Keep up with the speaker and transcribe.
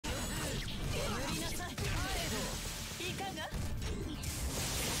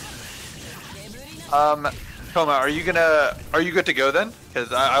Um, Koma, are you good to go then?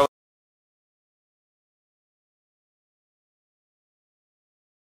 Because I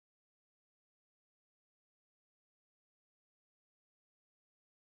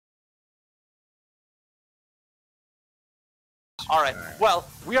Alright, well,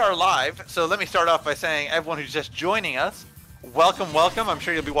 we are live, so let me start off by saying, everyone who's just joining us, welcome, welcome. I'm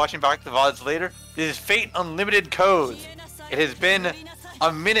sure you'll be watching back the VODs later. This is Fate Unlimited Codes. It has been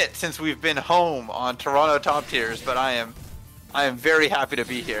a minute since we've been home on Toronto Top Tiers, but I am very happy to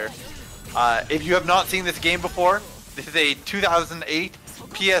be here. If you have not seen this game before, this is a 2008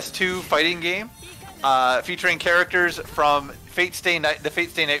 PS2 fighting game featuring characters from Fate Stay Night, the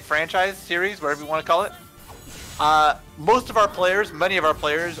Fate Stay Night franchise series, whatever you want to call it. Most of our players, many of our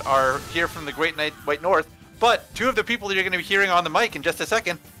players are here from the Great White North, but two of the people that you're going to be hearing on the mic in just a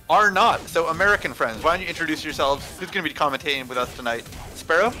second are not. So American friends, why don't you introduce yourselves? Who's going to be commentating with us tonight?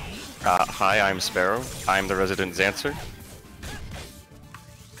 Sparrow? Hi, I'm Sparrow. I'm the resident Zancer.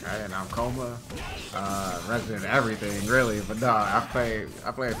 And I'm Coma, resident everything really, but no, I play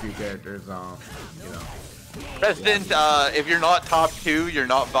a few characters, you know. Resident, if you're not top 2, you're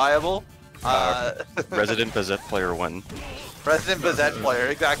not viable. Resident Bazette player 1. Resident Bazette player,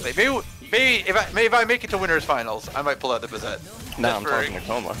 exactly. Maybe if I make it to winners finals, I might pull out the Bazette. No, I'm talking to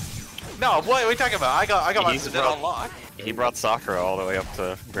Coma. No, what are we talking about? I got my Bazette on lock. He brought Sakura all the way up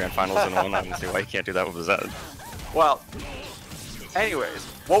to grand finals and won. I don't see why he can't do that with Bazette. Well, anyways,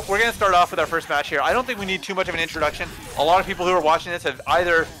 well, we're gonna start off with our first match here. I don't think we need too much of an introduction. A lot of people who are watching this have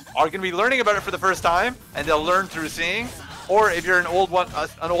either are gonna be learning about it for the first time and they'll learn through seeing, or if you're an old one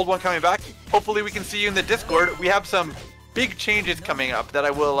coming back, hopefully we can see you in the Discord. We have some big changes coming up that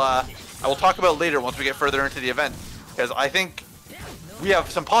I will talk about later once we get further into the event, because I think we have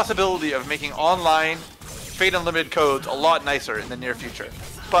some possibility of making online Fate Unlimited codes a lot nicer in the near future.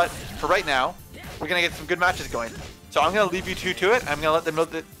 But for right now, we're gonna get some good matches going. So I'm gonna leave you two to it. I'm gonna let them know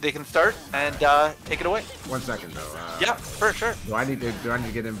that they can start and take it away. 1 second though. Yeah, for sure. Do I need to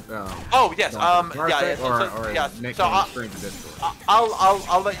get him? Oh yes. I'll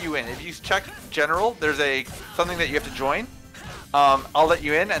let you in. If you check general, there's something that you have to join. I'll let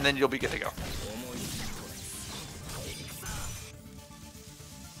you in, and then you'll be good to go.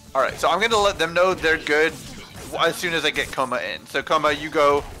 All right. So I'm gonna let them know they're good as soon as I get Coma in. So Coma, you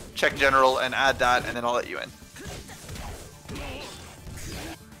go check general and add that, and then I'll let you in.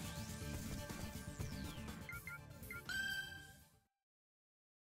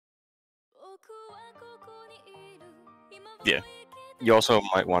 Yeah. You also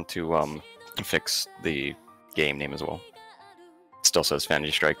might want to fix the game name as well. It still says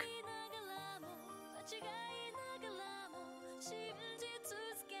Fantasy Strike.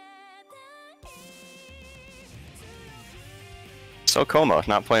 So Coma,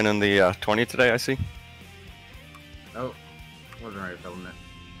 not playing in the 20 today, I see? Nope. Wasn't ready for that.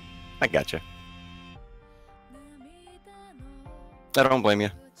 I gotcha. I don't blame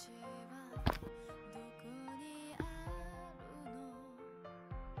you.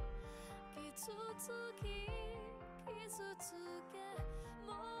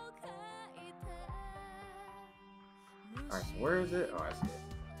 Alright, so where is it? Oh, I see it.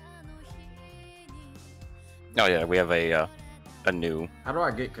 Oh yeah, we have a new. How do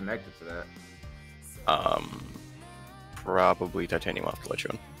I get connected to that? Probably Titanium. I'll have to let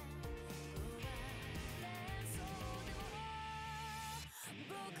you in.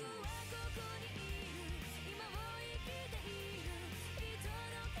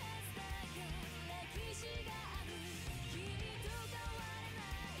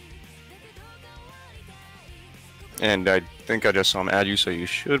 And I think I just saw him add you, so you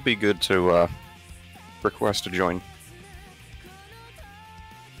should be good to request to join.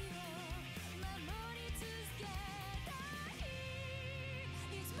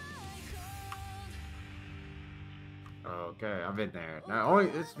 Okay, I've been there. Now,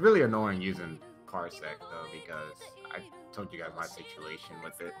 it's really annoying using Parsec though, because I told you guys my situation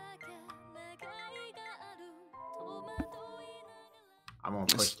with it. I'm gonna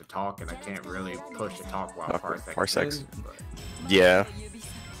push to talk, and I can't really push to talk while Parsec. Yeah.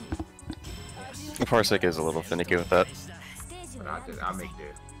 Parsec is a little finicky with that. But I'll make do.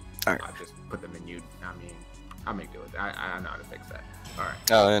 Alright. I'll just put them in mute. I mean, I'll make do with it. I know how to fix that.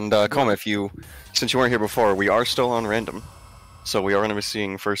 Alright. And Coma, since you weren't here before, we are still on random. So we are going to be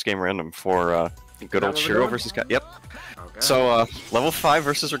seeing first game random for good old Shiro versus Cat. Yep. Okay. So level 5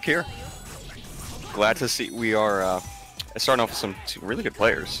 versus Rakir. Glad to see we are starting off with some really good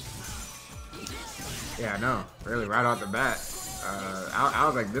players. Yeah, I know. Really, right off the bat. I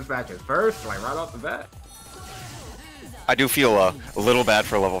was like, this match is first, like right off the bat. I do feel a little bad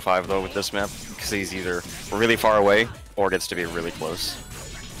for level 5 though with this map, because he's either really far away or gets to be really close.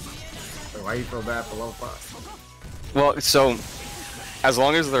 So why you feel bad for level 5? Well, so as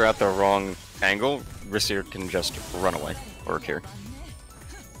long as they're at the wrong angle, Rissier can just run away, or Kier.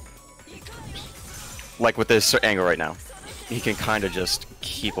 Like with this angle right now, he can kind of just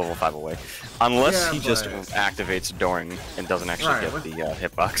keep level 5 away. Unless he just activates during and doesn't actually get the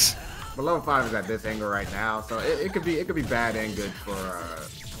hitbox. But level 5 is at this angle right now, so it could be bad and good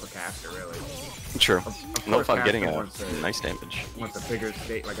for caster really. True. Level 5 getting a nice damage. Wants a bigger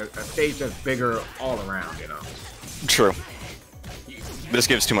stage, like a stage that's bigger all around, you know. True. This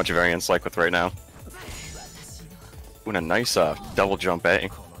gives too much variance, like with right now. Ooh, a nice double jump A.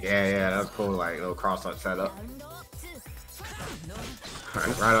 Yeah, that was cool, like little cross-up setup.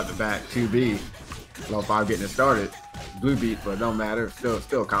 Right off the bat, 2B. Level 5 getting it started. Blue beat, but don't matter.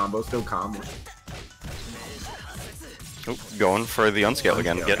 Still combo, Oh, going for the unscale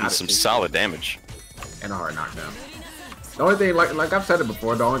again, getting some solid damage. And a hard knockdown. The only thing, like I've said it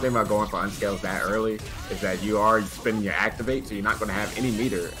before, the only thing about going for unscales that early is that you are spending your activate, so you're not going to have any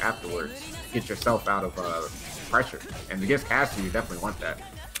meter afterwards. Get yourself out of pressure. And against caster, you definitely want that.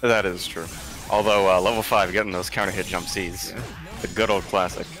 That is true. Although level 5 getting those counter hit jump Cs, the good old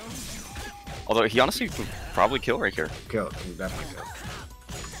classic. Although he honestly can probably kill right here. Kill, he definitely kill.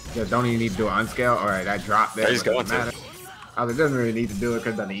 Just don't even need to do an unscale. All right, that drop there. He's going to. It doesn't really need to do it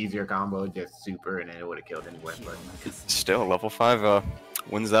because done an easier combo, just super, and then it would have killed anyway. But still, level 5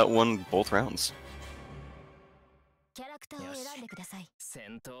 wins that one both rounds.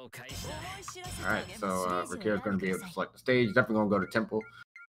 Alright, so Rakira's going to be able to select the stage. Definitely going to go to Temple.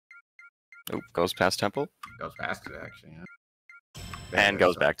 Oh, goes past Temple. Goes past it, actually. Yeah. And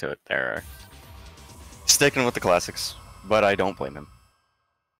goes back to it. There. Sticking with the classics, but I don't blame him.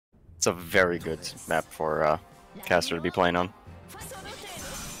 It's a very good map for caster to be playing on.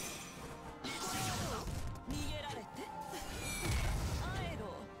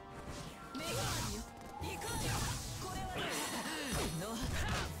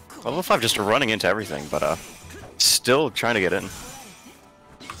 Level 5 just running into everything, but still trying to get in.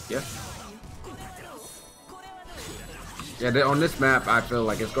 Yeah. Yeah, on this map, I feel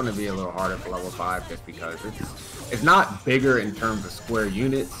like it's going to be a little harder for level 5 just because it's not bigger in terms of square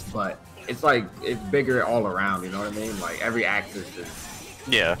units, but it's like it's bigger all around. You know what I mean? Like every axis is.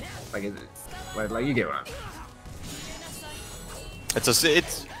 Yeah. Like like you get what I'm saying.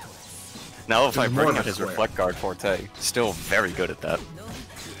 It's now level 5 bringing out his reflect guard forte. Still very good at that.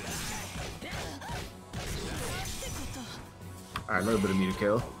 Alright, a little bit of meter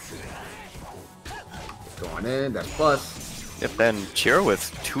kill. Going in, that's plus. If then Chiro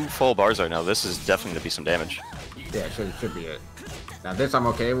with 2 full bars right now, this is definitely to be some damage. Yeah, it should be it. Now this I'm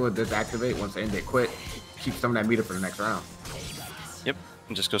okay with, this activate, once they end it quick, keep some of that meter for the next round. Yep,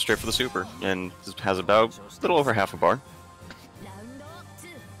 and just go straight for the super, and has about a little over half a bar.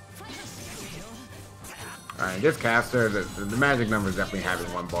 Alright, this caster, the magic number is definitely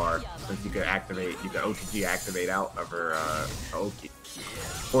having 1 bar, since you could activate, you could OTG activate out of her Oki.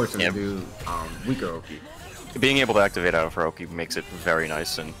 Force him to do weaker Oki. Being able to activate out of her Oki makes it very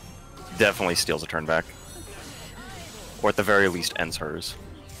nice and definitely steals a turn back. Or at the very least ends hers.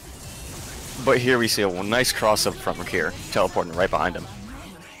 But here we see a nice cross up from Rakir, teleporting right behind him.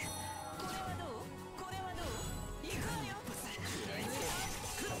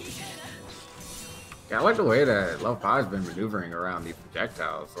 Yeah, I like the way that level 5's been maneuvering around these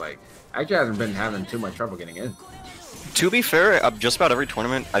projectiles. Like, actually hasn't been having too much trouble getting in. To be fair, just about every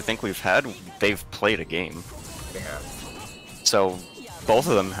tournament I think we've had, they've played a game. They have. So, both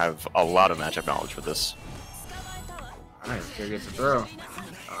of them have a lot of matchup knowledge for this. Alright, here gets a throw.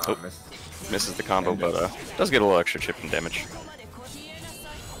 Misses the combo, but does get a little extra chip and damage.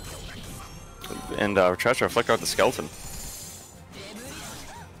 And tries to reflect out the skeleton.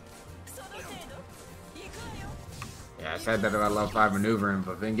 Yeah, I said that about level 5 maneuvering,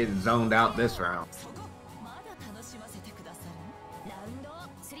 but then getting zoned out this round.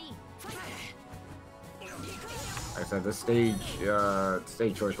 Like I said, this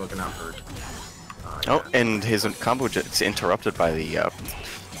stage choice looking out for. Oh, and his combo gets interrupted by the,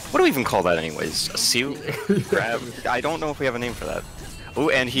 what do we even call that anyways? A seal grab? I don't know if we have a name for that. Oh,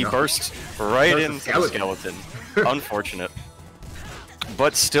 and he bursts right into the skeleton. Unfortunate.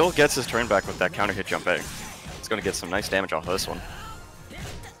 But still gets his turn back with that counter hit jump A. It's going to get some nice damage off of this one.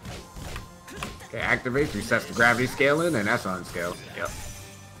 Okay, activates, resets the gravity scaling, and that's unscaled. Yep.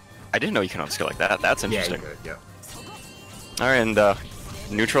 I didn't know you can unscale like that. That's interesting. Yeah, you could, yep. Alright, and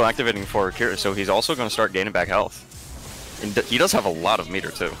neutral activating for Kira, so he's also going to start gaining back health. And he does have a lot of meter,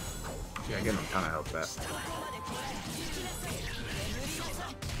 too. Yeah, getting him kind of help that.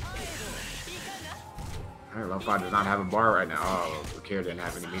 Alright, level 5 does not have a bar right now. Oh, Rakir didn't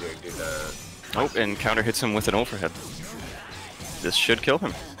have any meter to do the... Oh, and counter hits him with an overhead. This should kill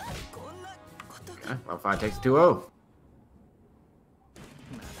him. Okay, level 5 takes 2-0.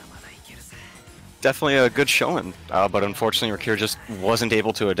 Definitely a good showing, but unfortunately Rakir just wasn't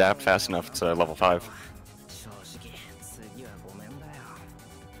able to adapt fast enough to level 5.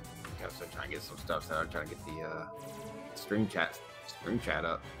 Yeah, so trying to get some stuff set up, trying to get the stream chat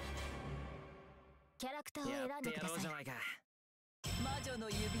up.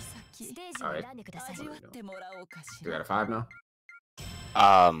 Alright. 3 out of 5 now?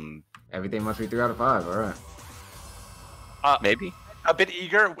 Everything must be 3 out of 5, alright. Maybe? A bit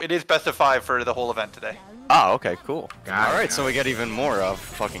eager. It is best of 5 for the whole event today. Oh, okay, cool. Got it. So we get even more of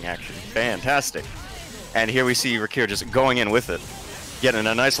fucking action. Fantastic. And here we see Rakir just going in with it. Getting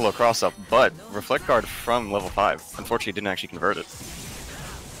a nice little cross-up, but Reflect Guard from level 5. Unfortunately, didn't actually convert it.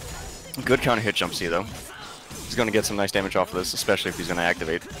 Good counter hit jump C, though. He's going to get some nice damage off of this, especially if he's going to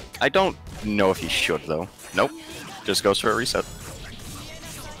activate. I don't know if he should, though. Nope. Just goes for a reset.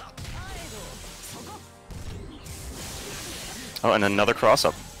 Oh, and another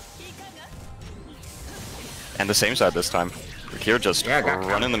cross-up. And the same side this time. Rakir just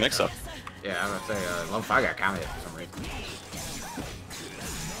running the mix-up. Yeah, I was going to say, level 5 got counter hit for some reason.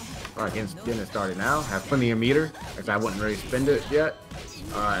 Alright, getting it started now. Have plenty of meter, as I wouldn't really spend it yet.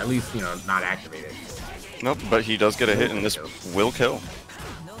 At least, you know, not activated. Nope, but he does get a hit, and this will kill.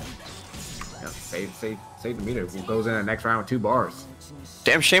 Yeah, save the meter. Who goes in the next round with 2 bars.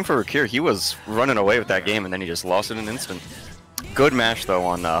 Damn shame for Rakir. He was running away with that game, and then he just lost it in an instant. Good match, though,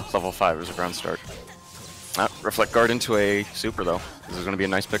 on level 5 as a ground start. Reflect Guard into a super, though. This is going to be a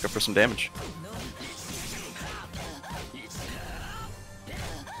nice pickup for some damage.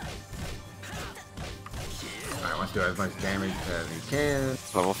 Alright, let's do as much damage as we can.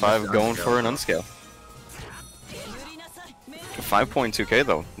 Level 5 going for an unscale. 5.2k,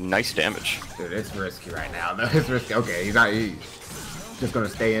 though. Nice damage. Dude, it's risky right now, though. It's risky. Okay, he's just going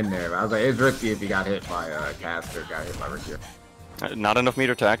to stay in there. But I was like, it's risky if he got hit by Cast or got hit by Rakir. Not enough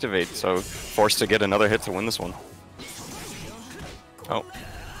meter to activate, so forced to get another hit to win this one. Oh.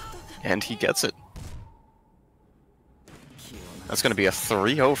 And he gets it. That's going to be a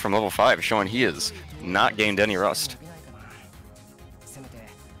 3-0 from level 5, showing he has not gained any rust.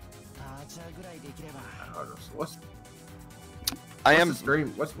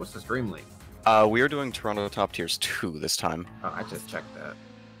 What's the stream link? We are doing Toronto Top Tiers 2 this time. Oh, I just checked that.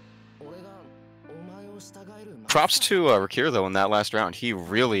 Props to Rakir, though, in that last round. He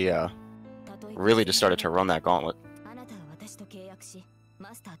really just started to run that gauntlet.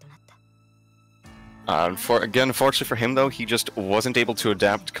 Again, unfortunately for him, though, he just wasn't able to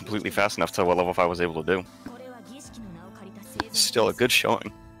adapt completely fast enough to what level 5 was able to do. Still a good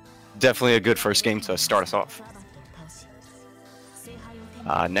showing. Definitely a good first game to start us off.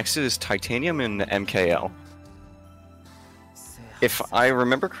 Next is Titanium and MKL. If I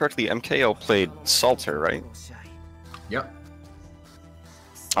remember correctly, MKL played Salter, right? Yep.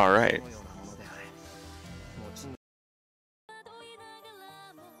 Alright.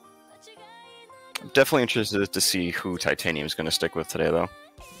 I'm definitely interested to see who Titanium is going to stick with today, though.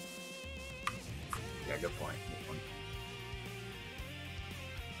 Yeah, good point. Good point.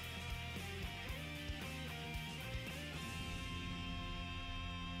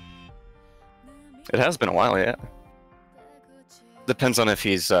 It has been a while, yeah. Depends on if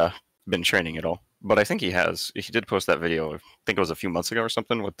he's been training at all. But I think he has. He did post that video, I think it was a few months ago or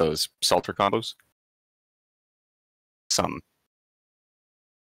something, with those Salter combos. Some.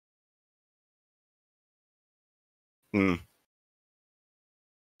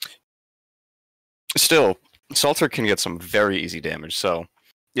 Still, Salter can get some very easy damage, so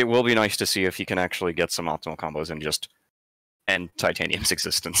it will be nice to see if he can actually get some optimal combos and just end Titanium's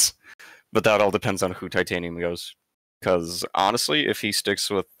existence. But that all depends on who Titanium goes. Because, honestly, if he sticks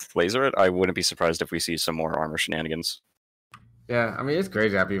with Laser, I wouldn't be surprised if we see some more armor shenanigans. Yeah, I mean, it's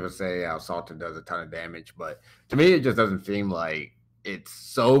crazy how people say how Salter does a ton of damage, but to me, it just doesn't seem like it's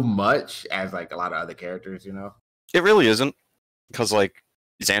so much as, like, a lot of other characters, you know? It really isn't. Because, like,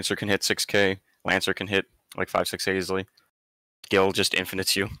 Zancer can hit 6k, Lancer can hit, like, 5-6 easily. Gil just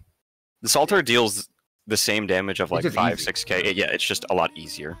infinites you. The Salter deals the same damage of, like, 5-6k. Yeah, it's just a lot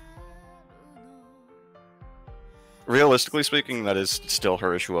easier. Realistically speaking, that is still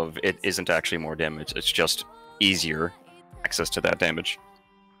her issue of it isn't actually more damage, it's just easier access to that damage.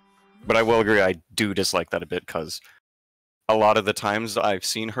 But I will agree, I do dislike that a bit, because a lot of the times I've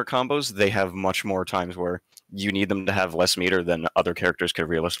seen her combos, they have much more times where you need them to have less meter than other characters could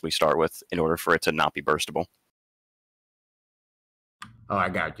realistically start with in order for it to not be burstable. Oh, I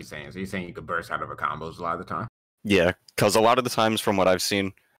got what you're saying. So you're saying you could burst out of her combos a lot of the time? Yeah, because a lot of the times from what I've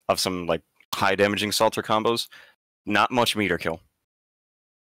seen of some like high damaging Salter combos, not much meter kill.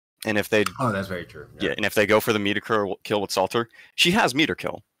 And if they Oh, that's very true. yeah, and if they go for the meter kill with Salter, she has meter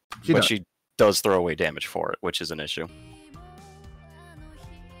kill, but she does throw away damage for it, which is an issue.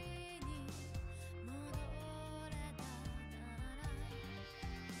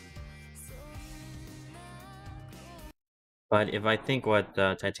 But if I think what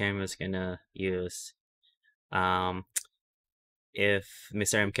Titanium is gonna use, if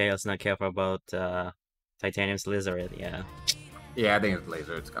Mr. MK is not careful about Titanium's Lizard, yeah. Yeah, I think it's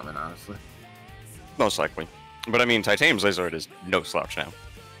Lizard's coming, honestly. Most likely. But I mean, Titanium's Lizard is no slouch now.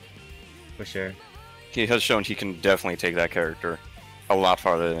 For sure. He has shown he can definitely take that character a lot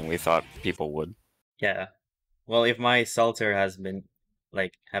farther than we thought people would. Yeah. Well, if my Salter has been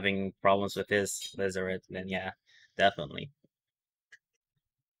like having problems with his Lizard, then yeah, definitely.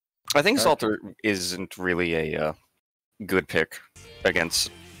 I think Salter isn't really a good pick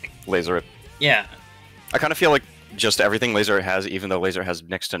against Laser. Yeah. I kind of feel like just everything Laser has, even though Laser has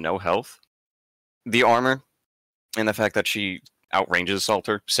next to no health, the armor and the fact that she outranges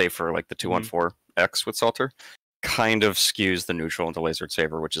Salter, save for like the 214X with Salter, kind of skews the neutral into Laser's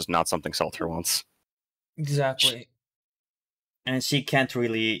favor, which is not something Salter wants. Exactly. And she can't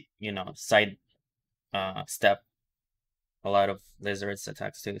really, you know, side step a lot of Lizard's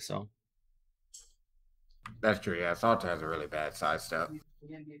attacks too, so. That's true, yeah. Salter has a really bad sidestep.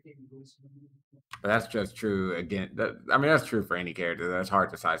 But that's just true, again. I mean, that's true for any character. That's hard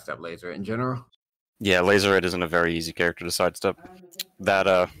to sidestep Laser in general. Yeah, Laserhead isn't a very easy character to sidestep. That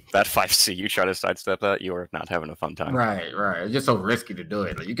 5C, you try to sidestep that, you are not having a fun time. Right. It's just so risky to do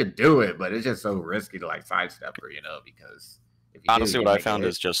it. Like, you could do it, but it's just so risky to like sidestep her, you know, because if you honestly, what I found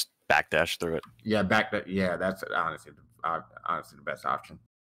is just backdash through it. Yeah, that's honestly the best option.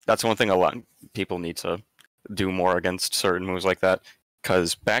 That's one thing a lot of people need to do more against certain moves like that,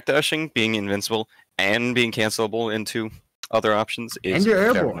 because backdashing, being invincible, and being cancelable into other options is and you're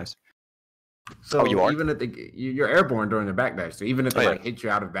airborne. Nice. So you are? even if you're airborne during the backdash, so even if they like hit you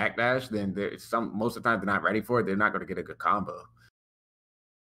out of backdash, then most of the time they're not ready for it. They're not going to get a good combo.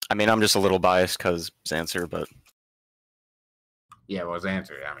 I mean, I'm just a little biased because Xanser, but yeah, well,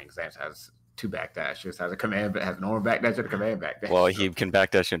 Xanser. I mean, Xanser has two backdashes, has a normal backdash and a command backdash. Well, he can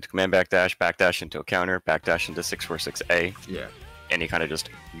backdash into command backdash into a counter, backdash into 646A. Yeah, and he kind of just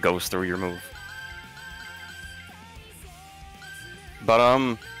goes through your move.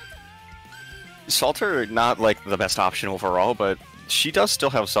 But Salter, not like the best option overall, but she does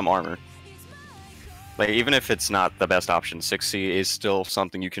still have some armor. Like, even if it's not the best option, 6C is still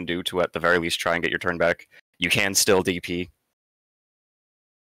something you can do to at the very least try and get your turn back. You can still DP.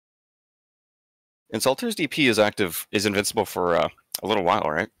 And Salter's DP is invincible for a little while,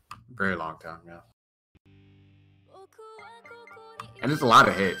 right? Very long time, yeah. And it's a lot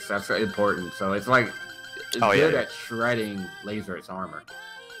of hits. That's important. So it's like it's good at shredding Laser's armor.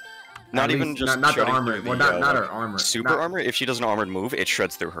 Not at even just not the armor. Well, not her armor. Super armor. If she does an armored move, it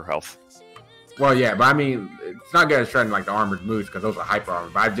shreds through her health. Well, yeah, but I mean, it's not good at shredding like the armored moves because those are hyper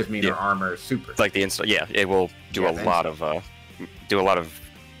armor. But I just mean her armor is super. Like the install. Yeah, it will do a lot of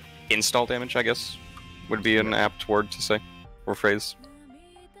install damage, I guess, would be an apt word to say or phrase.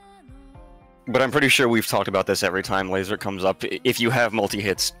 But I'm pretty sure we've talked about this every time Laser comes up. If you have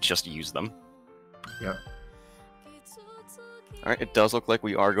multi-hits, just use them. Yep. Alright, it does look like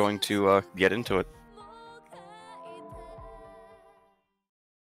we are going to get into it.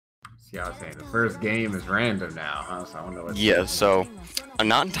 See, I was saying, the first game is random now, huh? So I wonder what. Yeah, so I'm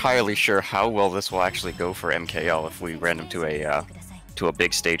not entirely sure how well this will actually go for MKL if we random to a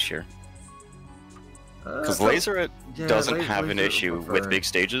big stage here. Because Laser doesn't have an issue with big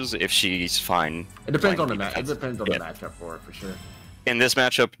stages if she's fine. It depends on the match. It depends on the matchup for sure. In this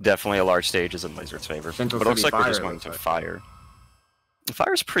matchup, definitely a large stage is in Laser's favor. But it looks like we're just going to Fire.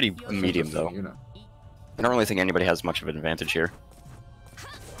 Fire's pretty medium though. I don't really think anybody has much of an advantage here.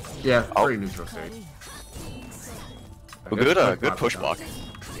 Yeah, pretty neutral stage. Good push block.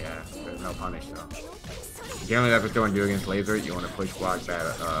 Yeah, there's no punish though. Generally, that's what you want to do against Laser. You want to push block that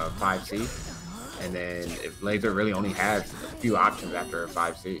 5C, and then if Laser really only has a few options after a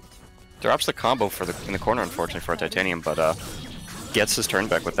 5C. Drops the combo in the corner, unfortunately for a Titanium, but gets his turn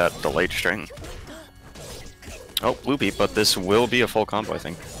back with that delayed string. Oh, blue beat, but this will be a full combo, I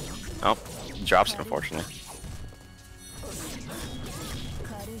think. Oh, drops it, unfortunately.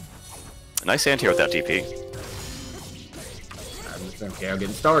 Nice anti with that DP. MKL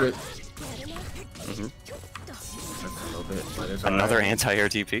getting started. Another anti-air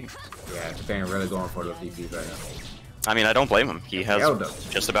DP. Yeah, Japan really going for those DPs right now. I mean, I don't blame him. He has Nailed him.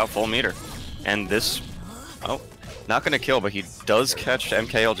 just about full meter. And this... Oh, not going to kill, but he does catch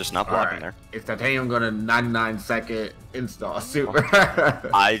MKL, just not blocking there. Is Titanium going to 99-second install super?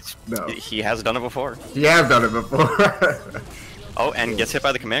 No. He has done it before. He has done it before. Oh, and gets hit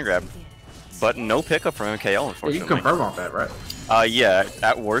by the command grab. But no pickup from MKL, unfortunately. You can confirm off that, right? Yeah,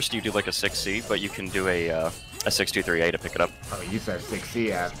 at worst you do like a 6C, but you can do a 6-2-3-A to pick it up. Oh, you said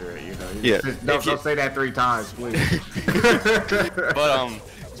 6C after it, you know. Yeah. Don't say that 3 times, please. But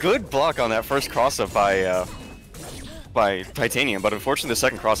good block on that first cross-up by Titanium, but unfortunately the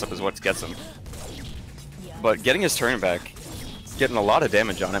second cross-up is what gets him. But getting his turn back, getting a lot of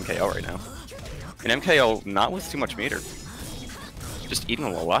damage on MKL right now. And MKL not with too much meter. Just eating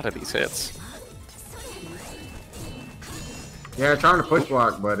a lot of these hits. Yeah, trying to push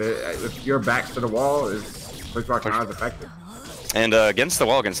block, but if your back's to the wall, push block not as effective. And against the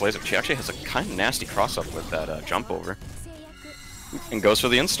wall, against Laser, she actually has a kind of nasty cross-up with that jump over. And goes for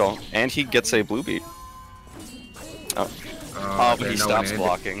the install, and he gets a blue beat. Oh, but he stops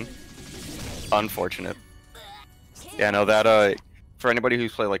blocking. Unfortunate. Yeah, no, that, for anybody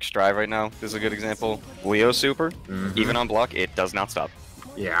who's played like Strive right now, this is a good example. Leo Super, even on block, it does not stop.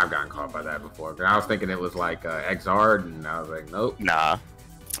 Yeah, I've gotten caught by that before. I was thinking it was like Exard, and I was like, nope. Nah,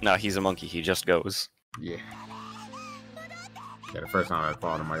 he's a monkey. He just goes. Yeah. Yeah, the first time I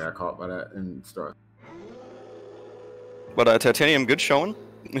fought him, I got caught by that in Star. But Titanium, good showing.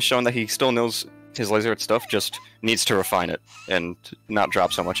 Showing that he still knows his laser art stuff, just needs to refine it and not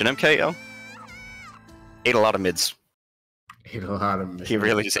drop so much. And MKO ate a lot of mids. Ate a lot of mids. He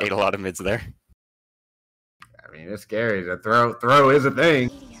really just ate a lot of mids there. I mean, it's scary. The throw is a thing.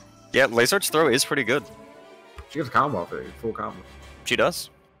 Yeah, laser art's throw is pretty good. She gets combo off it, full combo. She does.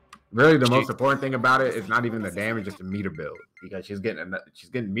 Really, the most important thing about it is not even the damage; it's the meter build, because she's getting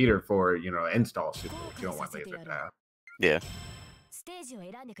meter for install super, which you don't want laser to have. Yeah.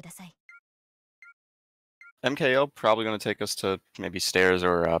 MKL probably going to take us to maybe stairs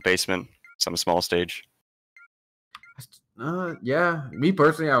or basement, some small stage. Yeah. Me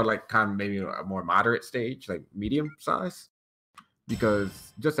personally, I would like kind of maybe a more moderate stage, like medium size, because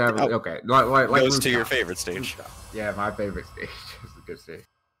just have like goes to your favorite stage. Yeah, my favorite stage is a good stage.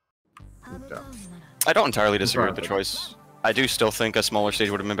 I don't entirely disagree with the choice. I do still think a smaller stage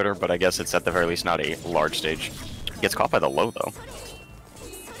would have been better, but I guess it's at the very least not a large stage. Gets caught by the low though.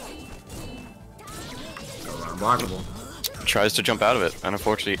 Unblockable. Tries to jump out of it, and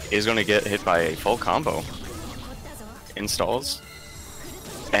unfortunately is going to get hit by a full combo. Installs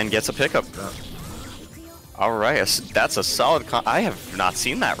and gets a pickup. Alright, that's a solid I have not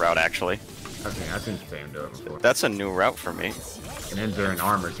seen that route actually. Okay, I've seen the same do it before. That's a new route for me. And ends are in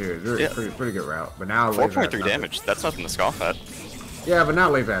armor too. It's pretty good route. But now 4.3 damage, that's nothing to scoff at. Yeah, but now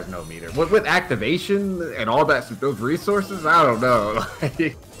Laser has no meter. With activation and all that, those resources, I don't know.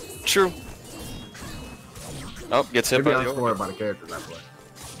 True. Oh, gets hit by the overhead by the characters I play.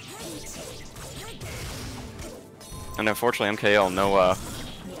 And unfortunately, MKL no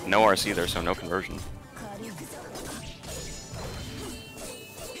RC there, so no conversion.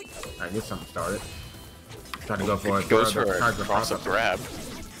 Alright, get something started. Trying to go for it. Goes for a cross-up grab.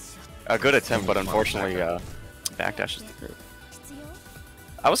 A good attempt, but unfortunately, backdashes through.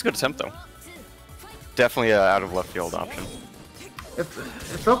 That was a good attempt, though. Definitely out of left field option. It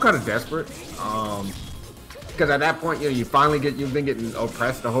felt kind of desperate. Because at that point, you've been getting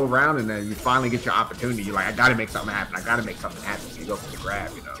oppressed the whole round, and then you finally get your opportunity. You're like, I gotta make something happen. I gotta make something happen. So you go for the grab,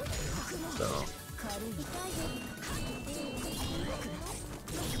 So.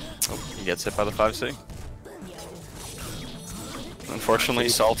 Oh, he gets hit by the 5C. Unfortunately,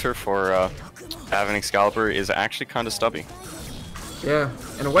 Salter for having Excalibur is actually kind of stubby. Yeah,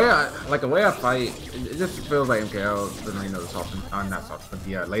 in a way, the way I fight, it just feels like MKL doesn't really know the Salter, not Salter, but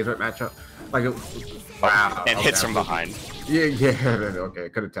the laser matchup. Like, wow. And hits from behind. Yeah, okay,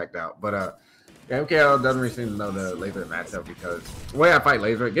 could have teched out. But MKL doesn't really seem to know the laser matchup, because the way I fight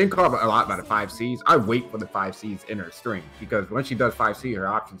laser, getting caught a lot by the 5Cs, I wait for the 5Cs in her string, because when she does 5C, her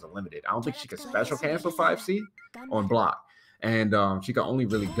options are limited. I don't think she can special cancel 5C on block. And she can only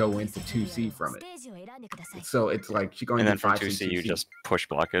really go into 2C from it. So it's like she going into 5C. And then for 2C, you just push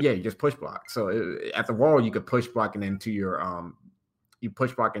block it. Yeah, you just push block. So at the wall, you could push blocking into your you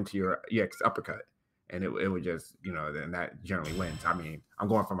push block into your EX uppercut, and it would just then that generally wins. I mean, I'm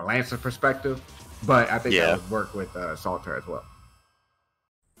going from a Lancer perspective, but I think that would work with Salter as well.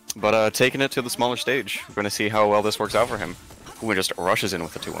 But taking it to the smaller stage, we're going to see how well this works out for him. Who just rushes in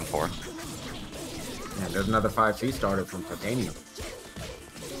with the 2-1-4. And there's another 5C starter from Titanium.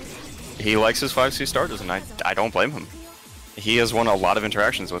 He likes his 5C starters, and I don't blame him. He has won a lot of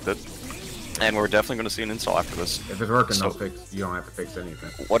interactions with it. And we're definitely going to see an install after this. If it's working, So- don't fix. You don't have to fix anything.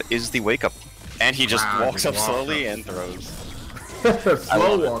 What is the wake up? And he just Wow, walks just up walks slowly up. and throws.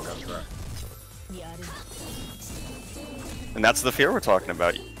 Slow love it. walk up, bro. And that's the fear we're talking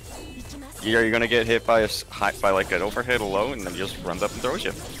about. You're going to get hit by like an overhead low, and then he just runs up and throws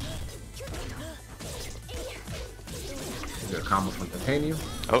you. Is it a combo from Titanium?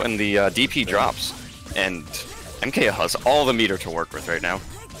 Oh, and the DP drops, and MKL has all the meter to work with right now.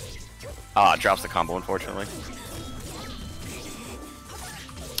 Drops the combo, unfortunately.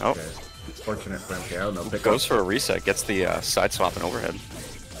 Oh, Okay. Fortunate for MKL, no pick goes for a reset, gets the side swap and overhead.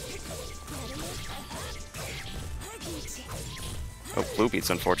 Oh, blue beats,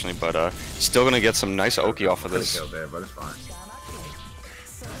 unfortunately, but still gonna get some nice Oki off of this. Killed there, but it's fine.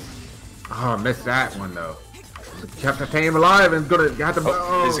 Oh, I missed that one though. Kept the team alive and gonna have to.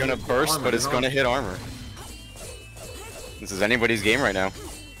 Oh, he's gonna burst, armor, but it's you know? gonna hit armor. This is anybody's game right now.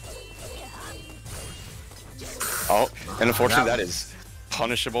 Oh, and unfortunately that is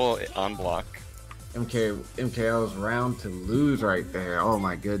punishable on block. MKL's round to lose right there. Oh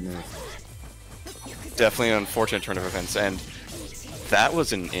my goodness. Definitely an unfortunate turn of events, and that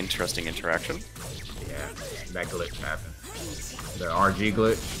was an interesting interaction. Yeah, that glitch happened. The RG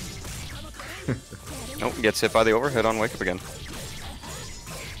glitch. Nope, gets hit by the overhead on wake up again.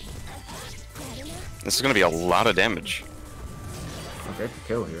 This is gonna be a lot of damage. Okay,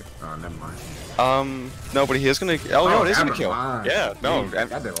 kill here. Oh, never mind. No, but he is gonna. Oh, no, it is gonna never kill. mind. Yeah, no, Jeez,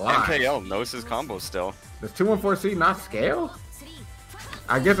 that did a lot. MKL knows his combo still. Does 214C not scale?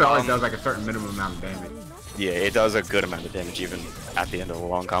 I guess it only does like a certain minimum amount of damage. Yeah, it does a good amount of damage even at the end of a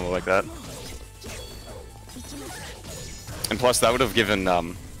long combo like that. And plus, that would have given,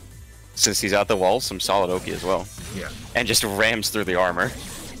 since he's at the wall, some solid Oki as well. Yeah. And just rams through the armor.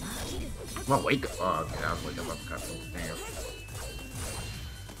 Well, wake up. Oh, okay, I was wake up uppercut. Damn.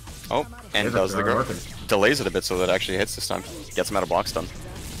 Oh, and There's a does the throw. grab. Delays it a bit so that it actually hits this time. Gets him out of block stun.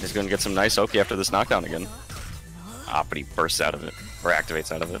 He's going to get some nice Oki after this knockdown again. But he bursts out of it. Or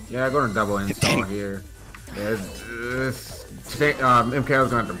activates out of it. Yeah, going to double install here. Yeah, MKL's going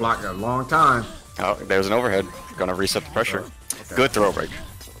to have to block a long time. Oh, there's an overhead. Gonna reset the pressure. Okay. Good throw break.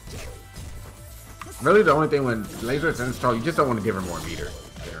 Really, the only thing when laser is installed, you just don't want to give her more meter,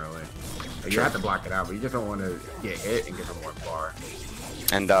 generally. You have to block it out, but you just don't want to get hit and give her more bar.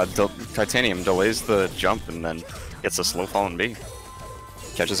 And Titanium delays the jump and then gets a slow fall in B.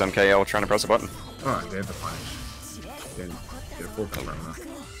 Catches MKL trying to press a button. Oh, there's the punish. Then get a full cover on that.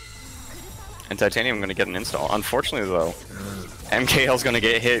 And Titanium gonna get an install. Unfortunately though, MKL's gonna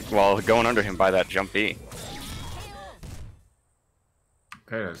get hit while going under him by that jump B.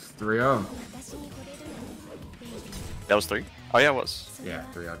 Okay, that's 3-0. That was 3? Oh yeah, it was. Yeah,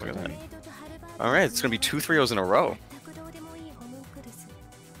 3-0. Look at that. Alright, it's gonna be 2 3-0s in a row.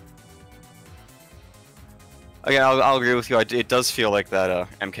 Again, I'll agree with you. It does feel like that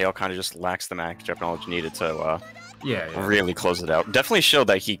MKL kind of just lacks the matchup knowledge needed to Yeah. really close it out. Definitely showed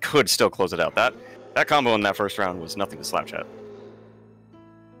that he could still close it out. That combo in that first round was nothing to slap chat.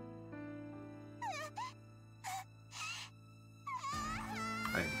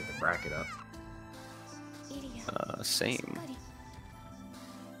 I need to get the bracket up. Same.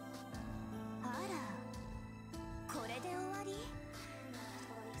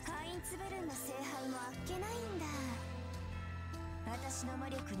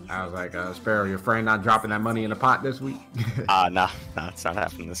 I was like, Sparrow, your friend not dropping that money in the pot this week? Nah, it's not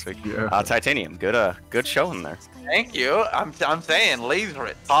happening this week. Yeah. Titanium, good showing there. Thank you. I'm saying laser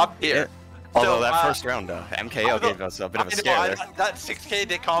it top tier. Yeah. Although So, that first round, MKL gave us a bit of a scare there. That 6K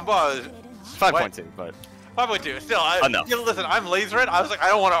dick combo, I was 5.2, but 5.2. Still, Enough. You know, listen, I'm laser it. I was like, I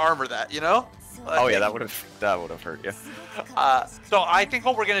don't want to armor that, you know? oh yeah, that would have hurt you. So I think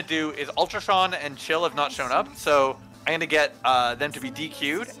what we're gonna do is Ultrason and Chill have not shown up, so I'm gonna get them to be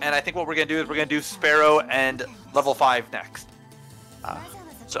DQ'd, and I think what we're gonna do is we're gonna do Sparrow and level 5 next.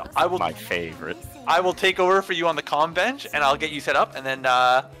 So I will. My favorite. I will take over for you on the comm bench, and I'll get you set up, and then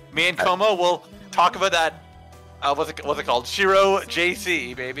me and Como will talk about that. What's it called? Shiro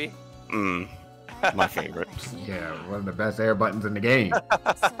JC, baby. My favorite. Yeah, one of the best air buttons in the game.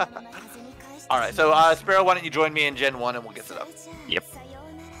 All right, so Sparrow, why don't you join me in Gen 1, and we'll get set up. Yep.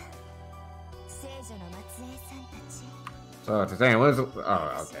 So, to say, what is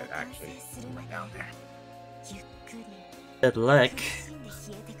oh, okay, actually, right down there. Good luck.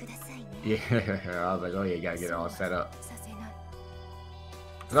 Yeah, I was like, oh yeah, you gotta get it all set up.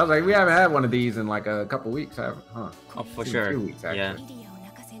 'Cause I was like, we haven't had one of these in like a couple weeks, haven't? Huh? Oh, for 2 sure. weeks, actually. Yeah.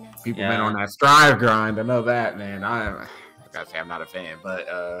 People Yeah. been on that strive grind. I know that, man. I gotta say, I'm not a fan, but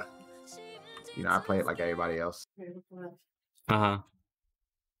you know, I play it like everybody else. Uh huh.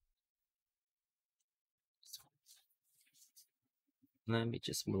 Let me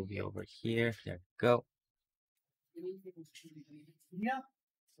just move you over here. There we go.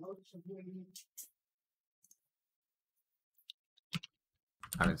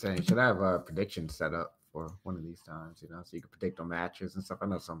 I've been saying, should I have a prediction set up for one of these times, you know, so you can predict on matches and stuff. I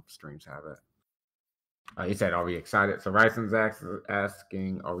know some streams have it. He said, "Are we excited?" So Ryson's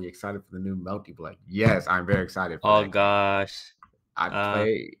asking, "Are we excited for the new Melty Blade?" Yes, I'm very excited. For that Gosh, I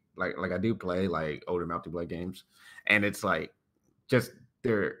play like I do play like older Melty Blade games, and it's like just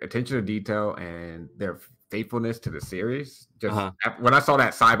their attention to detail and their faithfulness to the series. Just when I saw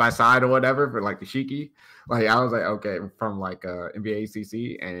that side by side or whatever for like the Shiki, like I was like, okay, from like NBA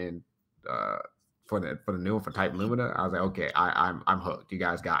ACC and for the new one for Type Lumina, I was like, okay, I'm hooked. You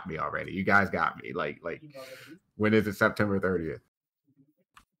guys got me already. You guys got me. Like when is it? September 30th.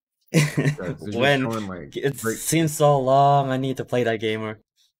 When showing, like, seems so long, I need to play that gamer.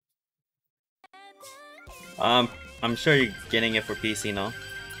 I'm sure you're getting it for PC, no?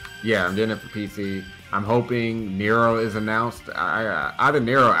 Yeah, I'm doing it for PC. I'm hoping Nero is announced. Either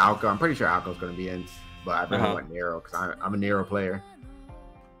Nero or Alco. I'm pretty sure Alco's going to be in, but I really want Nero because I'm a Nero player.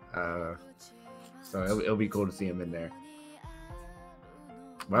 So it'll be cool to see him in there.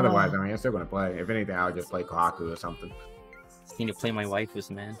 But otherwise, I mean, I'm still going to play. If anything, I'll just play Kohaku or something. Just need to play my waifus,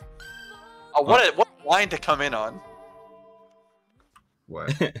 man. What line to come in on?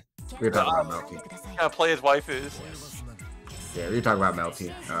 What? We're talking about Melty. Gonna play his waifus. Yeah, we're talking about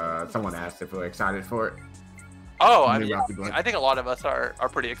Melty. Someone asked if we're excited for it. Oh, I mean, I think a lot of us are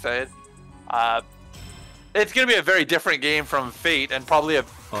pretty excited. It's gonna be a very different game from Fate, and probably a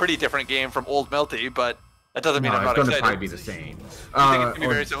pretty different game from Old Melty, but that doesn't mean I'm not excited. It's gonna probably be the same. You think it's gonna be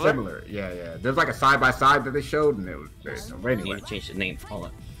very similar? Yeah. There's like a side by side that they showed, and it was very similar. Anyway, need to change the name. Hold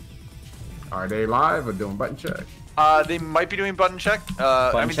on. Are they live or doing button check? They might be doing button check.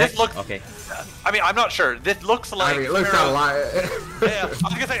 I mean, this looks okay. I mean, I'm not sure. This looks like. I mean, it looks kind of live. Yeah, I was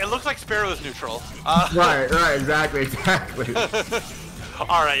gonna say it looks like Sparrow's neutral. Right, exactly.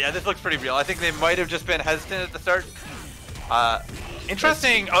 All right, yeah, this looks pretty real. I think they might have just been hesitant at the start.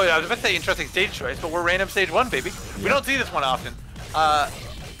 Interesting. Oh yeah, I was about to say interesting stage choice, but we're random stage 1, baby. We don't see this one often.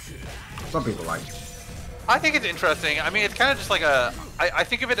 Some people like it. I think it's interesting. I mean, it's kind of just like I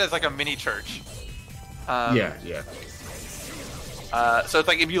think of it as like a mini church. Yeah. So it's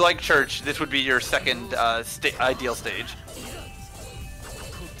like if you like church, this would be your second ideal stage.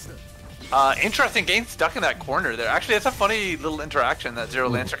 Interesting getting stuck in that corner there. Actually, it's a funny little interaction that Zero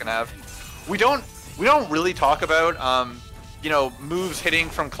Lancer can have. We don't really talk about you know, moves hitting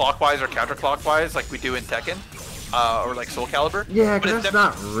from clockwise or counterclockwise like we do in Tekken or like Soul Calibur. Yeah, because that's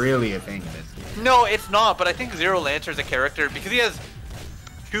not really a thing in this game. No, it's not. But I think Zero Lancer is a character because he has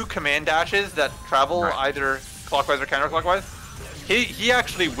 2 command dashes that travel either clockwise or counterclockwise. He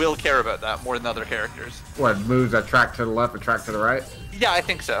actually will care about that more than other characters. What, moves that track to the left and track to the right? Yeah, I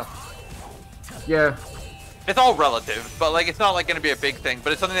think so. Yeah. It's all relative, but like it's not like going to be a big thing,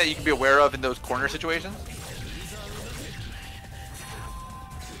 but it's something that you can be aware of in those corner situations.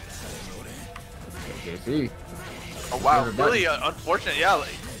 JC. Oh wow, really unfortunate. Yeah,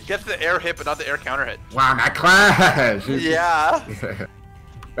 like, gets the air hit, but not the air counter hit. Wow, that clash! Yeah.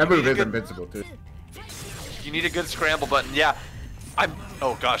 That move is invincible too. You need a good scramble button. Yeah.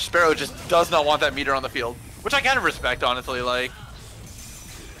 Oh gosh, Sparrow just does not want that meter on the field, which I kind of respect, honestly. Like,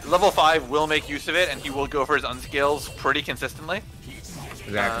 level 5 will make use of it, and he will go for his unscales pretty consistently.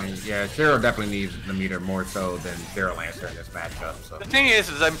 Exactly. Yeah, Zero definitely needs the meter more so than Zero Lancer in this matchup. So. The thing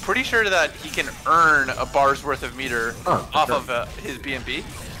is I'm pretty sure that he can earn a bar's worth of meter off of his BMB.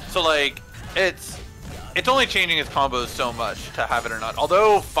 So like, it's only changing his combos so much to have it or not.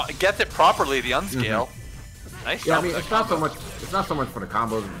 Although gets it properly, the unscale. Nice. Yeah, I mean, it's not so much for the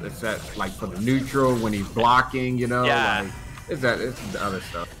combos. It's that like for the neutral when he's blocking, you know. Yeah. Like, it's the other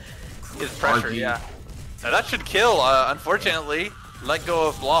stuff. His pressure, RG. yeah. Now that should kill. Unfortunately, let go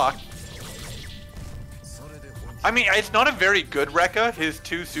of block. I mean, it's not a very good Rekka, his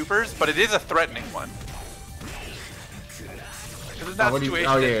 2 supers, but it is a threatening one. In that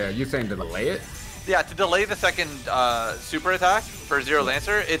situation, you're saying to delay it? Yeah, to delay the second super attack for Zero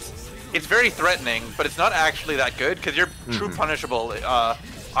Lancer, it's very threatening, but it's not actually that good because you're true punishable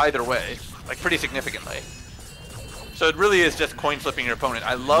either way, like pretty significantly. So it really is just coin flipping your opponent.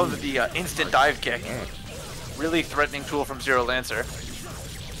 I love the instant dive kick. Really threatening tool from Zero Lancer.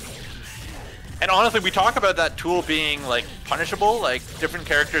 And honestly, we talk about that tool being like punishable, like different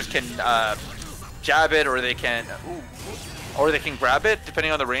characters can jab it or they can grab it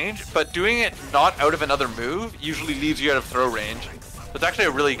depending on the range, but doing it not out of another move usually leaves you out of throw range. So it's actually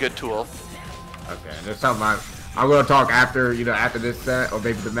a really good tool. Okay, there's something I'm going to talk after, after this set or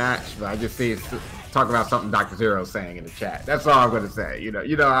maybe the match, but I just see talk about something Dr. Zero's saying in the chat. That's all I'm gonna say.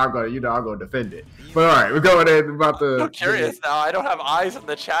 I'm gonna defend it. But all right, we're going in about the. I'm curious now. I don't have eyes in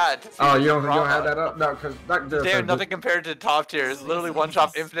the chat. Oh, you don't have that up? No, because Dr. Zero. Damn, nothing compared to top tiers. Literally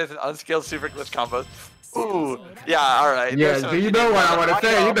one-shot infinite and unskilled super glitch combos. Ooh, yeah, all right. Yeah, so you know what I want to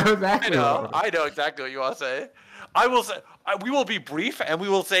say. You know exactly. I know exactly what you want to say. I will say we will be brief, and we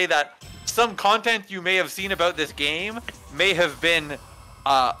will say that some content you may have seen about this game may have been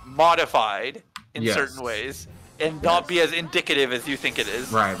modified in certain ways and not be as indicative as you think it is.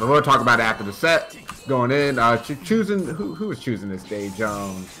 Right, but we'll talk about it after the set. Going in, choosing who was choosing this stage.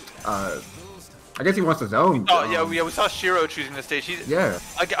 I guess he wants his own. Oh yeah, we saw Shiro choosing the stage.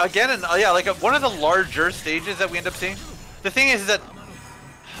 Again, like one of the larger stages that we end up seeing. The thing is that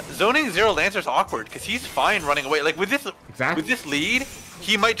zoning Zero Lancer is awkward because he's fine running away. Like with this lead,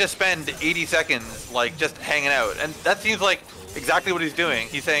 he might just spend 80 seconds like just hanging out, and that seems like exactly what he's doing.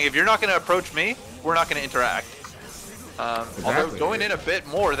 He's saying, if you're not going to approach me, we're not going to interact. Although going in a bit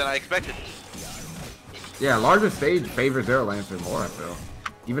more than I expected. Yeah, larger stage favors Zero Lancer more, I feel,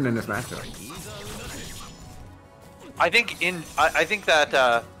 even in this matchup. I think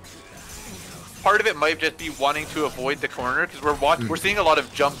that part of it might just be wanting to avoid the corner because we're seeing a lot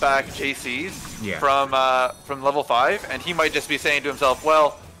of jump back JCs from level 5, and he might just be saying to himself,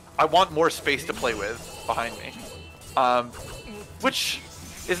 well, I want more space to play with behind me, which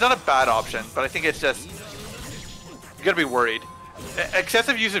is not a bad option, but I think it's just you gotta be worried.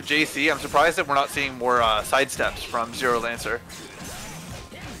 Excessive use of JC, I'm surprised that we're not seeing more sidesteps from Zero Lancer.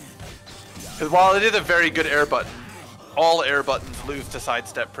 Because while it is a very good air button, all air buttons lose to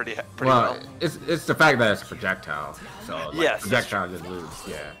sidestep pretty well. It's the fact that it's a projectile, so yes, projectile just lose.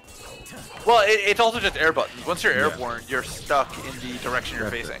 Yeah. Well, it's also just air buttons. Once you're airborne, you're stuck in the direction you're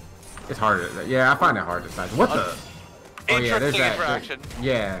facing. It's harder. Yeah, I find it hard to decide. What the? Interesting interaction.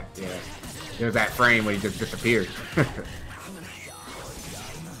 Yeah. There's that frame where he just disappeared.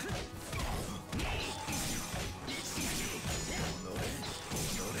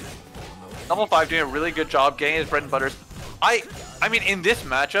 Level 5 doing a really good job getting his bread and butters. I mean, in this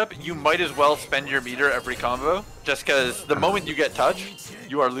matchup, you might as well spend your meter every combo, just because the moment you get touched,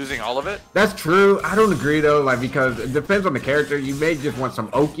 you are losing all of it. That's true. I don't agree though, because it depends on the character. You may just want some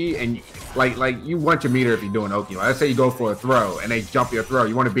Oki, and like you want your meter if you're doing Oki. Like, let's say you go for a throw and they jump your throw,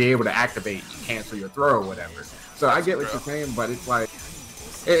 you want to be able to activate, cancel your throw or whatever. So I get what you're saying, but it's like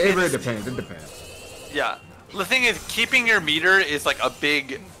it really depends. It depends. Yeah. The thing is, keeping your meter is like a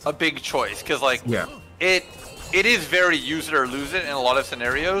big choice, because like it is very use it or lose it in a lot of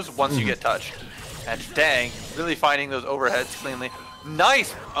scenarios once you get touched. And dang, really finding those overheads cleanly.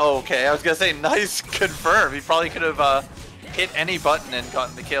 Nice. Oh, okay, I was gonna say nice confirm. He probably could have hit any button and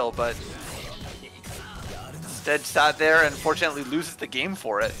gotten the kill, but instead sat there and fortunately loses the game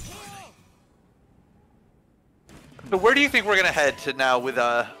for it. So where do you think we're gonna head to now with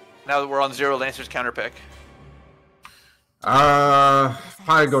now that we're on Zero Lancer's counter pick?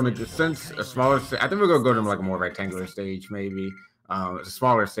 Probably going to, since a smaller I think we're gonna go to like a more rectangular stage, maybe. It's a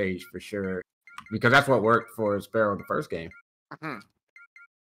smaller stage for sure, because that's what worked for Sparrow the first game.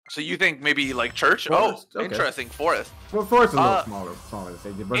 So you think maybe like Church? Forest, okay. Interesting. Forest. Well, Forest is a little smaller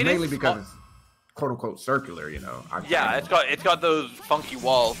stage, but mainly because it's quote unquote circular, you know. Yeah, it's got those funky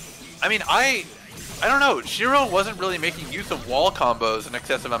walls. I mean, I don't know. Shiro wasn't really making use of wall combos an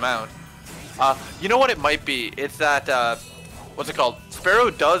excessive amount. You know what it might be? It's that what's it called? Sparrow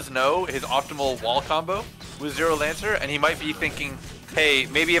does know his optimal wall combo with Zero Lancer, and he might be thinking, hey,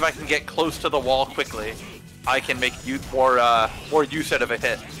 maybe if I can get close to the wall quickly, I can make more use out of a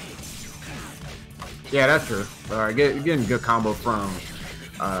hit. Yeah, that's true. Getting good combo from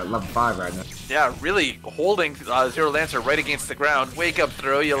level 5 right now. Yeah, really holding Zero Lancer right against the ground. Wake up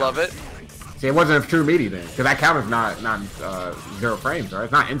throw, you love it. See, it wasn't a true meaty then, because that count is not 0 frames, right?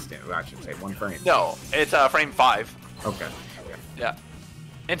 It's not instant, I should say, 1 frame. No, it's frame 5. Okay. Yeah.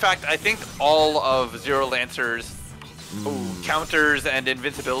 In fact, I think all of Zero Lancer's counters and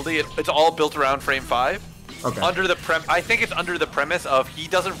invincibility, it's all built around frame 5. Okay. I think it's under the premise of he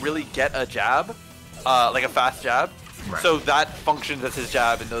doesn't really get a jab, like a fast jab, so that functions as his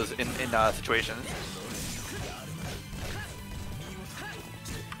jab in those situations.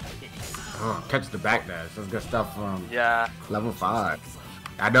 Oh, catch the backdash. That's good stuff from level 5.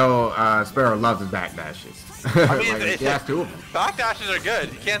 I know Sparrow loves his backdashes. I mean, like, he has 2 of them. Backdashes are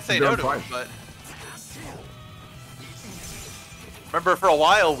good. You can't say no to them, but... Remember, for a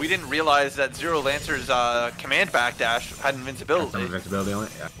while, we didn't realize that Zero Lancer's command backdash had invincibility. Some invincibility on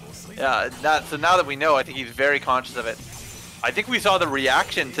it, yeah. So now that we know, I think he's very conscious of it. I think we saw the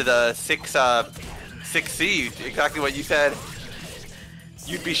reaction to the 6C, exactly what you said.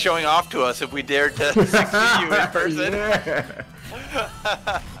 you'd be showing off to us if we dared to see you in person. Yeah.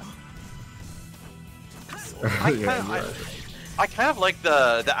 I kind of like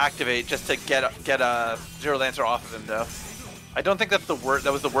the activate just to get a Zero Lancer off of him though. I don't think that's the worst.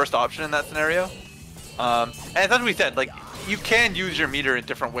 That was the worst option in that scenario. And as we said, like you can use your meter in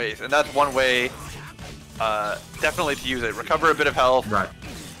different ways, and that's one way, definitely to use it. Recover a bit of health, Right.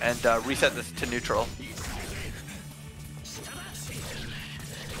 And reset this to neutral.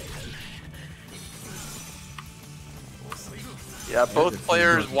 Yeah, both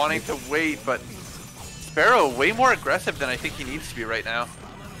players wanting to wait, but Sparrow way more aggressive than I think he needs to be right now.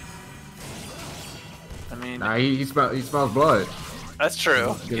 I mean, Nah, he smells blood. That's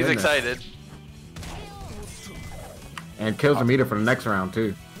true. He's excited. And kills the meter for the next round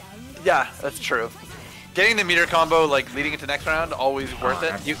too. Yeah, that's true. Getting the meter combo, like leading into next round, always worth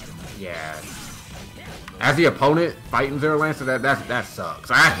it. Yeah. As the opponent fighting Zero Lancer, that sucks.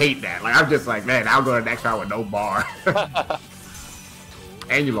 I hate that. Like I'm just like, man, I'll go to the next round with no bar.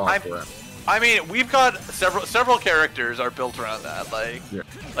 And you lost for it. I mean, we've got several characters are built around that. Like,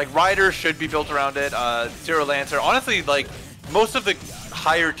 like Ryder should be built around it. Zero Lancer. Honestly, like most of the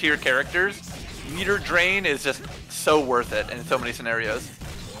higher tier characters, meter drain is just so worth it in so many scenarios.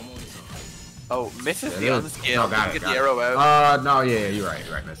 Oh, misses the unscale. Get the arrow out. No, yeah, you're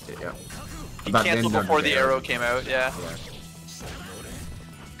right. Missed it. Yeah. He canceled before the arrow came out. Yeah.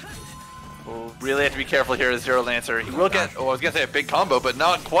 We'll really have to be careful here as Zero Lancer. He will get, I was gonna say a big combo, but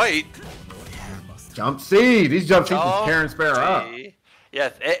not quite. Jump C! These jump C's is tearing Sparrow up.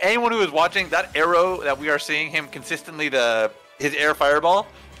 Yes, anyone who is watching, that arrow that we are seeing him consistently, his air fireball,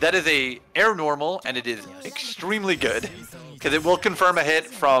 that is a air normal, and it is extremely good. Because it will confirm a hit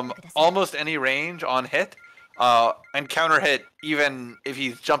from almost any range on hit, and counter hit even if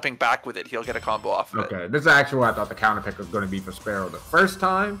he's jumping back with it, he'll get a combo off of it. Okay, this is actually what I thought the counter pick was going to be for Sparrow the first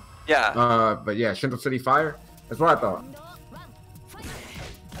time. Yeah. But yeah, Shinto City Fire. That's what I thought.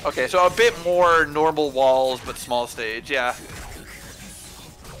 Okay, so a bit more normal walls, but small stage, yeah.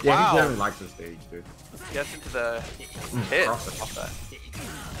 Yeah, Wow. he definitely likes the stage, dude. Gets into the hit off that.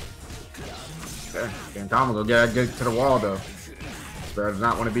 Okay, and Tom will get to the wall, though. Sparrow does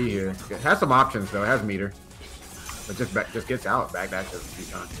not want to be here. It has some options, though. It has meter. But just gets out. Backdash a few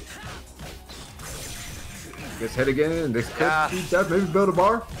times. Gets hit again. This could maybe build a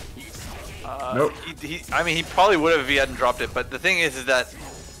bar. Nope. I mean, he probably would have if he hadn't dropped it. But the thing is that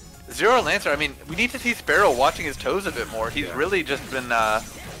Zero Lancer, I mean, we need to see Sparrow watching his toes a bit more. He's really just been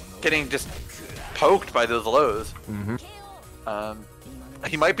getting just poked by those lows.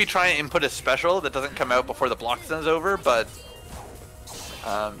 He might be trying to input a special that doesn't come out before the block zone is over, but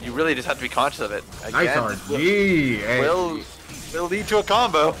you really just have to be conscious of it. Again, Nice RG. Will lead to a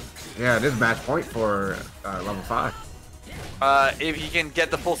combo. Yeah, this is match point for level 5. If he can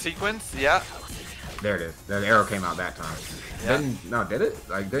get the full sequence, yeah. There it is. The arrow came out that time. Yeah. No, did it?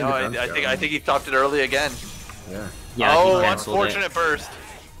 Like, didn't No, I think he stopped it early again. Yeah. Oh, unfortunate burst.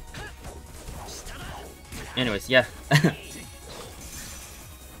 Anyways, yeah.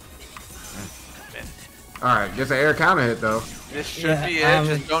 All right, just an air counter hit though. This should be it.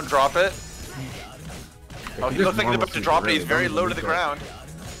 Just don't drop it. Oh, he looks like he's about to drop it. He's very low to the ground.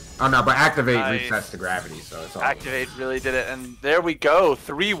 Oh no, but activate resets the gravity, so it's all activate really did it, and there we go.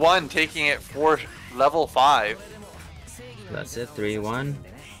 3-1, taking it for level 5. That's it. 3-1.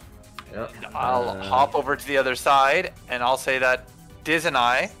 Yep. I'll hop over to the other side, and I'll say that Diz and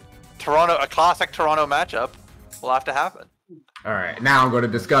I, a classic Toronto matchup, will have to happen. All right, now I'm going to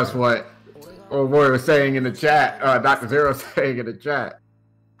discuss what Roy was saying in the chat. Dr. Zero saying in the chat.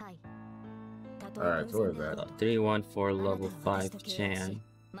 All right, so what is that? 3-1 for level 5 Chan.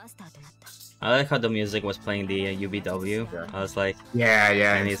 I like how the music was playing the UBW. Yeah. I was like, Yeah,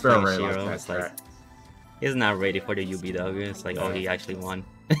 and he's playing Shiro. Like It's like, he's not ready for the UBW. It's like, oh, he actually won.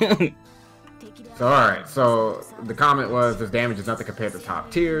 So alright, so the comment was this damage is nothing compared to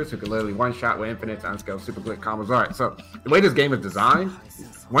top tiers who can literally one-shot with infinite unscaled super glick combos. Alright, so the way this game is designed,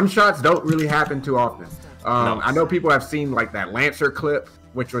 one-shots don't really happen too often. No. I know people have seen like that Lancer clip,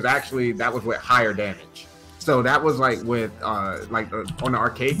 which was actually, that was with higher damage. So that was like with on the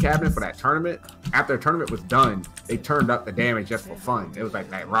arcade cabinet for that tournament. After the tournament was done, they turned up the damage just for fun. It was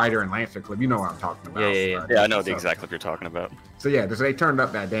like that Ryder and Lancer clip. You know what I'm talking about. Yeah. Yeah, I know the exact clip you're talking about. So yeah, so they turned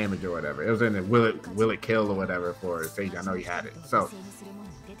up that damage or whatever. It was in the will it kill or whatever for Sage. I know you had it. So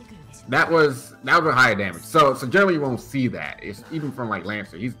that was a higher damage. So generally you won't see that. It's even from like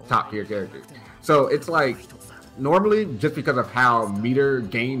Lancer. He's a top tier character. So it's like normally just because of how meter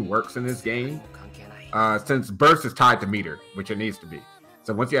gain works in this game, since burst is tied to meter, which it needs to be.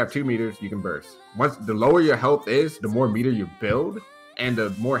 So once you have 2 meters, you can burst. Once the lower your health is, the more meter you build, and the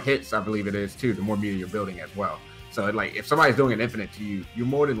more hits, I believe it is too, the more meter you're building as well. So like if somebody's doing an infinite to you, you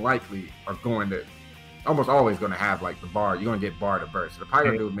more than likely are going to almost always going to have like the bar. You're going to get bar to burst. So the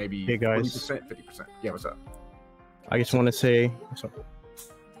pyro do maybe 40%, 50%. Yeah, what's up? I just want to say,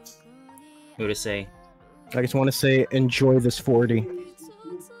 Who to say? I just want to say, enjoy this 40.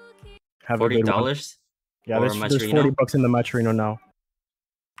 Have a good one. $40? Yeah, there's $40 in the Maturino now.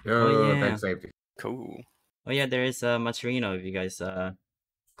 Oh, thanks, safety. Cool. Oh yeah, there is a Maturino. If you guys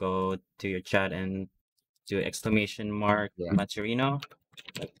go to your chat and do exclamation mark Maturino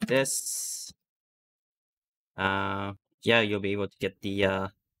like this, yeah, you'll be able to get the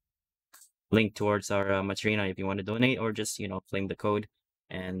link towards our Maturino if you want to donate, or just claim the code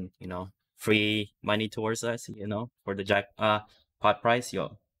and free money towards us, for the jack pot price.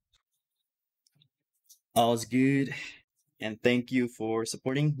 Yo, all's good, and thank you for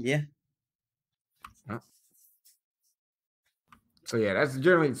supporting. Yeah. So yeah, that's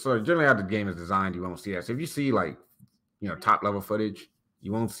generally how the game is designed. You won't see that. So if you see like top level footage,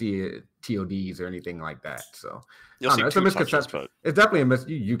 you won't see it TODs or anything like that. So you'll see it's a misconception. It's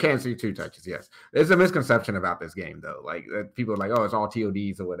definitely you can see 2 touches. Yes, there's a misconception about this game though. Like people are like, oh, it's all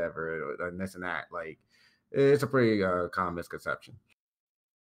TODs or whatever, and this and that. Like it's a pretty common misconception.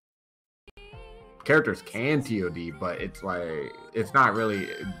 Characters can TOD, but it's like it's not really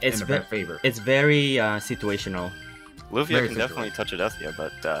in the best favor. It's very situational. Luvia can definitely touch a death here,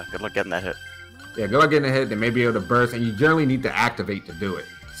 but good luck getting that hit. Yeah, good luck getting a hit. They may be able to burst, and you generally need to activate to do it.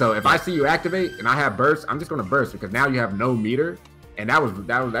 So if I see you activate and I have burst, I'm just going to burst because now you have no meter, and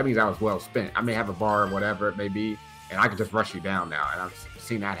that means I was well spent. I may have a bar or whatever it may be, and I can just rush you down now. And I've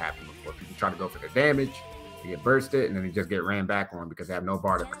seen that happen before. People try to go for their damage, they get bursted, and then they just get ran back on because they have no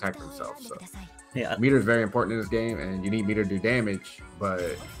bar to protect themselves. So yeah, meter is very important in this game, and you need meter to do damage, but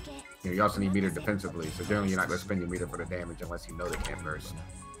you also need meter defensively. So generally, you're not going to spend your meter for the damage unless you know they can't burst.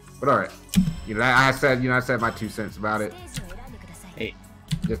 But all right, I said my 2 cents about it. Hey,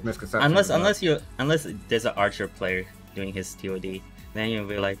 just misconception. Unless there's an archer player doing his TOD, then you'll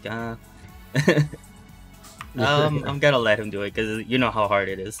be like, I'm gonna let him do it because you know how hard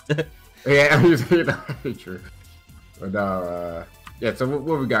it is. Yeah, true. But yeah. So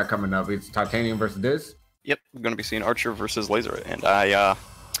what we got coming up? It's Titanium versus Diz. Yep, we're gonna be seeing Archer versus Laser, and I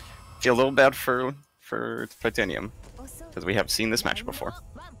feel a little bad for Titanium because we have seen this match before.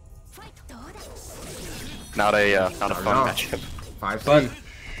 Not a fun matchup. 5C. But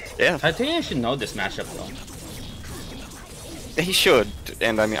yeah, Titanium should know this matchup though. He should,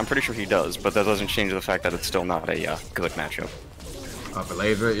 and I mean I'm pretty sure he does, but that doesn't change the fact that it's still not a good matchup. For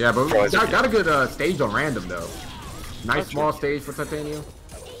Laser, yeah, but we got a good stage on random though. Nice small stage for Titanium.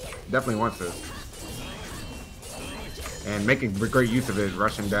 Definitely wants this. And making great use of it,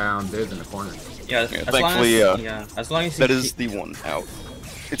 rushing down Diz in the corner. Yeah, thankfully, as long as that is the one out.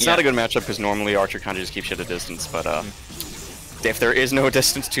 It's not a good matchup because normally Archer kind of just keeps you at a distance, but if there is no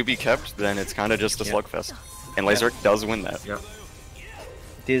distance to be kept, then it's kind of just a slugfest. And Laser does win that. Yep.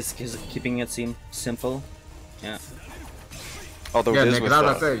 Diz is keeping it seem simple. Yeah. Although yeah, Diz Nick, with,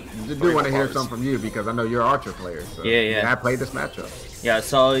 I say, I do want to hear something from you because I know you're an Archer player. So I played this matchup. Yeah,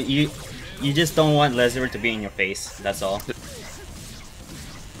 so you just don't want Laser to be in your face. That's all.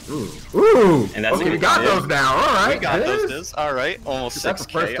 Ooh! And that's okay, we got those now. All right, we got those. Diz. All right, almost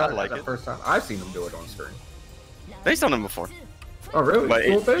 6K. I like it. First time I've seen him do it on screen. He's done them before. Oh really? But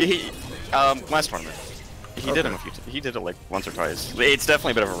cool thing? last tournament, he did him a few. He did it like once or twice. It's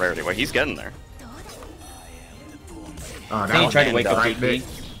definitely a bit of a rarity, but he's getting there. Oh, he tried to wake up DP.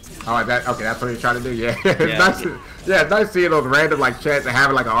 Oh, that's what he tried to do. Yeah, it's nice seeing those random like chats and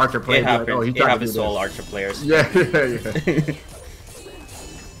having like an Archer player. It like, he tried to do all Archer players. Yeah.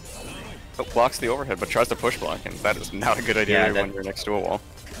 Blocks the overhead, but tries to push block, and that is not a good idea when you're next to a wall.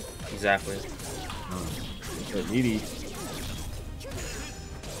 Exactly. Needy.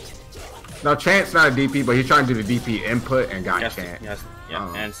 No, Chant's not a DP, but he's trying to do the DP input and got Chant. Yes,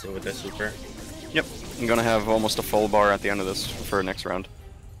 and so with the super. Yep, I'm gonna have almost a full bar at the end of this for next round.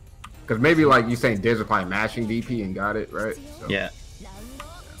 Because maybe like you saying Diz was probably mashing DP and got it, right? So. Yeah.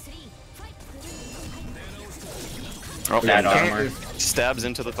 Oh, that armor. Stabs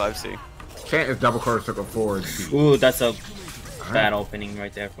into the 5C. Chant is double quarter circle forward. Ooh, that's a bad opening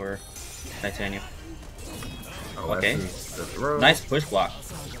right there for Titanium. Oh, okay. Nice push block.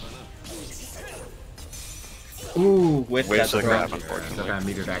 Ooh, with that grab, unfortunately. Still got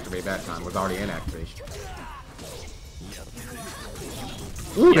meter to activate that time. Was already in activation.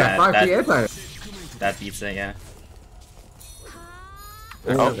 Ooh, that 5P anti. That beats it, yeah.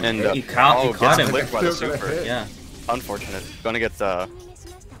 Oh, and you caught him. Clicked by the super. Yeah. Unfortunate. Gonna get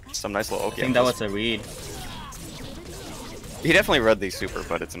some nice little. I think that was a read. He definitely read the super,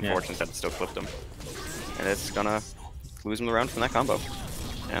 but it's unfortunate that it still clipped him. And it's gonna lose him the round from that combo.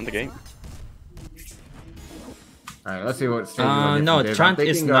 And the game. Alright, let's see what stage no, Trant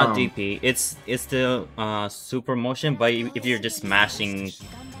is not DP. It's the super motion, but if you're just smashing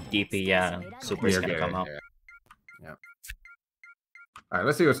DP, yeah, super is gonna come out. Yeah. Alright,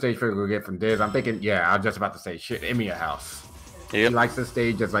 let's see what stage figure we'll get from Diz. I'm thinking, yeah, I was just about to say shit, Emiya House. Yep. He likes this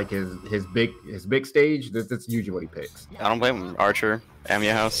stage as like his big stage. That's usually what he picks. I don't blame him. Archer,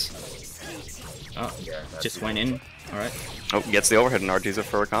 Emiya House. Oh, yeah, just went in. Alright. Oh, gets the overhead and RG's it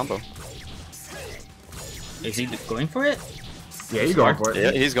for a combo. Is he going for it? Yeah, he's going for it.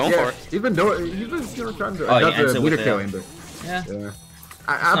 Yeah, he's going for it. He's been trying to do it. Oh, he ends it with kill ender. Yeah. Yeah.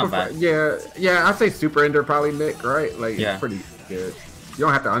 I prefer, yeah, I'd say super ender probably, Nick, right? Like, yeah. It's pretty good. You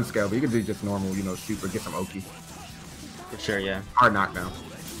don't have to unscale, but you can do just normal, super, get some Oki. For sure, yeah. Hard knockdown.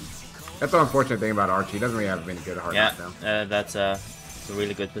 That's the unfortunate thing about Archie. He doesn't really have any good hard knockdown. That's a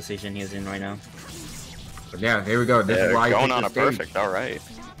really good position he's in right now. But yeah, here we go. This is why going on a perfect. All right,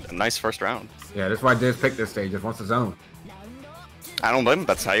 a nice first round. Yeah, that's why Diz picked this stage. Just wants the zone. I don't blame him.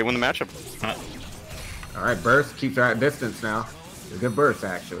 That's how you win the matchup. All right, burst keeps her at distance now. It's a good burst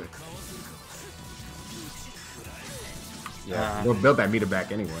actually. Yeah, we'll build that meter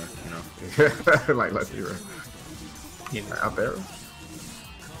back anyway. Like let's be real. Up there.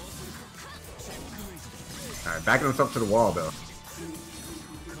 Alright, backing himself to the wall though.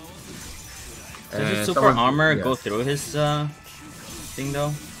 Does his super armor go through his thing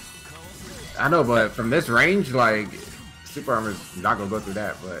though? I know, but from this range, like super armor's not gonna go through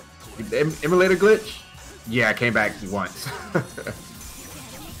that. But the emulator glitch, yeah, it came back once.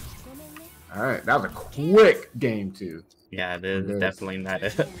 Alright, that was a quick game too. Yeah, there's definitely not a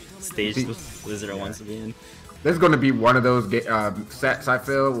stage Wizard wants to be in. This is going to be one of those sets, I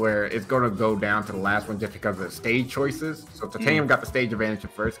feel, where it's going to go down to the last one just because of the stage choices. So Titanium got the stage advantage in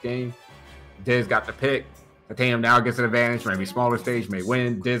first game. Diz got the pick. Titanium now gets an advantage. Maybe smaller stage may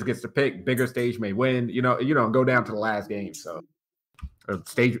win. Diz gets the pick. Bigger stage may win. Go down to the last game. So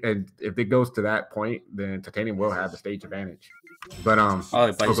stage, and if it goes to that point, then Titanium will have the stage advantage. But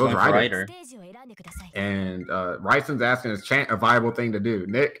but he's going for Ryder. And Ryson's asking, is chant a viable thing to do?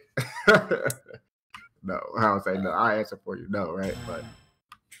 Nick? No, I would say no. I answer for you, no, right? But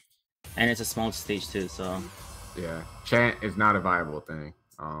and it's a small stage too, so yeah, chant is not a viable thing.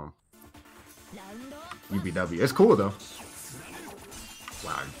 UBW, it's cool though.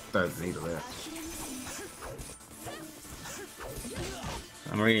 Wow, doesn't need a lift.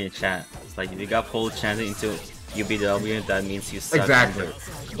 I'm reading the chat. It's like if you got pulled chanting into UBW, that means you suck. Exactly.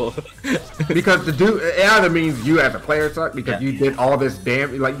 Because to do it either means you as a player suck because you did all this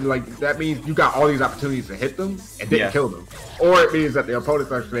damage, like that means you got all these opportunities to hit them and didn't kill them, or it means that the opponents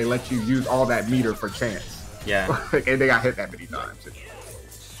actually let you use all that meter for chance. Yeah. And they got hit that many times.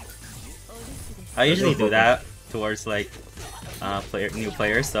 I usually do that towards like new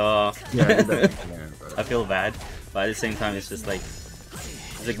players, so I feel bad, but at the same time, it's just like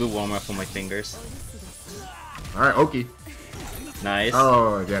it's a good warm up for my fingers. All right, Oki. Nice.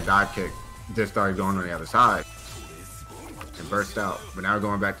 Oh, yeah, dive kick. Just started going on the other side. And burst out. But now we're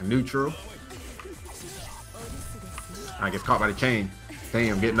going back to neutral. I gets caught by the chain.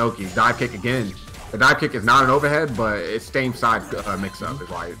 Damn, getting Oki. Dive kick again. The dive kick is not an overhead, but it's same side mix up is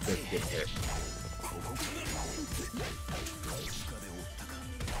why it gets hit.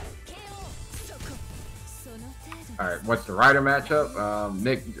 All right, what's the Ryder matchup?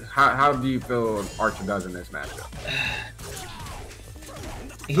 Nick, how do you feel Archer does in this matchup?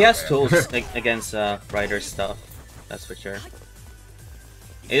 He has tools against Ryder stuff, that's for sure.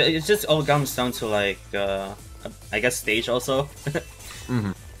 It just all comes down to like, I guess stage also.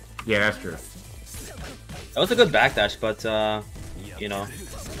 Yeah, that's true. That was a good backdash, but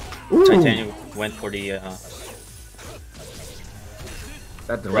Titanium went for the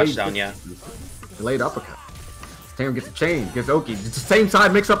that rush down, delayed uppercut. Titanium gets the chain, gets Oki. It's the same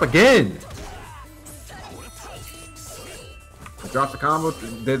side mix up again. Drops the combo.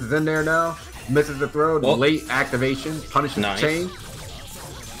 This is in there now. Misses the throw. Late activation. Punishes the chain.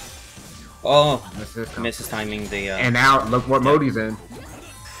 Oh, misses timing the. And now look what mode he's in.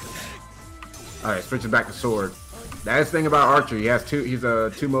 All right, switches back to sword. That's the thing about Archer. He has two. He's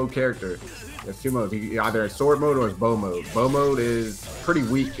a 2-mode character. There's 2 modes. He either has sword mode or his bow mode. Bow mode is pretty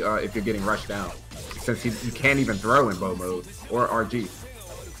weak if you're getting rushed down, since you can't even throw in bow mode or RG.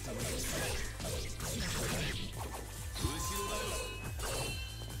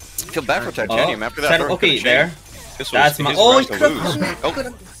 I feel bad for Titanium after that. Okay, there. That's my. Oh, he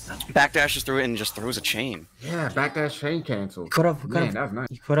backdashes through it and just throws a chain. Yeah, backdash chain cancel. That was nice.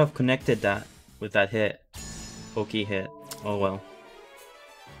 He could have connected that with that hit, Oki hit. Oh well.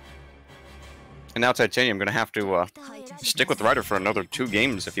 And now Titanium gonna have to stick with Ryder for another 2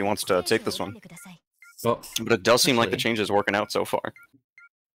 games if he wants to take this one. Well, But it does seem like the actually, change is working out so far.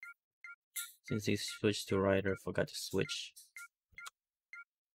 since he switched to Rider, forgot to switch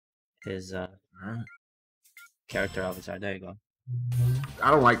his character avatar. There you go.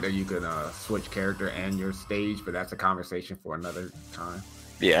 I don't like that you can switch character and your stage, but that's a conversation for another time.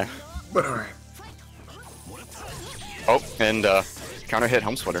 Yeah. But alright. Oh, and counter hit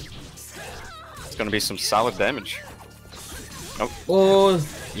Home Splitter. It's gonna be some solid damage. Oh,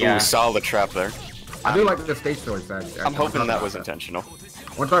 yeah. Ooh, solid trap there. I do like the stage choice. I'm hoping that was intentional.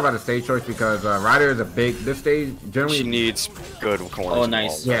 I want to talk about the stage choice because Ryder is a big. This stage generally. She needs good corners. Oh, and nice.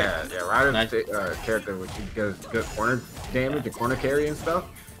 walls. Yeah, Ryder's Nice. character, which she does good corner damage and corner carry and stuff,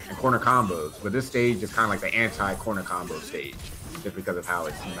 and corner combos. But this stage is kind of like the anti-corner combo stage, just because of how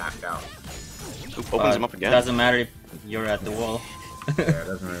it's mapped out. Oop, opens him up again. Doesn't matter if you're at the wall. Yeah, it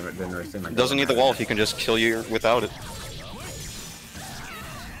doesn't really seem like. Doesn't need the wall if he can just kill you without it.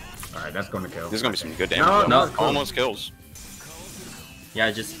 All right, that's going to kill. There's gonna be some good damage. No, though. Almost kills. Yeah,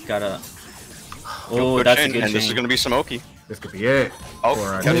 I just gotta. Oh, Oh, that's a chain, good and this is chain. gonna be Smoky. This could be it. Oh,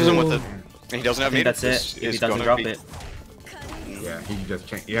 For, catches him Ooh. with it. And he doesn't I have think meter. that's This it. If he is doesn't gonna drop be- it. Yeah, he can just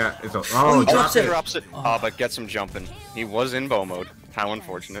change. Yeah, it's a. Oh, Oh, he drops it. it. Drops it. Oh, but gets him jumping. He was in bow mode. How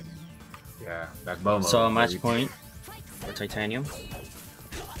unfortunate. Yeah, that's Bomo. So match point for Titanium.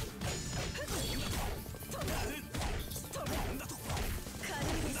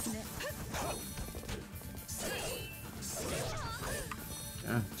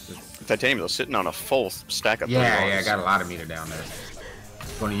 Yeah, Titanium though sitting on a full stack of yeah, got a lot of meter down there.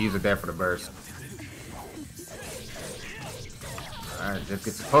 Going to use it there for the burst. Alright, just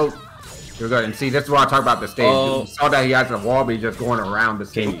gets a poke. Here we go. And see, that's why I talk about the stage. Oh. You saw that he has a wall, but he's just going around the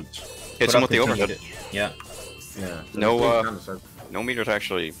Okay. stage. Hits Put him up with the your overhead. turn. Yeah. Yeah. So No, the stage kinda circle. No meter to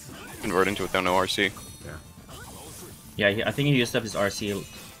actually convert into it though. No RC. Yeah, I think he used up his RC a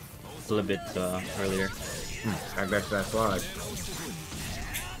little bit earlier. I guess that's why.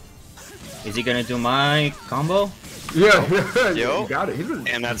 Is he gonna do my combo? Yeah, Yo. you got it. He's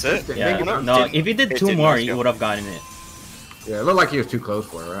And that's it. consistent. Yeah. Make it No, did- if he did it 2 did more, not he go. would have gotten it. Yeah, it looked like he was too close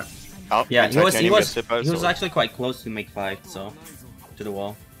for it, right? Oh, Yeah, and he was Titanium gets hit by the sword. actually quite close to make 5, so to the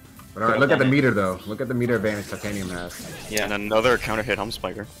wall. But alright, look at the meter though. Look at the meter advantage Titanium has. Yeah. And another counter hit Hum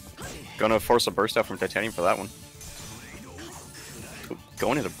Spiker. Gonna force a burst out from Titanium for that one. Ooh,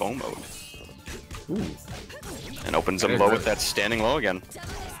 going into bow mode. Ooh. And opens him That is low really- with that standing low again.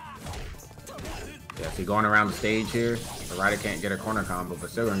 Yeah, see, going around the stage here, the Ryder can't get a corner combo,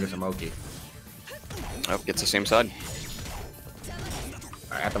 but still gonna get some Oki. Oh, gets the same side.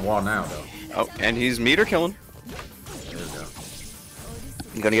 At the wall now, though. Oh, and he's meter killing. There we go.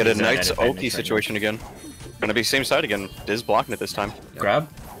 Gonna get a He's not nice at advantage Oki right situation again. Gonna be same side again. Diz blocking it this time. Grab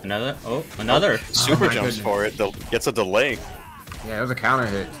another. Oh, another. Super my jumps goodness. for it. Gets a delay. Yeah, it was a counter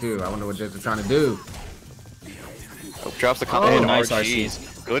hit, too. I wonder what Diz is trying to do. Oh, drops the combo. Oh, and nice RGs.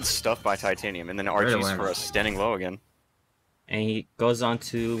 Good stuff by Titanium. And then RGs awareness. for a standing low again. And he goes on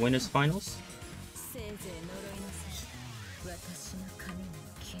to winners finals.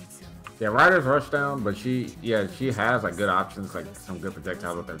 Yeah, Ryder's rush down, but she has like good options, like some good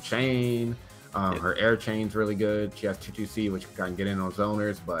projectiles with her chain. Her air chain's really good. She has 2-2-C, which can get in on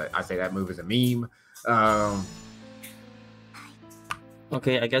zoners, but I say that move is a meme.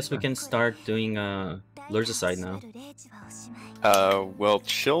 Okay, I guess we can start doing Lurza side now. Well,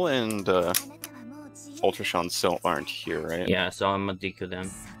 Chill and Ultrashon still aren't here, right? Yeah, so I'm gonna DQ them.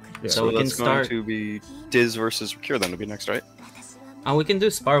 Yeah, So we can that's start. going to be Diz versus Cure then to be next, right? We can do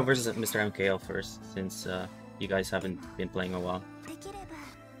Sparrow versus Mr. MKL first, since you guys haven't been playing a while.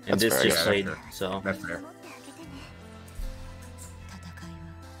 And That's this fair, just yeah, played, that's fair. so That's fair.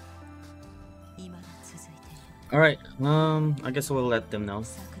 alright. I guess we'll let them know.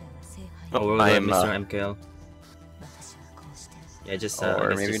 Oh, We'll I let am, Mr. MKL. Yeah, just I or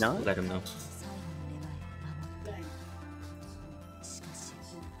guess maybe just not? let him know.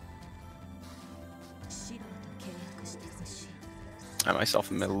 I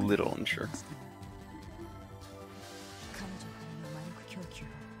myself am a little unsure.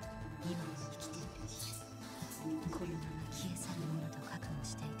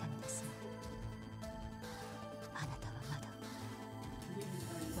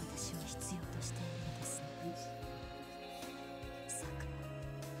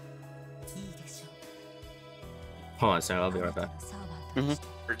 Hold on a second, I'll be right back.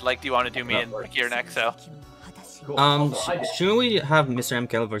 Like, do you want to do me and Ricky or next? So Shouldn't we have Mr.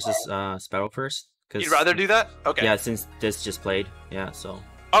 MKL versus Sparrow first? you'd rather do that? Okay. Yeah, since this just played. Yeah, so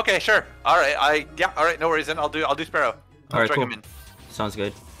Okay, sure. All right. All right. No worries. Then I'll do Sparrow. Alright, drag cool. him in. Sounds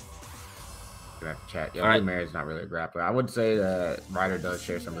good. Gonna have to chat. Yeah, All right. Blue Mary's not really a grappler. I would say that Ryder does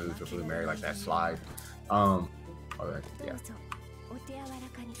share some moves with Blue Mary, like that slide. Alright, yeah.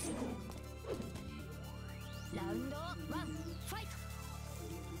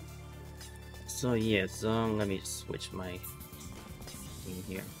 So yeah, so let me switch my thing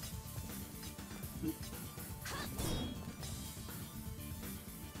here.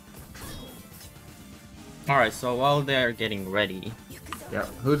 Alright, so while they're getting ready, Yeah,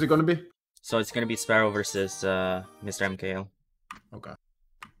 who's it gonna be? so it's gonna be Sparrow versus Mr. MKL. Okay.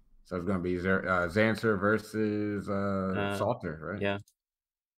 So it's gonna be Xanser versus Salter, right? Yeah.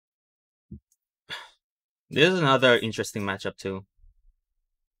 This is another interesting matchup too.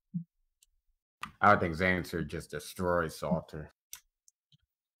 I would think Xanser just destroys Salter.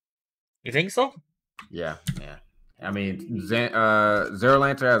 You think so? Yeah, yeah. I mean, Zero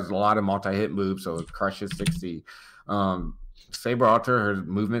Lancer has a lot of multi-hit moves, so it crushes 60. Saber Alter, her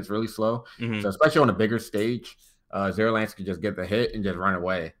movement's really slow, so especially on a bigger stage, Zero Lancer can just get the hit and just run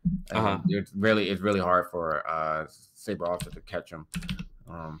away. And it's really hard for Saber Alter to catch him.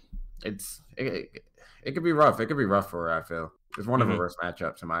 It could be rough. It could be rough for her, I feel. It's one of the worst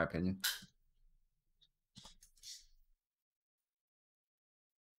matchups in my opinion.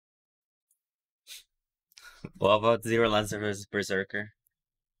 What about Zero Lancer versus Berserker?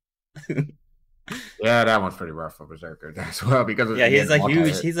 Yeah, that one's pretty rough for Berserker as well because yeah,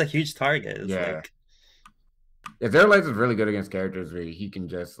 he's a huge target. It's like... Yeah, Zero Lancer is really good against characters where he can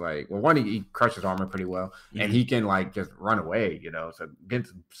just like, well, one, he crushes armor pretty well, and he can like just run away, you know. So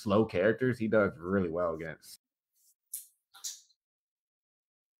against slow characters, he does really well against.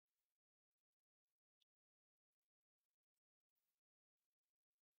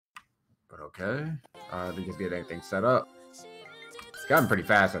 But okay, they just get anything set up. It's gotten pretty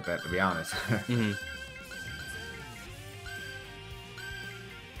fast at that, to be honest.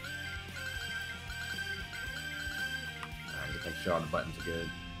 Make sure all the buttons are good.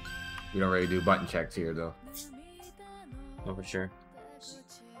 We don't really do button checks here, though. Oh, for sure.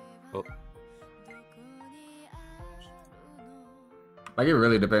 Oh. Like, it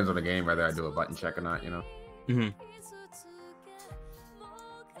really depends on the game whether I do a button check or not, you know?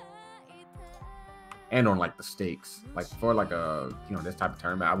 And on, like, the stakes. Like, for, like, a, you know, this type of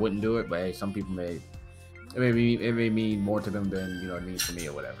tournament, I wouldn't do it, but, hey, some people may... It may mean more to them than, you know, it means to me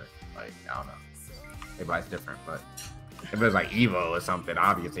or whatever. Like, I don't know. Everybody's different, but... If it was like Evo or something,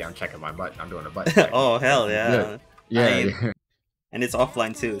 obviously I'm checking my button. I'm doing a button check. Oh, hell yeah. Yeah. And it's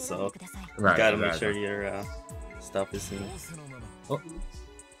offline too, so right, you gotta make sure your stuff is in. Oh.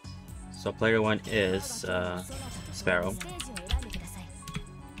 So player 1 is Sparrow.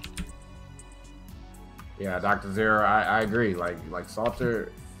 Yeah, Dr. Zero, I agree. Like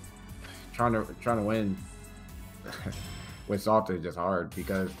Salter trying to win with Salter is just hard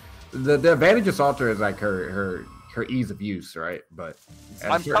because the advantage of Salter is like her ease of use, right? But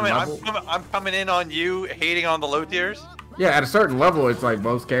I'm coming in on you hating on the low tiers. Yeah, at a certain level, it's like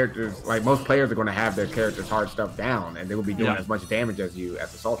most characters, like most players are going to have their characters' hard stuff down, and they will be doing as much damage as you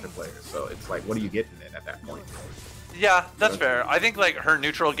as the Salter players. So it's like, what are you getting in at that point? Yeah, that's fair. I think like her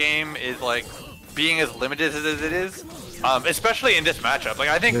neutral game is like being as limited as it is, especially in this matchup. Like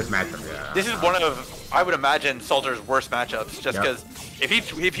I think this matchup, this is one of, I would imagine, Salter's worst matchups, just because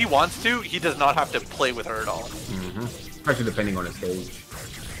if he wants to, he does not have to play with her at all. Especially depending on the stage.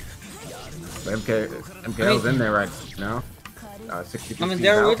 But MKL's in there right now. 60. I mean,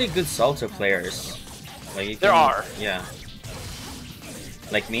 there are really good Salter players. Like there are. Yeah.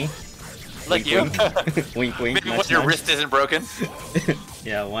 Like me. Like you. Wink, wink. Maybe once your wrist isn't broken.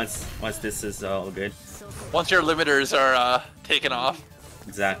 Yeah, once this is all good. Once your limiters are taken off.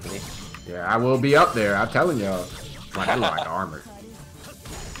 Exactly. Yeah, I will be up there. I'm telling y'all. My head like armor.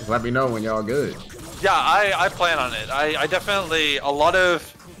 Just let me know when y'all good. Yeah, I plan on it. I definitely, a lot of,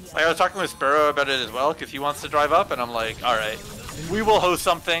 like I was talking with Sparrow about it as well, because he wants to drive up, and I'm like, alright, we will host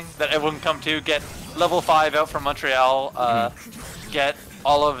something that everyone can come to, get level 5 out from Montreal, get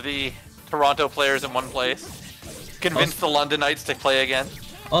all of the Toronto players in one place, convince the Londonites to play again.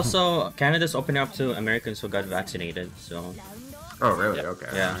 Also, Canada's opening up to Americans who got vaccinated, so... Oh, really? Okay.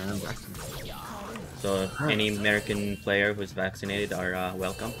 Yeah. So, any American player who's vaccinated are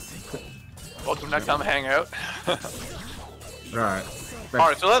welcome. Welcome to come hang out. Alright.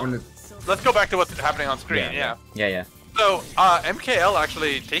 Alright, so let's go back to what's happening on screen, yeah. So, MKL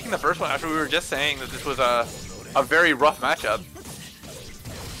actually taking the first one after we were just saying that this was a very rough matchup.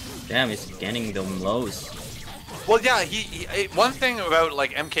 Damn, he's getting them lows. Well, yeah, one thing about,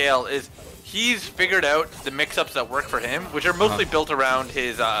 like, MKL is he's figured out the mix-ups that work for him, which are mostly built around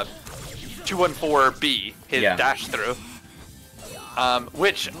his 214B, his dash through.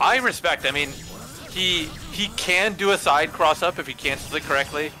 which I respect. I mean, he can do a side cross up if he cancels it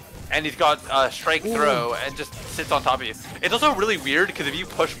correctly, and he's got strike throw and just sits on top of you. It's also really weird because if you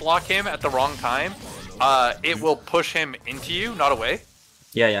push block him at the wrong time, it will push him into you, not away.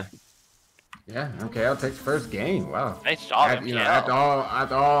 Yeah. Yeah, MKL takes first game. Wow. Nice job, MKL. You know,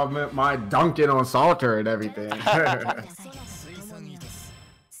 after all my dunking on Salter and everything.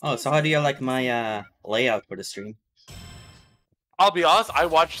 Oh, so how do you like my layout for the stream? I'll be honest, I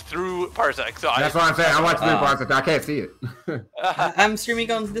watched through Parsec, so that's what I'm saying. I watched through Parsec. I can't see it. I'm streaming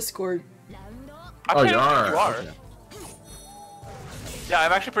on Discord. Oh, you are? You are. Okay. Yeah,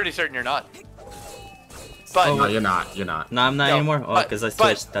 I'm actually pretty certain you're not. But no, you're not. You're not. No, I'm not anymore. Oh, because I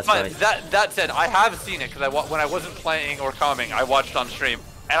switched. That's why. That said, I have seen it because when I wasn't playing or coming, I watched on stream,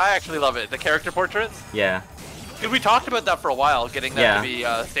 and I actually love it. The character portraits. Yeah. We talked about that for a while, getting that to be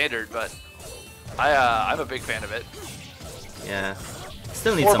standard, but I'm a big fan of it. Yeah.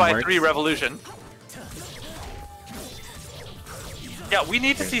 Still need some work. 4x3 Revolution. Yeah, we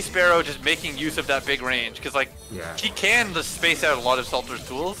need to see Sparrow just making use of that big range, because like he can just space out a lot of Salter's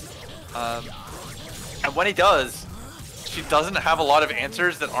tools, and when he does, she doesn't have a lot of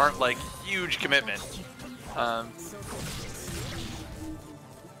answers that aren't like huge commitment.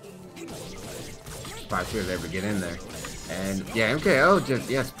 Probably should have ever get in there, and yeah, MKO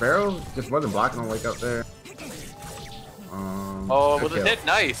just Sparrow just wasn't blocking on wake up there. Oh, with a hit,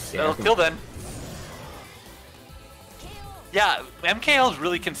 nice. That'll kill then. Yeah, MKL is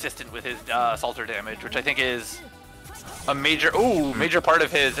really consistent with his Salter damage, which I think is a major part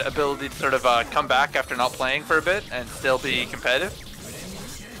of his ability to sort of come back after not playing for a bit and still be competitive.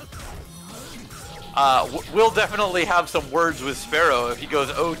 We'll definitely have some words with Sparrow if he goes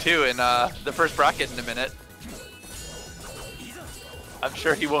 0-2 in the first bracket in a minute. I'm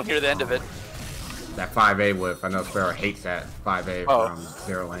sure he won't hear the end of it. That 5A whiff, I know Sparrow hates that 5A from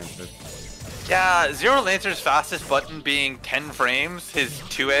Zero Lancer. Yeah, Zero Lancer's fastest button being 10 frames, his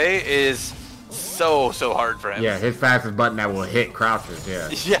 2A is so hard for him. Yeah, his fastest button that will hit crouchers,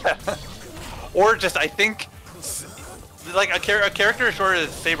 Yeah. Or just, I think, like a character as short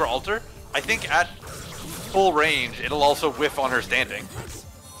as Saber Alter, I think at full range, it'll also whiff on her standing.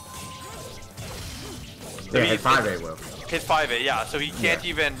 Yeah, his 5A will. His 5A, yeah, so he can't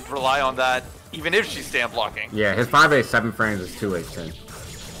even rely on that, even if she's stand blocking. Yeah, his 5A 7 frames is 2A 10.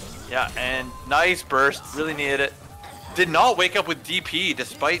 Yeah, and nice burst, really needed it. Did not wake up with DP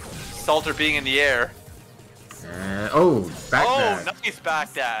despite Salter being in the air. Backdash. Oh, nice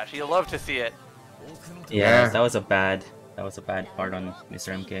backdash. You love to see it. Yeah, that was a bad part on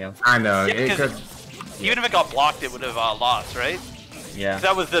Mr. MKL. I know. Yeah, even if it got blocked, it would have lost, right? Yeah.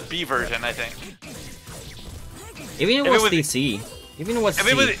 That was the B version, I think. Even if it was DC. Even if it was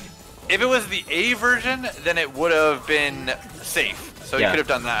if it was the A version, then it would have been safe. So he could have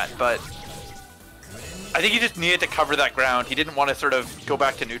done that, but I think he just needed to cover that ground. He didn't want to sort of go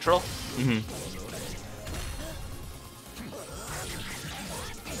back to neutral.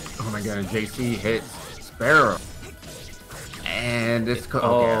 Oh my god, JC hits Sparrow. And it's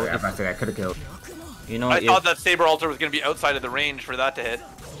if I say that could have killed. You know, I thought that Saber Alter was going to be outside of the range for that to hit.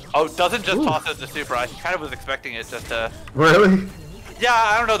 Oh, doesn't just toss as the super. I kind of was expecting it just to... Really? Yeah,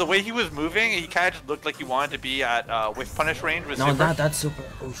 I don't know. The way he was moving, he kind of just looked like he wanted to be at whiff punish range with super. No, that's super.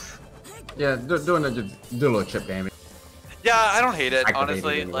 Oof. Yeah, do a little chip damage. Yeah, I don't hate it,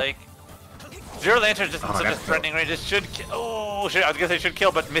 honestly. Like, Zero Lantern is just in such a threatening range. It should kill. Oh, shit, I was going to say should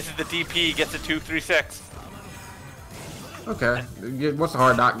kill, but misses the DP, gets a 2-3-6. Okay. What's the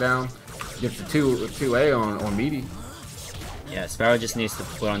hard knockdown? Gets the 2A on meaty. Yeah, Sparrow just needs to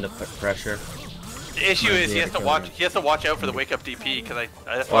put on the pressure. The issue is he has to watch out for the wake up DP because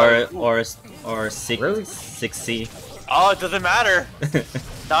or 6C. Oh, it doesn't matter.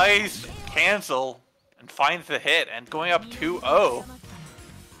 Nice cancel and finds the hit and going up 2-0. Oh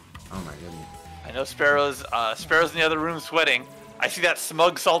my goodness. I know Sparrow's in the other room sweating. I see that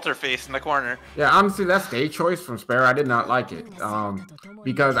smug Salter face in the corner. Yeah, honestly, that stage choice from Sparrow, I did not like it.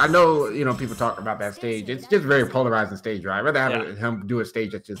 Because I know, people talk about that stage. It's just very polarizing stage, right? I'd rather have him do a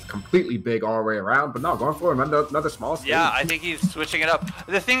stage that's just completely big all the way around, but no, going for another small stage. Yeah, I think he's switching it up.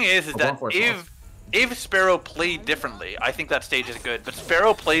 The thing is that if Sparrow played differently, I think that stage is good. But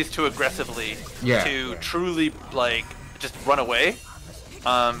Sparrow plays too aggressively to truly, like, just run away.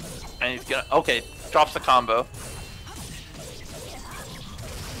 And he's gonna... drops the combo.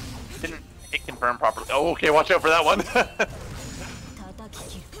 Didn't hit confirm properly. Oh, okay, watch out for that one.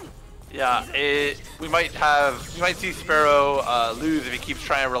 Yeah, we might see Sparrow lose if he keeps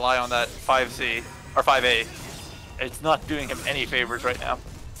trying to rely on that 5C or 5A. It's not doing him any favors right now.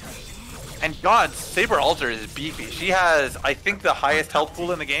 And God, Saber Alter is beefy. She has, I think, the highest health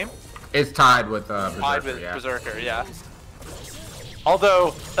pool in the game. It's tied with Berserker. Tied with Berserker, yeah.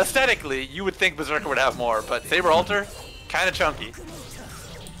 Although aesthetically, you would think Berserker would have more, but Saber Alter, kind of chunky.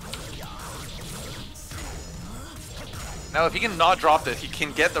 Now, if he can not drop this, he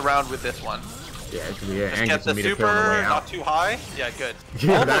can get the round with this one. Yeah, Just get the super, not too high. Yeah, good.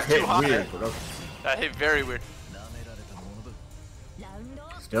 Yeah, Almost that hit too high. weird. But okay. That hit very weird.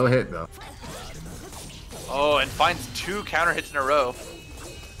 Still hit though. Oh, and finds 2 counter hits in a row.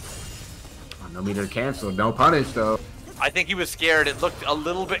 Oh, no meter cancel, no punish though. I think he was scared. It looked a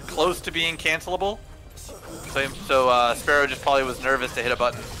little bit close to being cancelable. So Sparrow just probably was nervous to hit a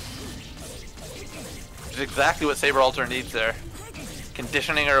button. Which is exactly what Saber Alter needs there.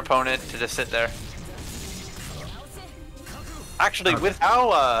 Conditioning her opponent to just sit there. Actually, with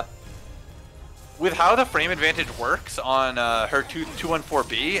how the frame advantage works on her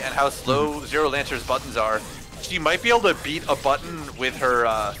 214B and how slow Zero Lancer's buttons are, she might be able to beat a button with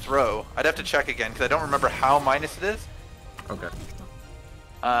her throw. I'd have to check again because I don't remember how minus it is. Okay.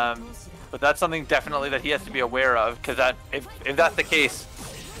 But that's something definitely that he has to be aware of, because that if that's the case,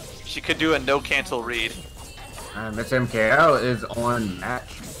 she could do a no cancel read. And Miss MKL is on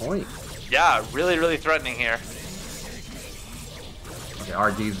match point. Yeah, really threatening here. Okay,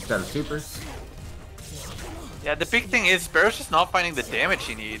 RGs instead of supers. Yeah, the big thing is Sparrow's just not finding the damage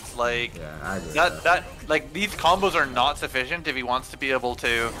he needs. Like, Yeah, I agree. that like these combos are not sufficient if he wants to be able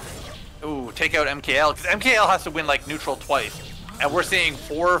to take out MKL, because MKL has to win like neutral twice, and we're seeing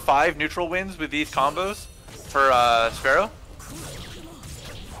 4 or 5 neutral wins with these combos for Sparrow.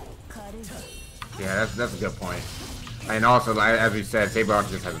 Yeah, that's a good point. And also, like, as we said, Saber Alter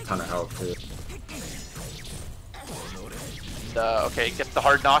just has a ton of health too. Okay, gets the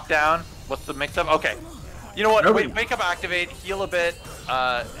hard knockdown. What's the mix-up? Okay. You know what? Wake up, activate, heal a bit,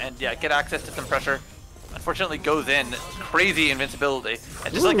 and yeah, get access to some pressure. Unfortunately, goes in. Crazy invincibility.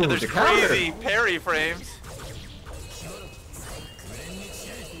 And just like there's crazy parry frames.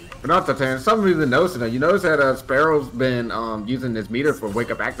 But not the thing, some reason noticing that you notice that Sparrow's been using this meter for wake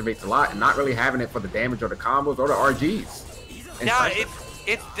up activates a lot and not really having it for the damage or the combos or the RGs. Yeah,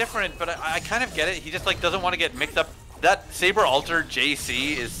 it's different, but I kind of get it. He just like doesn't want to get mixed up. That Saber Alter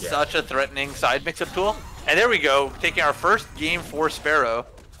JC is such a threatening side mix-up tool. And there we go, taking our first game for Sparrow.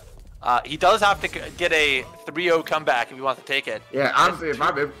 He does have to get a 3-0 comeback if he wants to take it. Yeah, honestly, if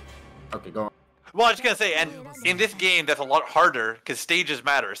I've been... Okay, go on. Well, I was just gonna say, and in this game, that's a lot harder because stages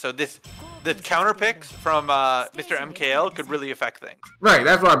matter. So the counter picks from Mr. MKL could really affect things. Right,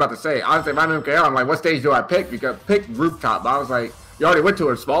 that's what I'm about to say. Honestly, if I'm MKL, I'm like, what stage do I pick? Because pick rooftop. But I was like, you already went to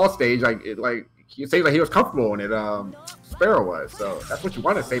a small stage. Like, it seems like he was comfortable in it. Sparrow was. So that's what you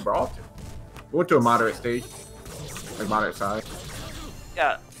want to Saber Alter. We went to a moderate stage, like moderate size.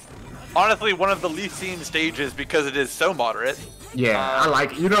 Yeah, honestly, one of the least seen stages because it is so moderate. Yeah, I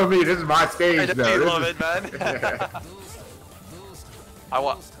like it. You know me, this is my stage, I though. love it, man. Yeah. I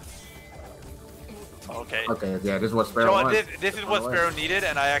want... Okay. Okay, yeah, this is what Sparrow wants. This is what Sparrow needed,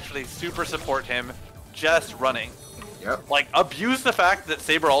 and I actually super support him just running. Yep. Like, abuse the fact that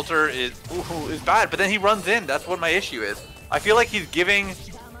Saber Alter is bad, but then he runs in. That's what my issue is. I feel like he's giving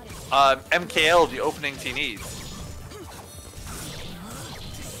MKL the openings he needs.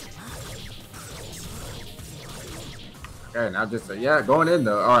 Okay, now just going in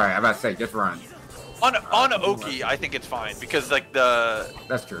though. All right, I'm about to say just run. On Oki, I think it's fine because like the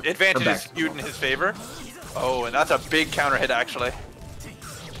That's true. advantage is skewed in his favor. Oh, and that's a big counter hit actually.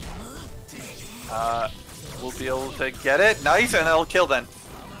 We'll be able to get it. Nice, and it'll kill then.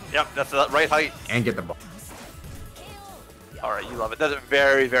 Yep, that's the right height. And get the ball. All right, you love it. That's a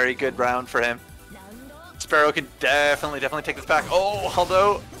very, very good round for him. Sparrow can definitely take this back. Oh,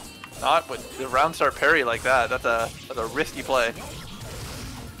 although not with the round start parry like that. That's a risky play.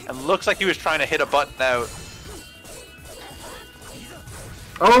 And looks like he was trying to hit a button out.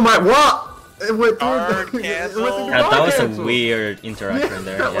 Oh my, what? It went through Hard the, cancel. Yeah, that was a weird interaction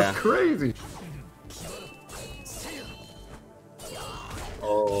there. That Yeah. was crazy.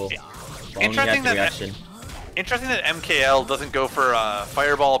 Oh. Interesting that MKL doesn't go for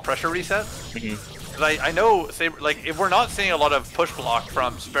fireball pressure reset. Because I know, like, if we're not seeing a lot of push block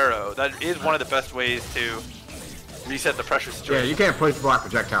from Sparrow, that is one of the best ways to reset the pressure situation. Yeah, you can't push block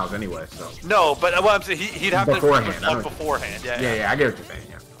projectiles anyway, so. No, but what I'm saying, he'd have to push block beforehand. Yeah, I get what you're saying.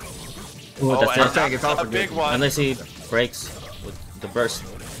 Yeah. Ooh, Oh, that's and it's that's also a big good. one. unless he breaks with the burst.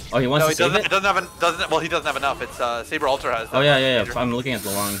 Oh, he wants No, to he save doesn't. it? Well, he doesn't have enough. It's Saber Alter has. Oh yeah. Major. I'm looking at the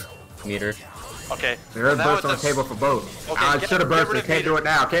long meter. Okay. There's Now burst on the it's a- table for both. Okay, I get should have rid bursted. of Can't do meter. it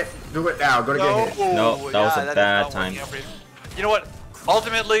now. Can't do it now. Gonna get hit. No, that was a is bad not time. working out for you. You know what?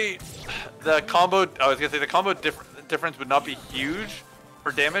 Ultimately, the combo. I was gonna say the combo difference would not be huge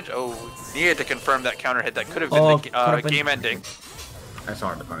for damage. Oh, needed to confirm that counter hit. That could have been the game ending. That's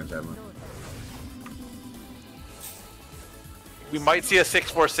hard to punish, Edwin. We might see a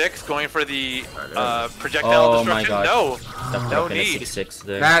 646 going for the projectile destruction. Oh my God. No need. 6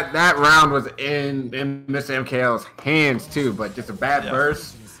 there. That round was in Mr. MKL's hands too, but just a bad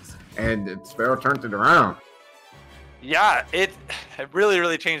burst, and Sparrow turned it around. Yeah, it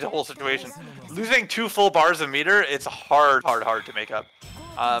really changed the whole situation. Losing 2 full bars of meter, it's hard to make up.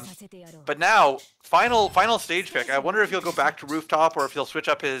 But now, final stage pick. I wonder if he'll go back to rooftop or if he'll switch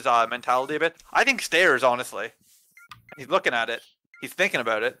up his mentality a bit. I think stairs, honestly. He's looking at it. He's thinking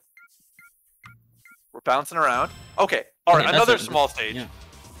about it. We're bouncing around. Okay, all right, another small stage.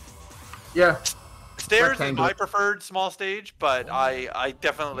 Yeah. Stairs is my preferred small stage, but I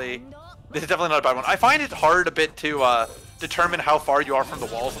definitely... This is definitely not a bad one. I find it hard a bit to determine how far you are from the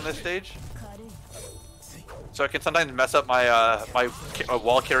walls on this stage. So it can sometimes mess up my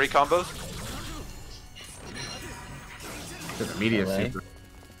wall carry combos. Just immediate super.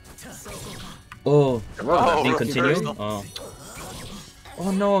 Oh, oh, continue? Oh.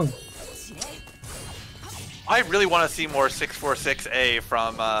 Oh no. I really want to see more 646A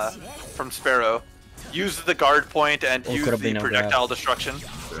from Sparrow. Use the guard point and use the projectile destruction.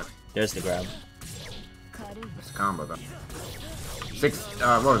 There's the grab. It's a combo though.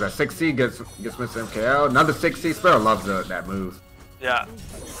 What was that? 6C gets Mr. MKL. Another 6C. Sparrow loves that move. Yeah.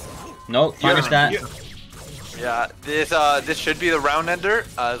 No, punish that. Yeah, this should be the round ender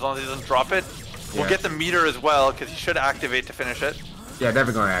as long as he doesn't drop it. We'll get the meter as well because he should activate to finish it. Yeah,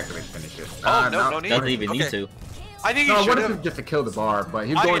 definitely gonna activate to finish it. Oh no need. Doesn't even need to. I think he should have. Just to kill the bar, but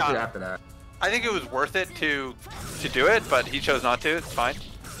he's going to after that. I think it was worth it to do it, but he chose not to. It's fine.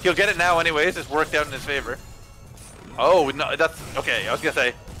 He'll get it now anyways. It's worked out in his favor. Oh no, that's okay. I was gonna say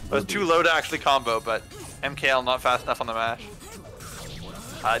it was too low to actually combo, but MKL not fast enough on the mash.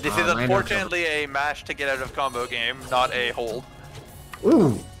 This is unfortunately a mash to get out of combo game, not a hold.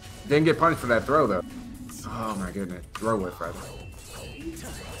 Ooh, didn't get punished for that throw though. Oh my goodness, throw with rather.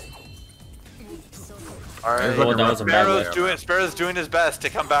 All right, Sparrow's doing his best to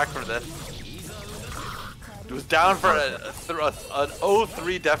come back from this. He was down for an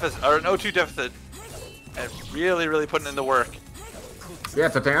 0-3 deficit or an 0-2 deficit, and really putting in the work. Yeah,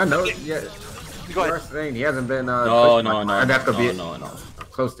 it's a thing. I know. Yeah. Go ahead. First thing, he hasn't been. No. And that could be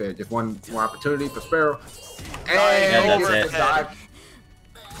close to it. Just one more opportunity for Sparrow. And that's it.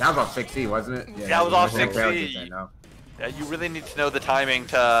 That was off 6C, wasn't it? Yeah, that was off 6C. Yeah, you really need to know the timing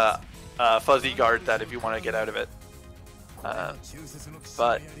to fuzzy guard that if you want to get out of it.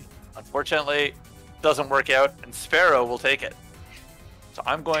 But unfortunately, doesn't work out, and Sparrow will take it. So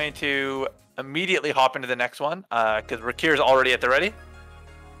I'm going to immediately hop into the next one because Rakir's already at the ready.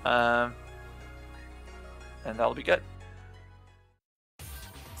 And that'll be good.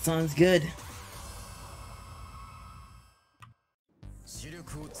 Sounds good.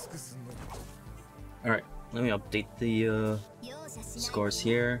 Alright, let me update the scores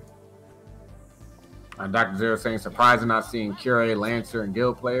here. Dr. Zero saying surprised not seeing Cure, Lancer, and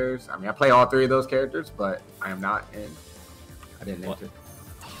Guild players. I mean, I play all 3 of those characters, but I am not in. I didn't enter.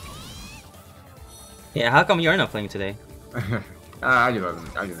 Yeah, how come you're not playing today? I just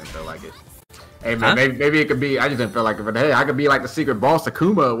didn't feel like it. Hey man, maybe it could be. I just didn't feel like it, but hey, I could be like the secret boss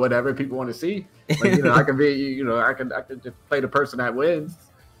Akuma or whatever people want to see. But, I could be. I could just play the person that wins.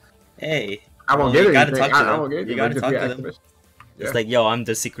 Hey, I won't get it. You gotta talk to them. You gotta talk to them. Yeah. It's like, yo, I'm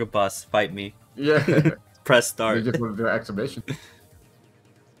the secret boss. Fight me. Yeah. Press start. You just want to do an exhibition.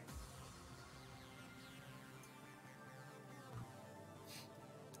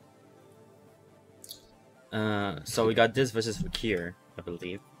 So we got this versus Rakir, I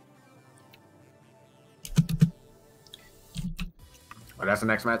believe. Oh, that's the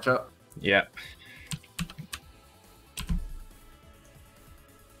next matchup? Yeah.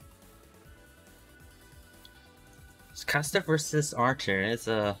 It's Caster versus Archer. It's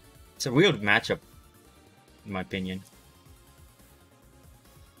a weird matchup, in my opinion.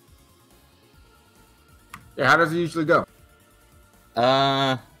 Yeah, how does it usually go?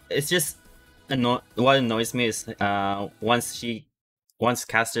 It's just what annoys me is once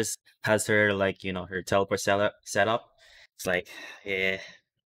Casters has her her teleport set up, it's like yeah.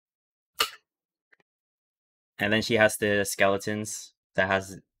 And then she has the skeletons that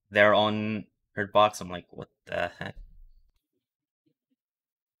has their own hurt box. I'm like, what the heck?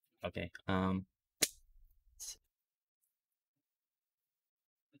 Okay.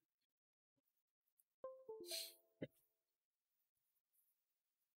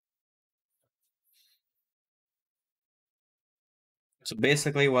 So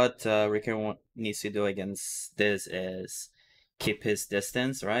basically, what Ricky needs to do against this is keep his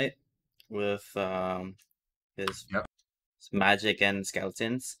distance, right? With his magic and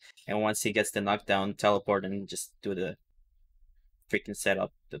skeletons, and once he gets the knockdown, teleport and just do the freaking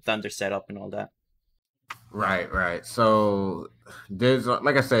setup, the thunder setup, and all that. Right. So there's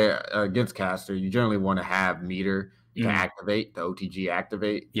like I said, against caster, you generally want to have meter to activate the OTG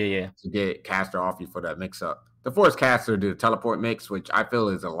activate. Yeah. To get caster off you for that mix up. The force caster did a teleport mix, which I feel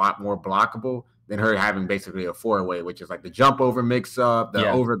is a lot more blockable than her having basically a 4-way, which is like the jump over mix up,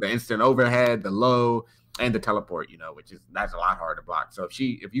 the instant overhead, the low, and the teleport. That's a lot harder to block. So if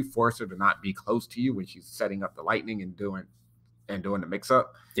you force her to not be close to you when she's setting up the lightning and doing the mix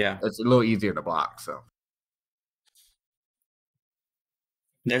up, it's a little easier to block. So.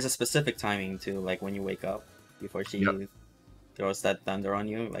 There's a specific timing too, like when you wake up before she throws that thunder on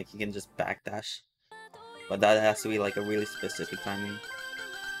you, like you can just backdash. But that has to be like a really specific timing.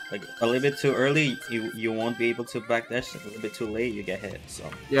 Like a little bit too early, you won't be able to backdash. A little bit too late, you get hit. So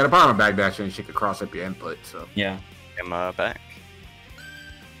the problem with backdashing is she could cross up your input. So I'm back.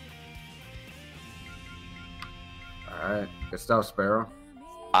 All right, good stuff, Sparrow.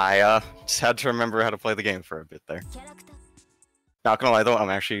 I just had to remember how to play the game for a bit there. Not gonna lie though, I'm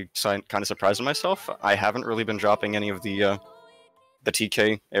actually kind of surprised in myself. I haven't really been dropping any of the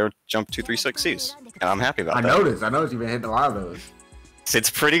TK air jump 236Cs, and I'm happy about that. I noticed you've been hitting a lot of those.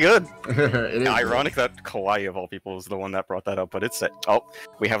 It's pretty good. It is ironic that Kawaii of all people is the one that brought that up, but it's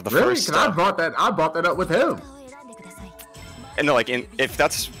we have the really? first. I brought that up with him. And no,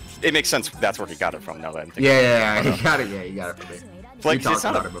 it makes sense. That's where he got it from. Now that I'm thinking. He got it. Yeah, he got it from me.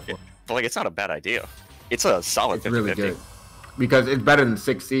 It's not a bad idea. It's a solid 50/50. Really good. Because it's better than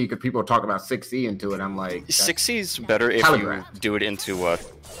 6C, because people talk about 6C into it. I'm like... 6C is better if you do it into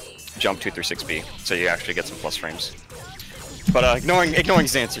jump 236B, so you actually get some plus frames. But ignoring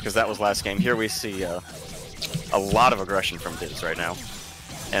his answer, because that was last game, here we see a lot of aggression from Diz right now.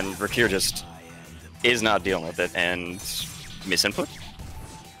 And Rakir just is not dealing with it, and misinput?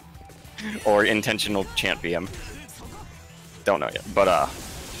 Or intentional chant BM. Don't know yet, but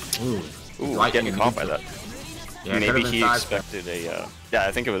getting caught by that. Yeah, maybe he expected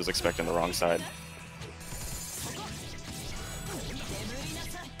I think it was expecting the wrong side.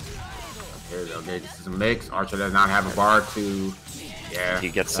 There we go. Okay, this is a mix. Archer does not have a bar to... Yeah. He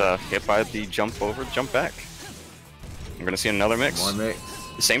gets hit by the jump over, jump back. We're going to see another mix. More mix.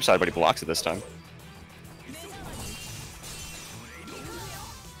 The same side, but he blocks it this time.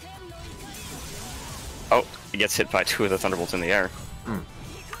 Oh, he gets hit by 2 of the Thunderbolts in the air.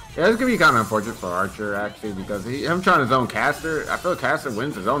 Yeah, it's gonna be kind of unfortunate for Archer actually, because him trying to zone caster. I feel Caster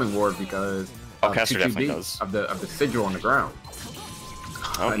wins the zoning war because Caster definitely does. of the sigil on the ground.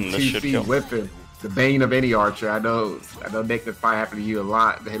 And this should kill. Whipping, the bane of any Archer. I know Nick, this probably happened to you a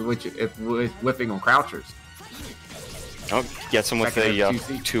lot. If whipping on crouchers. Oh, gets him with a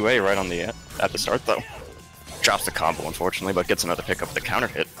 2A right on the at the start though. Drops the combo unfortunately, but gets another pick up the counter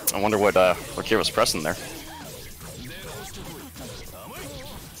hit. I wonder what Rakir was pressing there.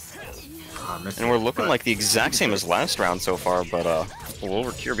 And we're looking like the exact same as last round so far, but will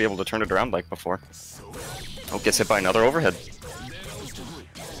Rakir be able to turn it around like before? Oh, gets hit by another overhead.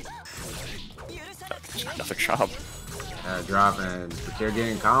 Another job. Drop and Rakir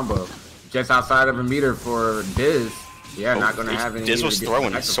getting combo. Just outside of a meter for Diz. Yeah, not going to have any... Diz was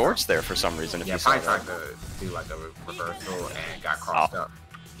throwing his swords there for some reason. Yeah, probably tried to do like a reversal and got crossed up.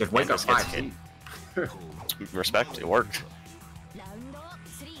 Just wake up 5 feet. Respect, it worked.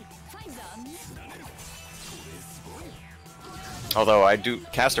 Although I do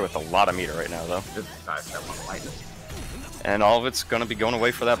caster with a lot of meter right now, though. And all of it's going to be going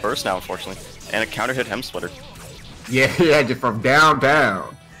away for that burst now, unfortunately. And a counter hit hem splitter. Yeah, just from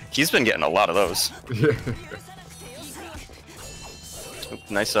down. He's been getting a lot of those.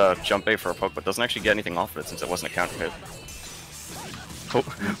 Nice jump A for a poke, but doesn't actually get anything off of it since it wasn't a counter hit. Oh,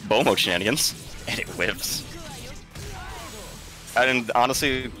 Bomo shenanigans. And it whips. And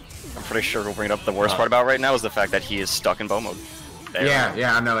honestly, I'm pretty sure we'll bring it up. The worst part about right now is the fact that he is stuck in bow mode.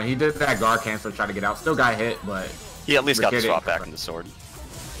 Yeah, I know. He did that guard cancel to try to get out. Still got hit, but... He at least got the swap back in the sword.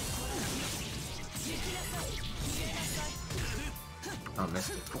 Oh,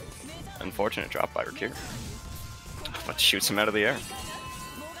 missed it. Unfortunate drop by Rakir. But shoots him out of the air.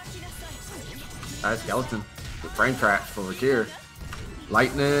 Alright, skeleton. The frame traps for Rakir.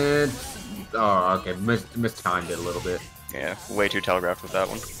 Lightning. Oh, okay. Mistimed it a little bit. Yeah, way too telegraphed with that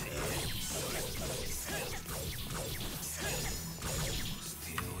one.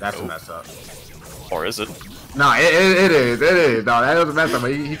 That's a mess up. Or is it? No, it is. No, that was a mess up,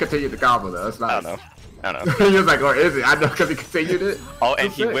 but he continued the combo, though. It's not. I don't know. I don't know. He was like, or is it? I know because he continued it. Oh,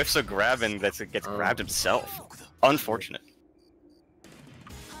 and he whiffs a grab and gets grabbed himself. Unfortunate.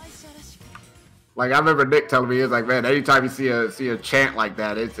 Like I remember Nick telling me, it's like, man, anytime you see a chant like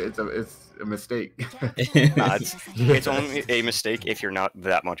that, it's a mistake. Nah, it's only a mistake if you're not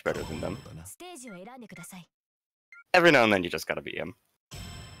that much better than them. Every now and then you just gotta beat him.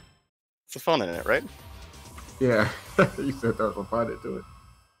 It's the fun in it, right? Yeah, you said there was some fun into it.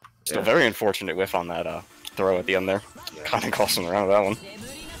 Still very unfortunate whiff on that throw at the end there. Kind of costing around with that one.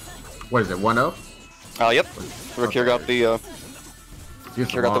 What is it, 1-0? Yep. Rakir got the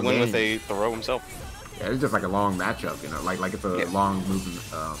win game. with a throw himself. Yeah, it's just like a long matchup, you know, like it's a long moving,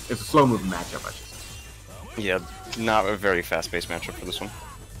 it's a slow moving matchup, I should say. Yeah, not a very fast-paced matchup for this one.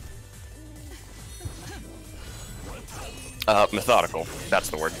 Methodical. That's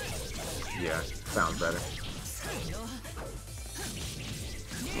the word. Yeah, sounds better.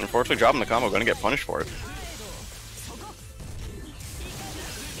 Unfortunately, dropping the combo, gonna get punished for it.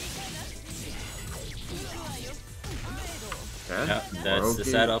 Okay. Yeah, that's the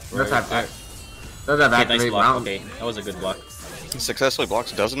setup. Does have Okay, activate nice block. round. Okay, that was a good block. Successfully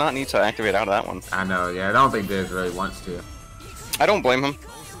blocks. Does not need to activate out of that one. I know, yeah, I don't think Diz really wants to. I don't blame him.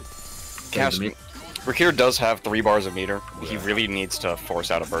 Cast me. Rakir does have 3 bars of meter. He really needs to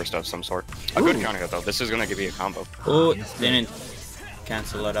force out a burst of some sort. A good counter hit though. This is gonna give you a combo. Oh, didn't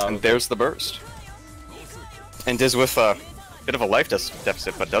cancel it out. And there's the burst. And Diz with a bit of a life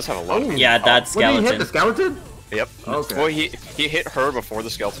deficit, but does have a lot of. Yeah, that When did he hit skeleton. the skeleton? Yep. Okay. Well, he hit her before the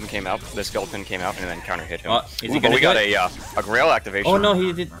skeleton came out. The skeleton came out and then counter hit him. Oh, is he Ooh, but gonna we do got it? a Grail activation. Oh no,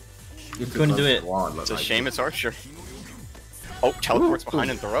 he did. He's too Couldn't close do to it. the wall, it looked It's a like. shame it's Archer. Oh, teleports behind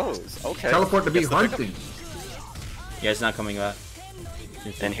and throws. Okay. Teleport to be Gets the pickup. hunting. Yeah, it's not coming back.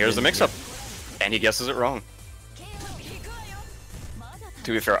 And here's the mix-up. And he guesses it wrong.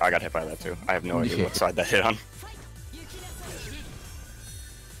 To be fair, I got hit by that too. I have no idea what side that hit on.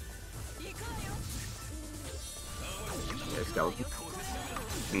 Yeah, skeleton.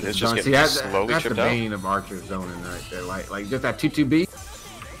 And it's just See, getting that's slowly the chipped out. bane of Archer's zoning right there. Like just that 2-2B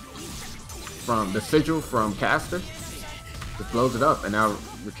from the sigil from Caster. Just blows it up, and now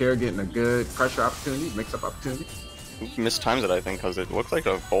Rakir getting a good pressure opportunity, mix-up opportunity. He mistimes it, I think, because it looked like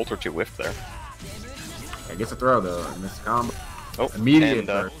a bolt or two whiffed there. Yeah, gets a throw though, and this combo. Oh, Immediate and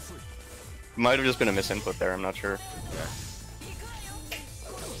burst. might have just been a misinput there, I'm not sure. Yeah.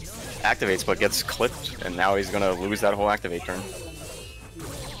 Activates, but gets clipped, and now he's gonna lose that whole activate turn.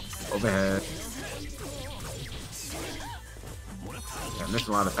 Overhead. Yeah, missing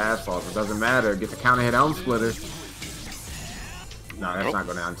a lot of fastballs. It doesn't matter. Gets a counter hit Elm Splitter. No, that's not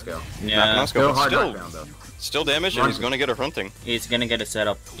going to unscale. Yeah, Not Still but hard still, knockdown though. still damage, and he's gonna get a fronting. he's gonna get a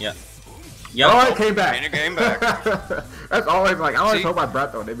setup. Yeah. Yep. Oh, it came back. Made a game back. That's always like, I always See? hold my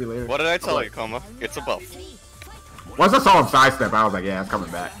breath though. Maybe later. What did I tell you, Coma? It's a buff. Once I saw him sidestep, I was like, yeah, it's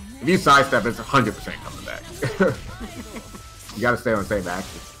coming back. If you sidestep, it's 100% coming back. You got to stay on the same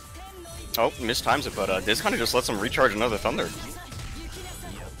action. Oh, mistimes it, but this kind of just lets him recharge another Thunder.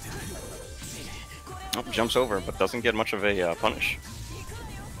 Oh, jumps over, but doesn't get much of a punish.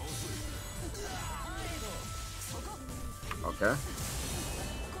 Okay.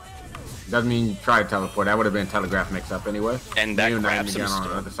 Doesn't mean you try to teleport. That would have been telegraph mix up anyway. And that You and I grabs him again on the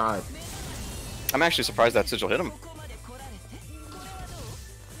still. other side. I'm actually surprised that sigil hit him.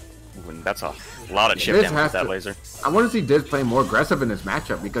 Ooh, and that's a lot of chip This damage has with that to- laser. I want to see Diz play more aggressive in this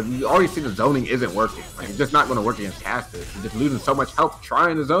matchup because you already see the zoning isn't working. Like, it's just not going to work against Caster. He's just losing so much health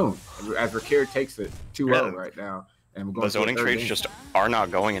trying to zone. As Rakir takes it 2-0 Yeah. right now. And we're going The to a zoning third trades game. just are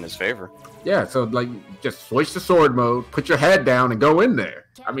not going in his favor. Yeah, so like just switch to sword mode, put your head down, and go in there.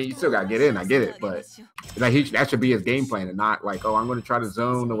 I mean, you still gotta get in. I get it, but like that should be his game plan, and not like, oh, I'm going to try to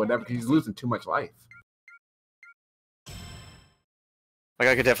zone or whatever. Because he's losing too much life. Like,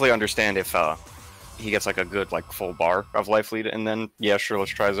 I could definitely understand if he gets like a good like full bar of life lead, and then yeah, sure,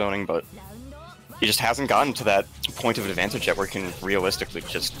 let's try zoning, but he just hasn't gotten to that point of advantage yet where he can realistically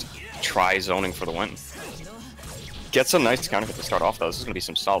just try zoning for the win. Gets a nice counter hit to start off though. This is gonna be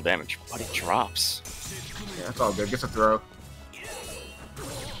some solid damage, but it drops. Yeah, that's all good. Gets a throw.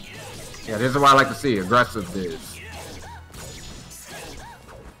 Yeah, this is what I like to see. Aggressive Diz.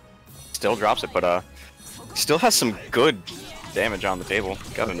 Still drops it, but still has some good damage on the table.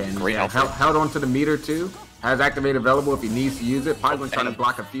 Got a And great yeah, health. held onto the meter too. Has activate available if he needs to use it. Probably going to try to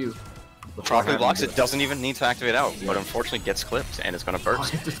block a few. before Proccing having blocks to- it, doesn't even need to activate out, but unfortunately gets clipped and it's gonna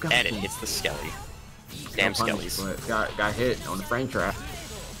burst. hit the skeleton. And it hits the skelly. Damn No punish, skellies. but got hit on the frame trap.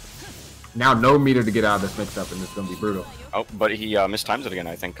 Now no meter to get out of this mix up, and it's going to be brutal. Oh, but he mistimes it again,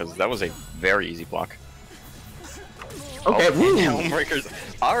 I think, because that was a very easy block. Okay, Oh, woo! and Helmbreakers.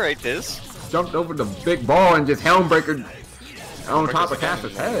 Alright, Diz. jumped over the big ball and just Helmbreaker on top of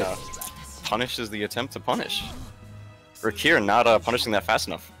Caster's head. Punishes the attempt to punish. Rakir not punishing that fast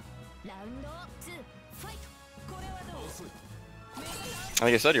enough.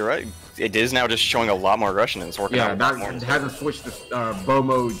 Like I said, you're right. It is now just showing a lot more aggression and it's working out a lot more. It hasn't switched to bow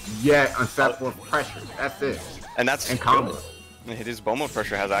mode yet, except for pressure. That's it. And that's combo. His bow mode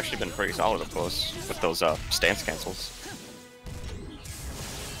pressure has actually been pretty solid, of course, with those stance cancels.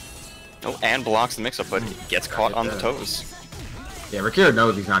 Oh, and blocks the mix-up, but he gets caught on the toes. Yeah, Rakir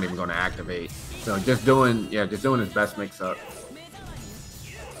knows he's not even going to activate. So just doing his best mix-up.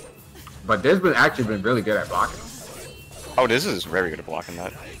 But Diz actually been really good at blocking. Oh, Diz is very good at blocking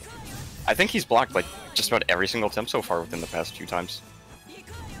that. I think he's blocked like just about every single attempt so far within the past few times.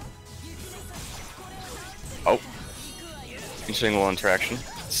 Oh. Interesting little interaction.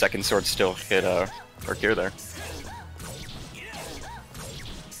 Second sword still hit Rakir there.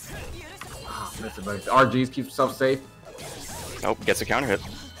 Oh, RGs keeps himself safe. Nope, gets a counter hit.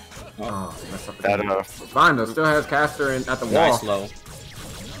 Oh, messed up That it's fine though, still has Caster at the wall. Nice low.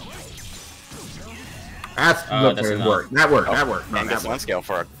 That's doesn't work. That worked. Oh, that worked. No, and gets one scale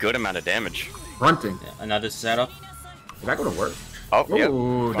for a good amount of damage. Hunting. Yeah, another setup. Is that gonna work? Oh, yeah.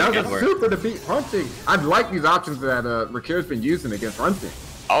 Ooh, that was a super to beat Hunting. I like these options that Rakir's been using against Hunting.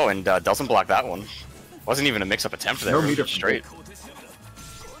 Oh, and doesn't block that one. Wasn't even a mix-up attempt there. No meter straight.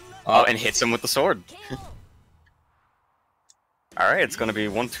 Oh, and hits him with the sword. All right, it's gonna be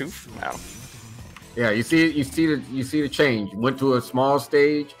 1-2 now. Yeah, you see the change. Went to a small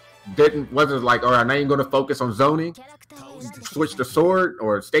stage. Wasn't like, all right, now you're gonna focus on zoning. Switch the sword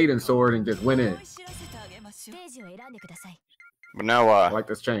or stayed in sword and just went in. But now, I like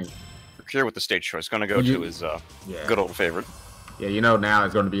this change. Rakir with the stage choice, gonna go to his good old favorite. Yeah, you know now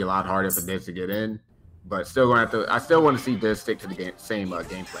it's going to be a lot harder for Diz to get in, but still going to have to. I still want to see Diz stick to the same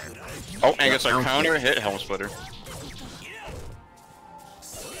game plan. Oh, and gets a counter hit Helm Splitter.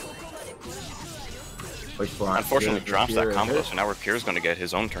 Unfortunately, drops that combo, so now Rakir's going to get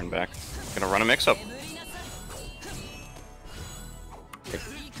his own turn back. Going to run a mix-up.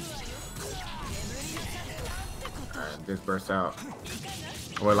 Alright, Diz bursts out.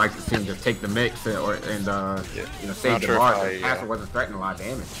 I would like to see him just take the mix and save the bar. Caster wasn't threatening a lot of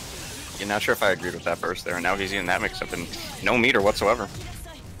damage. You're not sure if I agreed with that burst there, and now he's using that mix-up and no meter whatsoever.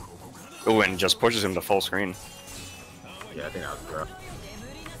 Ooh, and just pushes him to full screen. Yeah, I think that was rough.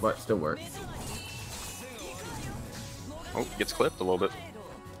 But still works. Oh, gets clipped a little bit.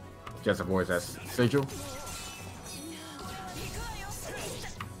 Just avoids that sigil.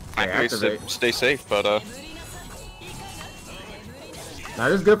 Stay safe, but now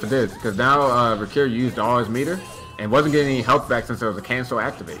this is good for this because now Rakir used all his meter and wasn't getting any health back since there was a cancel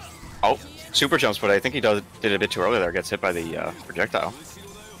activate. Oh, super jumps, but I think he did it a bit too early there. Gets hit by the projectile.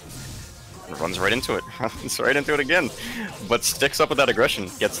 Runs right into it. Runs right into it again, but sticks up with that aggression.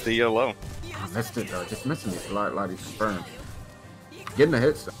 Gets the low. I missed it though. Just missing it. A lot of these confirmed. Getting the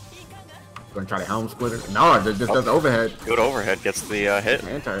hits. Gonna try the Helm Splitter. No, it just does overhead. Good overhead. Gets the hit.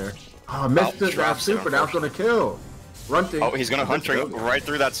 Anti-air. Oh, missed it. That super. That was gonna kill. Runting. Oh, he's gonna hunting right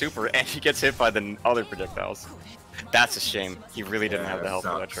through that super, and he gets hit by the other projectiles. That's a shame. He really didn't have the health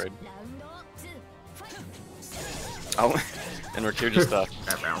for that trade. Oh, and Rakir just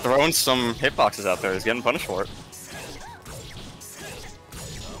throwing some hitboxes out there. He's getting punished for it.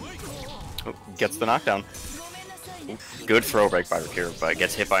 Oh, gets the knockdown. Good throw break by Rakir, but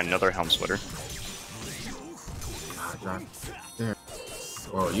gets hit by another Helm Splitter. There.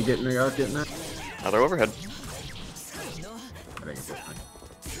 Whoa, you getting it? I was getting that? Another overhead. I think it's this one.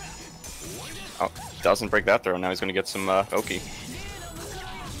 Oh, doesn't break that throw. Now he's going to get some Oki.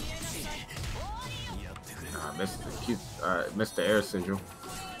 Missed the air sigil.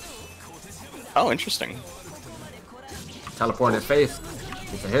 Oh, interesting. Teleport in his face.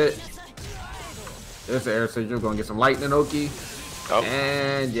 Gets a hit. There's the air sigil. Gonna get some lightning Oki. Oh,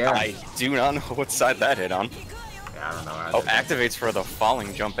 and yeah. I do not know what side that hit on. Yeah, I don't know. Oh, activates for the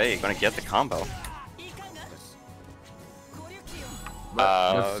falling jump A. Gonna get the combo.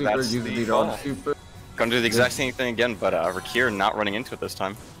 That's the fall. Super. Gonna do the exact same thing again, but Rakir not running into it this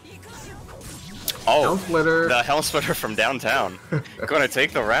time. Oh, Helm Splitter. The Helm Splitter from downtown. Gonna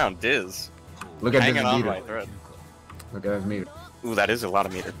take the round, Diz. Look at hanging this on meter. my thread. Look at his meter. Ooh, that is a lot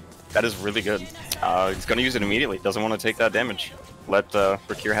of meter. That is really good. He's gonna use it immediately. Doesn't want to take that damage. Let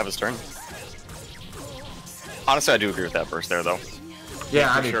Rakir have his turn. Honestly, I do agree with that burst there, though.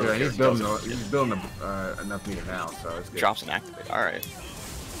 Yeah, I do sure too. He's building it. enough meter now, so it's good. Drops an activate. All right.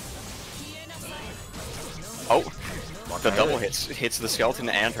 Oh, the double hits the skeleton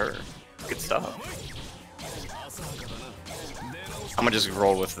and her. Good stuff. I'm gonna just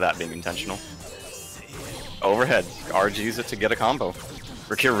roll with that being intentional. Overhead. RG's it to get a combo.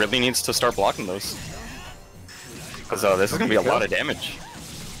 Rakir really needs to start blocking those. Because this is gonna be a lot of damage.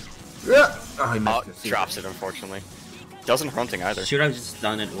 Yeah. Oh, he missed it. Drops it, unfortunately. Doesn't hunting either. Should have just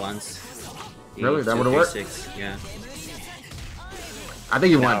done it once. Really? That would have worked? Yeah. I think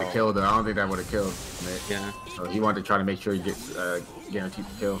he wanted to kill, though. I don't think that would have killed Mitch. Yeah. So he wanted to try to make sure he gets guaranteed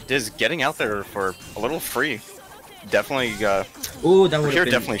to kill. Diz getting out there for a little free. Definitely, Ooh, that would have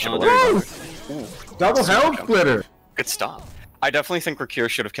been... definitely should have Double helm splitter! Good stop. I definitely think Rakir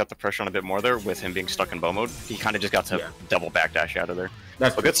should have kept the pressure on a bit more there with him being stuck in bow mode. He kind of just got to double backdash out of there.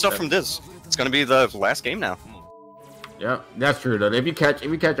 That's good stuff from Diz. It's going to be the last game now. Yeah, that's true though. If you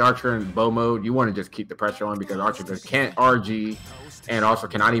catch Archer in bow mode, you want to just keep the pressure on because Archer just can't RG and also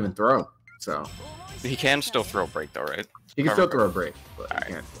cannot even throw. So he can still throw break though, right? He can still throw a break, but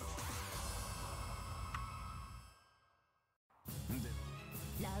he can't.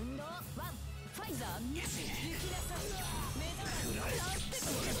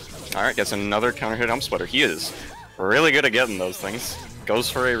 Alright, gets another counter hit helm splitter. He is really good at getting those things. Goes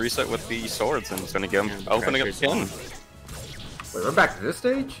for a reset with the swords and it's gonna get him opening up the pin. Wait, we're back to this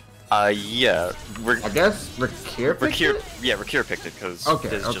stage? Yeah. I guess Rakir picked it? Yeah, Rakir picked it because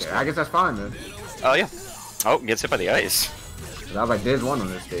okay, I guess that's fine then. Oh yeah. Oh, gets hit by the ice. I was like, Diz won on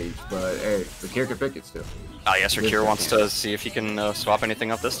this stage, but hey, Rakir can pick it still. Oh yes, Rakir wants to see if he can swap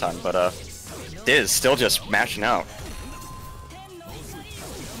anything up this time, but Diz still just mashing out.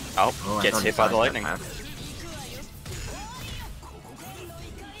 Oh, gets hit by the lightning. Okay,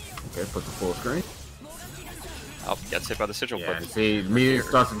 put the full screen. Oh, gets hit by the sigil. Yeah, see, me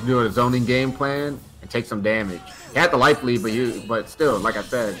starts to do a zoning game plan and take some damage. He had the life lead, but still, like I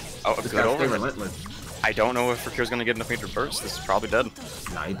said, just gotta stay relentless. I don't know if Rakir's gonna get enough major burst. This is probably dead.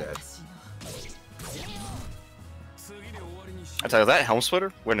 Nah, he dead. I tell you, that helm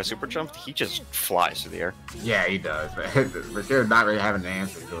splitter, when a super jump, he just flies through the air. Yeah, he does. Rakir's not really having an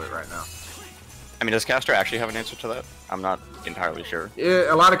answer to it right now. I mean, does Caster actually have an answer to that? I'm not entirely sure.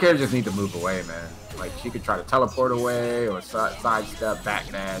 Yeah, a lot of characters just need to move away, man. Like, she could try to teleport away or sidestep,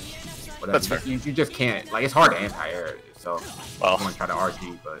 backdash, whatever. That's fair. You just can't. Like, it's hard to anti-air it, so well, I want to try to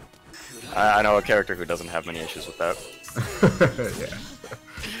RG, but... I know a character who doesn't have many issues with that.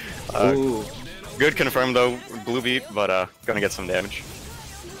 Yeah. Ooh. Good confirmed, though, blue beat, but gonna get some damage.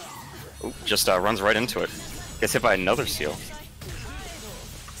 Ooh, just runs right into it. Gets hit by another seal.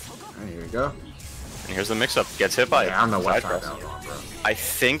 Right, here we go. And here's the mix-up. Gets hit by I don't know what side side that was on, bro. I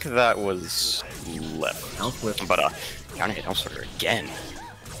think that was left. But counter hit helm splitter again.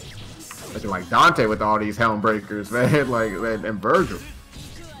 Looking like Dante with all these helm breakers, man. Like, and Virgil.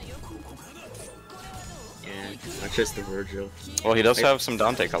 Yeah, not just the Virgil. Well, he does have some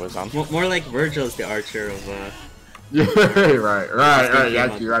Dante colors on. More like Virgil's the archer of. Yeah, right. You're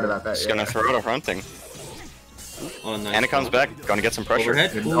actually right about that. Just gonna throw out a fronting. Oh, nice. And it comes back. Gonna get some pressure.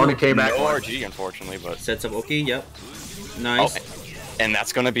 Overhead. Only came back. No RG, unfortunately, but sets up. Okay, yep. Nice. Oh, and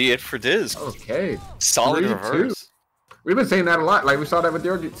that's gonna be it for Diz. Okay. Solid 3-2. reverse. We've been saying that a lot. Like, we saw that with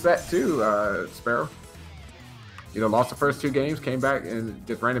your set too, Sparrow. You know, lost the first 2 games, came back and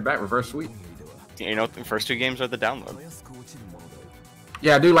just ran it back, reverse sweep. You know, the first 2 games are the download.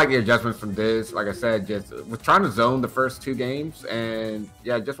 Yeah, I do like the adjustments from Diz. Like I said, just was trying to zone the first 2 games, and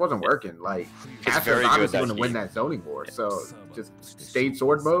yeah, it just wasn't working. Like, Caster was obviously going to win that zoning war, so just stayed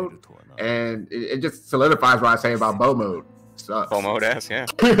sword mode, and it just solidifies what I say about bow mode. Sucks. Bow mode ass, yeah.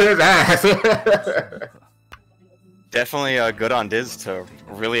 His ass. Definitely good on Diz to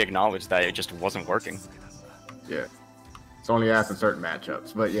really acknowledge that it just wasn't working. Yeah. It's only ass in certain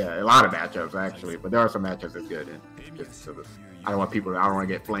matchups, but yeah, a lot of matchups actually. But there are some matchups that's good. And just sort of, I don't want to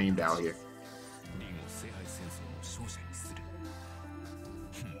get flamed out here.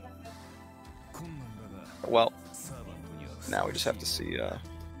 Well, now we just have to see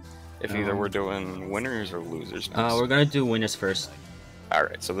if either we're doing winners or losers next. We're gonna do winners first. All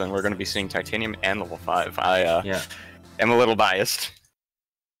right, so then we're gonna be seeing Titanium and level 5. I Yeah. am a little biased.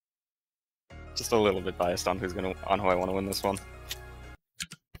 Just a little bit biased on who I want to win this one.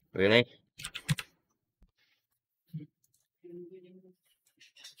 Really?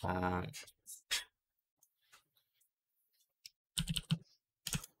 I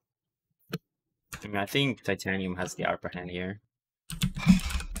mean, I think Titanium has the upper hand here.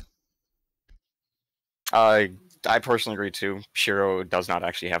 I personally agree too. Shiro does not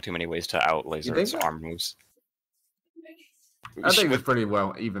actually have too many ways to out laser its arm moves. I think it's pretty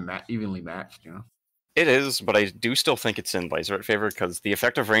well evenly matched, you know. It is, but I do still think it's in laser at favor because the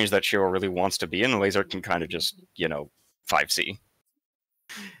effective range that Shiro really wants to be in, laser can kind of just, 5C.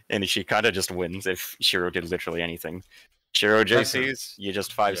 And she kind of just wins if Shiro did literally anything. Shiro JCs, you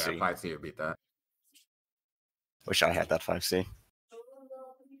just 5C. Yeah, 5C would beat that. Wish I had that 5C.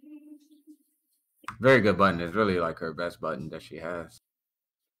 Very good button. It's really like her best button that she has.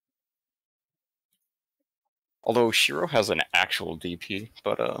 Although Shiro has an actual DP,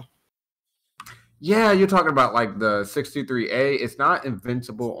 but Yeah, you're talking about like the 623A. It's not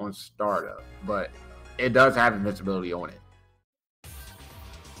invincible on startup, but it does have invincibility on it.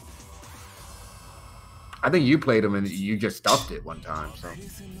 I think you played him and you just stuffed it one time. So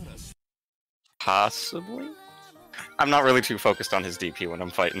possibly. I'm not really too focused on his DP when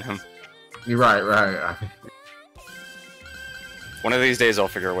I'm fighting him. You're right. One of these days I'll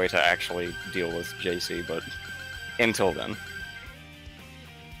figure a way to actually deal with JC, but until then.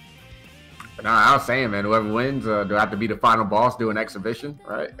 But no, I was saying, man, whoever wins, do I have to be the final boss, do an exhibition,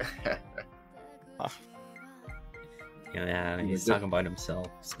 right? Yeah, he's talking about himself.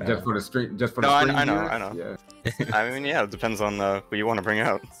 Just for the stream, just for no, the stream. I know. Yeah. I mean, yeah, it depends on who you want to bring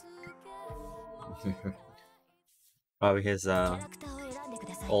out. Probably his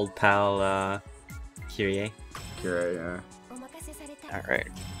old pal Kyrie. Kyrie, yeah. Alright.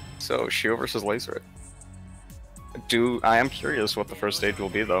 So Shio versus Laser. I am curious what the first stage will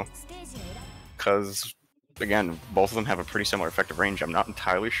be though. Because again, both of them have a pretty similar effective range. I'm not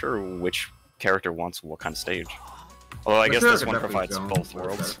entirely sure which character wants what kind of stage. Although I guess this one provides both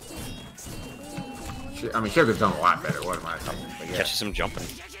worlds. I mean, Sugar's done a lot better. What am I saying? Yeah. Catches him jumping.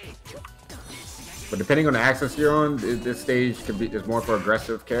 But depending on the axis you're on, this stage is more for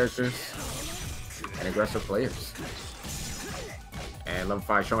aggressive characters and aggressive players. And level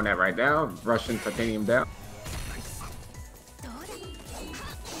 5 showing that right now. Russian Titanium down.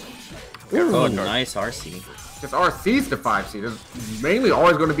 Oh, nice RC. This RC's the 5C. There's mainly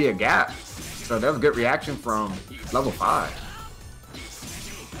always going to be a gap. So that was a good reaction from level 5.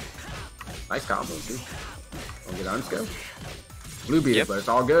 Nice combo, too. Don't get unscaled. Blue beat it, but it's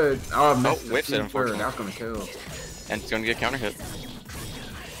all good. Oh, whips it, unfortunately. That's going to kill. And it's going to get counter hit.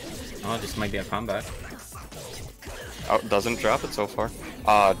 Oh, this might be a combat. Oh, doesn't drop it so far.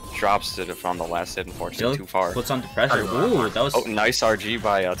 Drops it from the last hit, unfortunately, too far. Puts under pressure. Ooh, that was... Oh, nice RG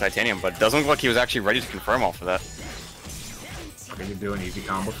by Titanium, but doesn't look like he was actually ready to confirm off of that. I think you do an easy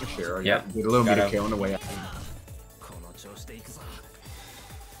combo for sure. Yeah. Get a little bit of kill on the way out.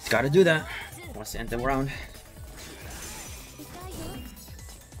 He's got to do that. Wants to end the round.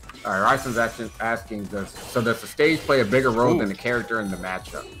 Alright, Ryson's asking, does the stage play a bigger role than the character in the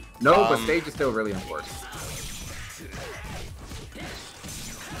matchup? No, but stage is still really important.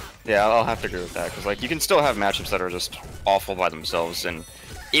 Yeah, I'll have to agree with that, because like you can still have matchups that are just awful by themselves, and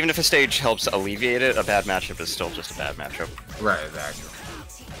even if a stage helps alleviate it, a bad matchup is still just a bad matchup. Right, exactly.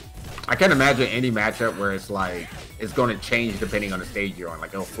 I can't imagine any matchup where it's like it's going to change depending on the stage you're on.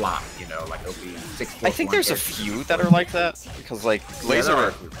 Like it'll flop, you know, like it'll be 6. I think there's a few that are like that, because like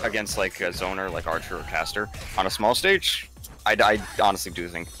Laser against like a zoner like Archer or Caster on a small stage, I honestly do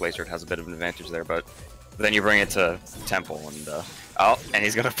think Laser has a bit of an advantage there, but then you bring it to Temple and and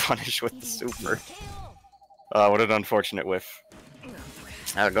he's gonna punish with the super. What an unfortunate whiff.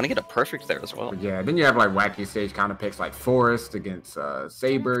 Gonna get a perfect there as well. Yeah, then you have like wacky stage kind of picks like Forest against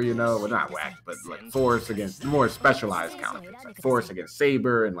Saber, you know, well not wacky, but like Forest against more specialized counter picks, like Forest against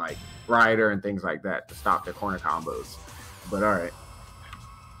Saber and like Rider and things like that to stop their corner combos. But all right,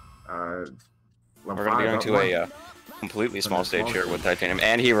 we're gonna be going to a completely small stage here with Titanium,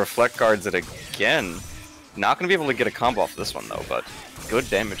 and he reflect guards it again. Not gonna be able to get a combo off this one though, but good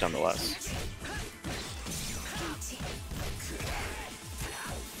damage nonetheless.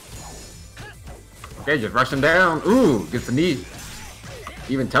 Okay, just rushing down. Ooh, gets the knee.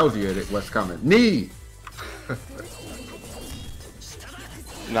 Even tells you what's coming. Knee!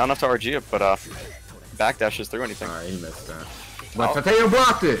 Not enough to RG it, but backdashes through anything. Alright, he missed that. But Titanium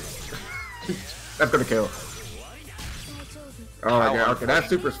blocked it! That's gonna kill. Oh my god, okay, that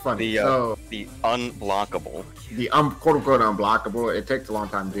super's funny. The unblockable. The quote-unquote unblockable, it takes a long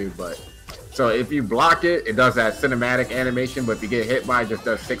time to do, but... So if you block it, it does that cinematic animation, but if you get hit by it, just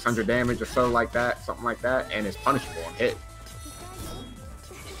does 600 damage or so like that, something like that, and it's punishable on hit.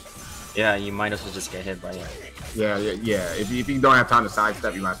 Yeah, you might as well just get hit by it. Yeah. If you don't have time to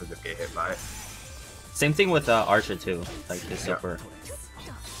sidestep, you might as well just get hit by it. Same thing with Archer too, like his super.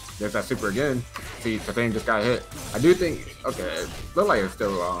 There's that super again. See, Titanium just got hit. I do think, okay, it looked like it's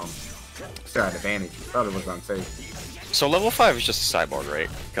still had advantage. Thought it was unsafe. So level 5 is just a cyborg, right?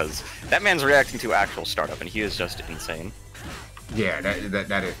 Because that man's reacting to actual startup, and he is just insane. Yeah,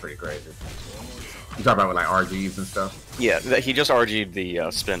 that is pretty crazy. You talk about with like RGs and stuff? Yeah, he just RG'd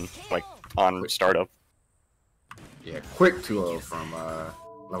the spin, like, on startup. Yeah, quick 2-0 from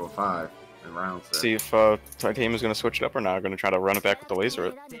level 5. in rounds. There. See if Titanium is going to switch it up or not. Going to try to run it back with the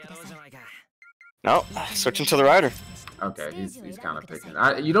laser. No, switching to the Rider. Okay, he's kind of picking.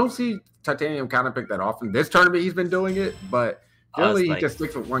 You don't see Titanium kind of pick that often. This tournament he's been doing it, but generally he just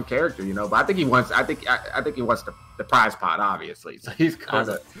sticks with one character, you know. But I think he wants. I think he wants the prize pot, obviously. So he's kind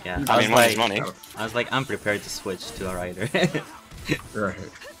of. Yeah, I mean, money's money. I was like, I'm prepared to switch to a Rider. Right.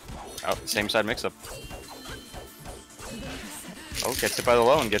 Oh, same side mix-up. Oh, gets hit by the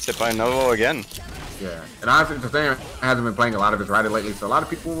low and gets hit by another low again. Yeah, and honestly, Titanium hasn't been playing a lot of his Rider lately, so a lot of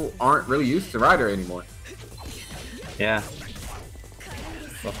people aren't really used to Rider anymore. Yeah.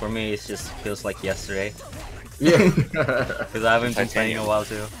 But for me, it just feels like yesterday. Yeah. Because I haven't been playing in a while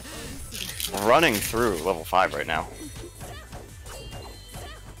too. Running through level 5 right now.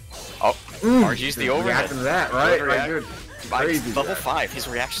 Oh, RG's the overhead. Reacting to that, right? Right, dude. Crazy. Level 5, his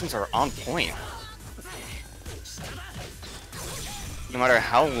reactions are on point. No matter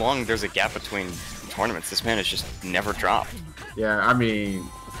how long there's a gap between tournaments, this man has just never dropped. Yeah, I mean,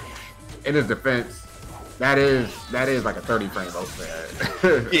 in his defense, that is like a 30 frame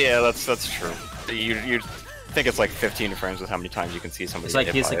overhead. Yeah, that's true. You think it's like 15 frames with how many times you can see somebody. It's like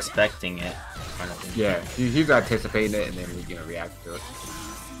hit he's by expecting it. Yeah, he's anticipating it and then he's gonna react to it.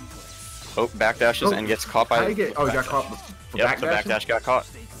 Oh, backdashes and gets caught by. How you get? Oh, he got caught. Yep, the backdash got caught.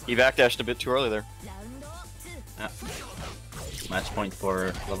 He backdashed a bit too early there. Yeah. Match point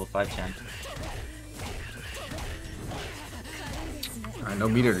for level 5 champ. No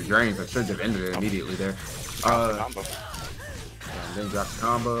meter to drain, so I should have ended it immediately there. Combo. And then drop the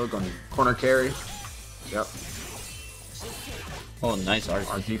combo, going to corner carry. Yep. Oh, nice RG.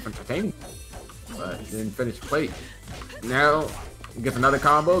 RG from Titanium. But didn't finish plate. Now, gets another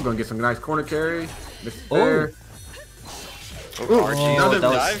combo, gonna get some nice corner carry. There. RG, Oh, another that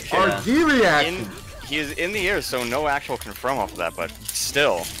was- dive kick. RG reaction. He is in the air, so no actual confirm off of that, but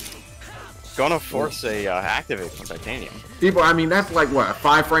still. Gonna force a activate from Titanium. People, I mean, that's like what, a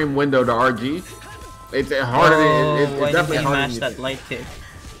 5 frame window to RG? It's harder than why it's definitely did he harder match than that light kick?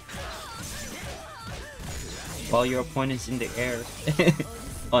 While your opponent's in the air.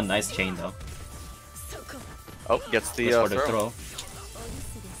 Oh, nice chain though. Oh, gets the, For the throw.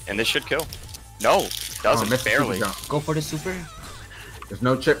 And this should kill. No, doesn't, missed the barely. super jump. Go for the super. There's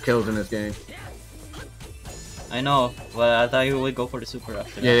no chip kills in this game. I know, but I thought you would go for the super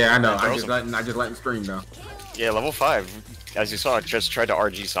after that. Yeah, I know. I throws just let him stream though. Yeah, level 5. As you saw, just tried to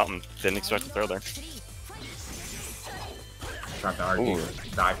RG something. Didn't expect to throw there. Tried to RG.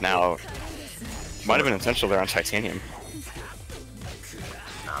 Ooh. Dive. Now, might have been intentional there on Titanium.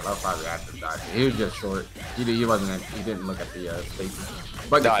 Nah, level 5 reacted dive. He was just short. He wasn't. He didn't look at the spaces.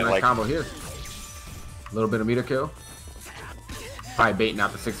 But gets a nice combo here. A little bit of meter kill. Probably baiting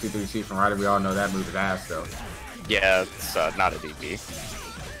out the 63C from Rider. We all know that move is ass though. Yeah, it's not a DP.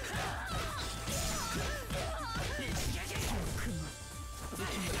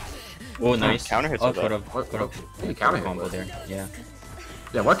 Oh, nice. Counter hits Oh, with that. could have Counter hit combo was. there. Yeah.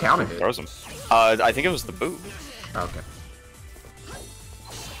 Yeah, what counter hit? Throws him. I think it was the boot. Okay.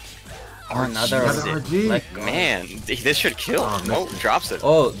 Oh, another RG. like, Man, this should kill. Oh, Oh, drops it.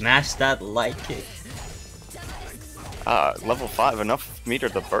 oh, match that light kick. Level 5, enough meter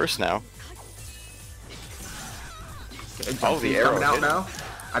to burst now. Oh, the arrow coming out hit. now.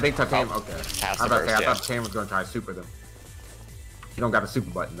 I think Titanium. Okay. Has I the was about to say, burst, I yeah. thought Titanium was gonna try to super them. You don't got the super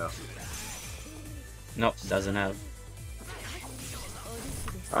button though. Nope, doesn't have.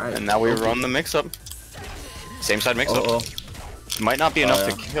 Alright. And now we run the mix-up. Same side mix-up. Oh, Might not be enough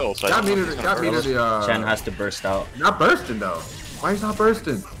yeah. to kill, so I Got don't me know to if he's gonna burst. the Chen has to burst out. not bursting though. Why he's not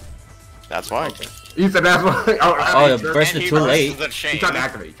bursting? That's why. You said that's why. Oh, you it bursted too late. The He chain. tried to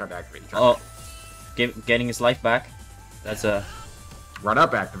activate. He tried to activate. Oh, getting his life back. That's a. Run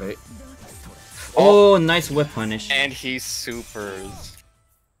up, activate. Oh, nice whip punish. And he supers.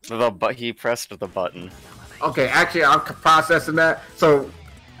 He pressed the button. Okay, actually, I'm processing that. So,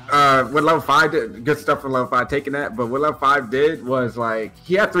 what level 5 did, good stuff from level 5, taking that. But what level 5 did was like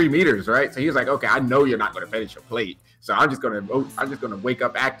he had 3 meters, right? So he was like, okay, I know you're not going to finish your plate, so I'm just gonna wake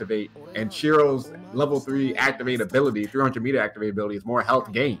up, activate, and Shiro's level 3 activate ability, 300 meter activate ability, is more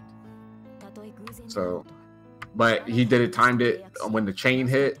health gained. So, but he did it, timed it when the chain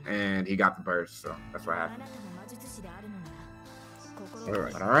hit, and he got the burst. So that's what happened.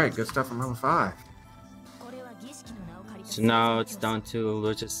 All right, good stuff from level 5. So now it's down to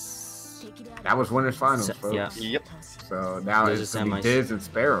Lucius. That was winners finals, folks. Yeah. Yep. So now Those it's are gonna be semis. Diz and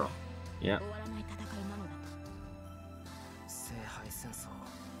Sparrow. Yeah.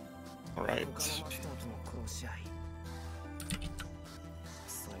 Right.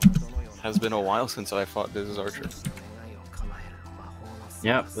 Has been a while since I fought Diz's Archer.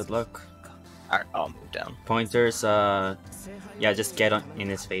 Yeah. Good luck. Alright, I'll move down. Pointers, yeah, just get in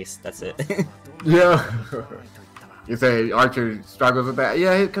his face. That's it. Yeah. You say Archer struggles with that?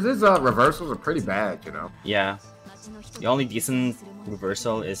 Yeah, because his reversals are pretty bad, you know. Yeah. The only decent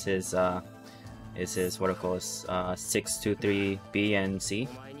reversal is his what it calls 6-2-3 B and C.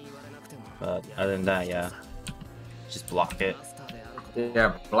 But other than that, yeah, just block it.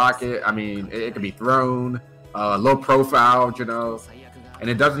 Yeah, block it. I mean, it can be thrown, low profile, you know, and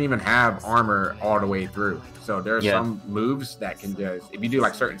it doesn't even have armor all the way through. So there are some moves that can just, if you do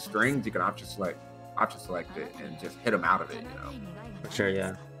like certain strings, you can option select it and just hit them out of it, you know. For sure,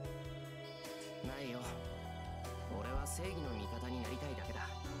 yeah.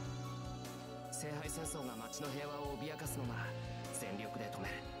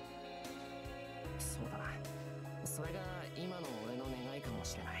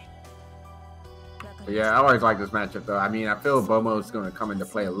 But yeah, I always like this matchup though. I mean, I feel Bomo's going to come into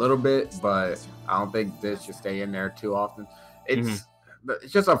play a little bit, but I don't think this should stay in there too often. It's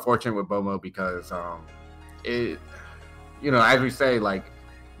just unfortunate with Bomo because it, you know, as we say, like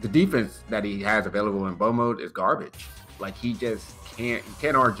the defense that he has available in Bo mode is garbage. Like he just can't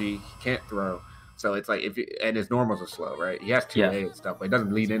RG, he can't throw. So it's like and his normals are slow, right? He has 2A and stuff, but he doesn't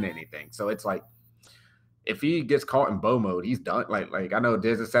bleed into anything. So it's like if he gets caught in Bo mode, he's done. Like I know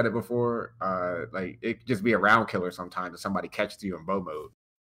Diz has said it before. Like it could just be a round killer sometimes if somebody catches you in Bo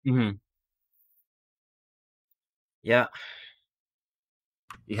mode. Yeah.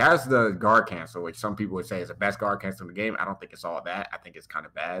 He has the guard cancel, which some people would say is the best guard cancel in the game. I don't think it's all that. I think it's kind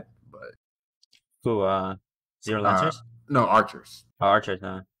of bad, but Who Zero Lancers? No, archers. Oh, archers,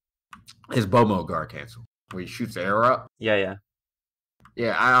 huh? His Bo mode guard cancel, where he shoots the arrow up. Yeah.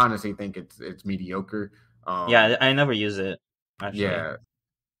 Yeah, I honestly think it's mediocre. Yeah, I never use it. Actually.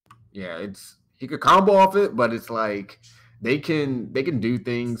 Yeah, he could combo off it, but it's like they can do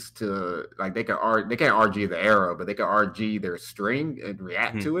things to like they can't RG the arrow, but they can RG their string and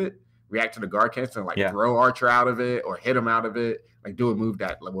react to it, react to the guard cancel, and like throw Archer out of it or hit him out of it, like do a move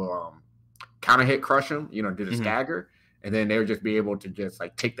that will counter hit crush him, you know, do the stagger, and then they'll just be able to just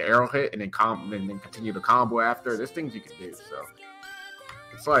like take the arrow hit and then continue the combo after. There's things you can do, so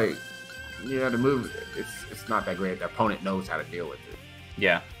it's like the move it's not that great. The opponent knows how to deal with it.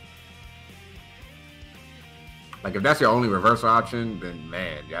 Yeah. Like if that's your only reversal option, then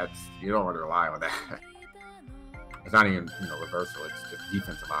man, you don't want to rely on that. It's not even reversal; it's just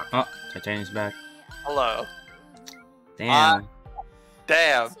defensive option. Oh, Titanium's back. Hello. Damn.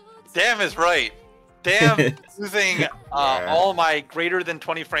 Damn is right. Damn using all my greater than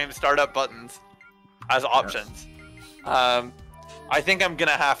 20 frame startup buttons as options. I think I'm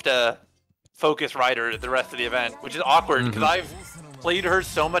gonna have to focus Ryder the rest of the event, which is awkward because I've played her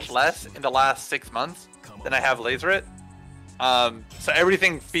so much less in the last 6 months than I have Laser It. So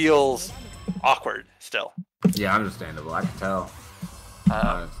everything feels awkward still. Yeah, understandable. I can tell.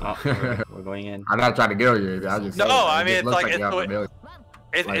 We're going in. I'm not trying to kill you. I just I mean it's like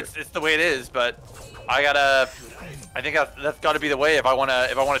it's the way it is, but I think that's got to be the way if I want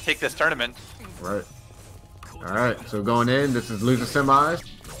to take this tournament. Right. All right. So going in, this is loser semis.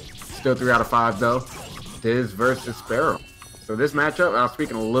 Still 3 out of 5 though. Diz versus Sparrow. So this matchup, I was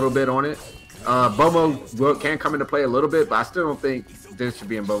speaking a little bit on it. Bomo can come into play a little bit, but I still don't think Diz should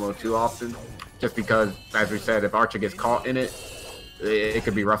be in Bomo too often. Just because, as we said, if Archer gets caught in it, it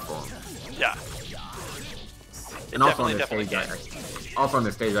could be rough for him. Yeah. And also on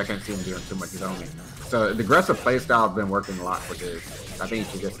this stage, I can't see him doing too much his own. So the aggressive playstyle has been working a lot for Diz. I think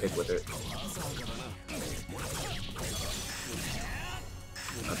he should just stick with it.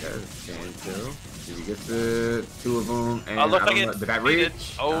 Okay, did he get the 2 of them? And did that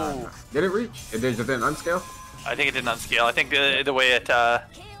reach? Did it reach? It just didn't unscale? I think it didn't unscale. I think the way it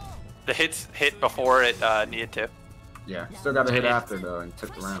the hits hit before it needed to. Yeah, still got a hit after though, and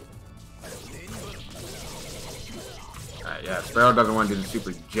took the round. Alright, yeah, Sparrow doesn't want to do the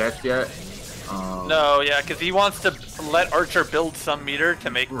super jet yet. No, yeah, because he wants to let Archer build some meter to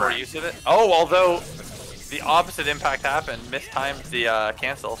make more use of it. Oh, although the opposite impact happened, mistimed the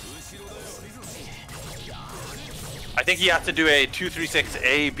cancel. I think he has to do a 236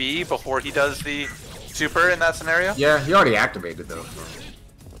 AB before he does the super in that scenario. Yeah, he already activated though. So.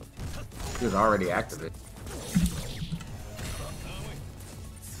 He was already activated.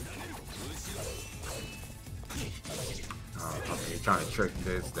 Okay, you're trying to trick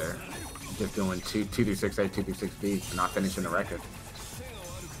this there. Just doing 236A, 236B, and not finishing the record.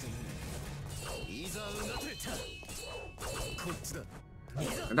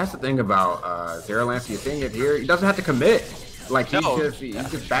 And that's the thing about Zero Lance. You're seeing it here. He doesn't have to commit. Like he just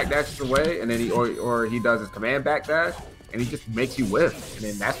backdashes away, and then he does his command backdash, and he just makes you whiff, and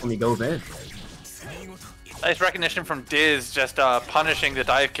then that's when he goes in. Nice recognition from Diz, just punishing the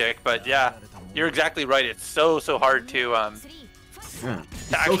dive kick. But yeah, you're exactly right. It's so hard to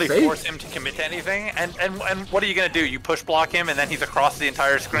actually force him to commit to anything. And what are you gonna do? You push block him, and then he's across the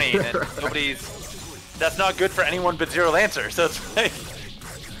entire screen, and nobody's. That's not good for anyone but Zero Lancer. So it's like.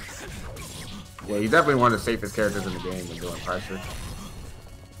 Yeah, he's definitely one of the safest characters in the game when doing pressure.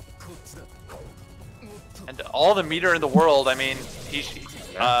 And all the meter in the world. I mean,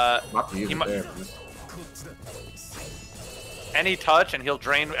 any touch and he'll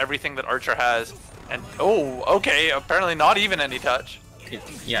drain everything that Archer has. And oh, okay, apparently not even any touch.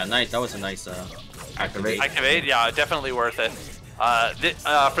 Yeah, nice. That was a nice activate. Activate, yeah, definitely worth it.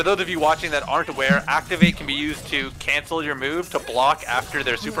 For those of you watching that aren't aware, activate can be used to cancel your move to block after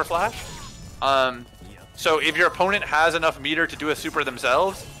their super flash. So if your opponent has enough meter to do a super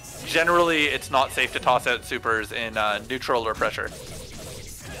themselves, generally it's not safe to toss out supers in neutral or pressure.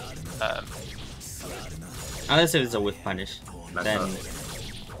 Unless it's a whiff punish, then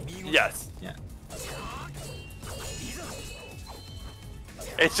yes. Yeah.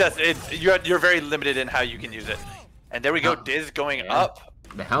 It's just you're very limited in how you can use it. And there we go, Diz going up.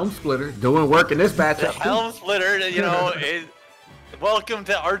 The Helm Splitter doing work in this matchup. The Helm Splitter, you know, is welcome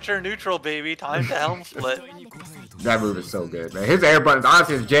to Archer neutral, baby. Time to Helm Split. That move is so good, man. His air buttons,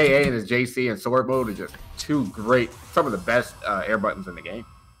 honestly, his JA and his JC and sword mode are just two great, some of the best air buttons in the game.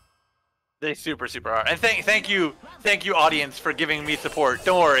 They super are. And thank you, audience, for giving me support.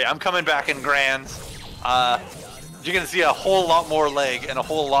 Don't worry, I'm coming back in grands. You're gonna see a whole lot more leg and a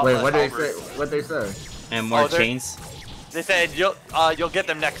whole lot less. Wait, what they say? And more chains. They said you'll get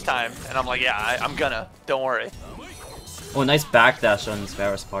them next time, and I'm like, yeah, I'm gonna. Don't worry. Oh, nice backdash on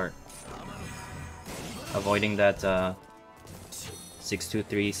Sparrow's part. Avoiding that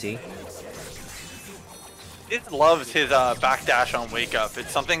 623C. It loves his backdash on wake up.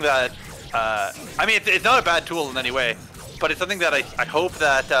 It's something that I mean, it's not a bad tool in any way, but it's something that I hope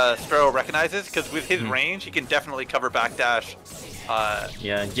that Sparrow recognizes, because with his range, he can definitely cover backdash.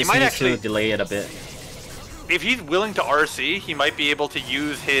 Yeah, just needs to delay it a bit. If he's willing to RC, he might be able to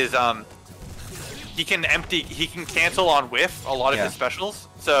use his he can cancel on whiff a lot of his specials,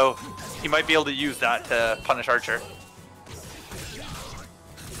 so he might be able to use that to punish Archer.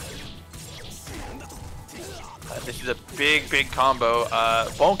 This is a big combo.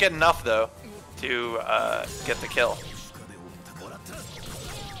 Won't get enough though to get the kill.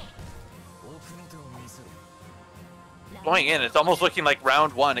 Going in, it's almost looking like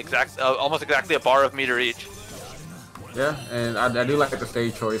round one, almost exactly a bar of meter each. Yeah, and I do like the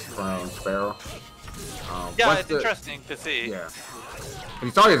stage choice from Sparrow. Yeah, it's interesting to see. Yeah,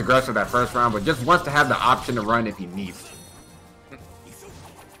 he's always aggressive that first round, but just wants to have the option to run if he needs to.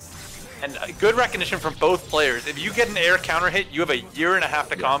 And good recognition from both players. If you get an air counter hit, you have a year and a half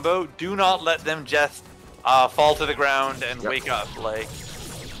to combo. Do not let them just fall to the ground and wake up. Like,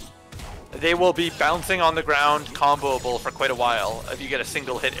 they will be bouncing on the ground, comboable for quite a while if you get a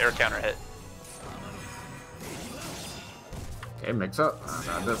single hit air counter hit. Okay, mix up.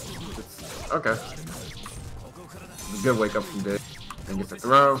 Okay. Good wake up from Dick. Then gets a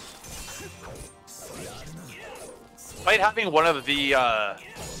throw. Despite having one of the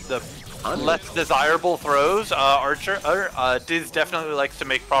less desirable throws, Archer Diz definitely likes to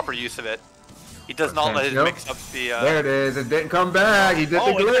make proper use of it. He does not let his mix up the. There it is. It didn't come back. He did the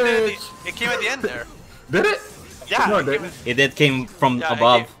glitch. It came at the end there. Did it? Yeah. No, it didn't. It came from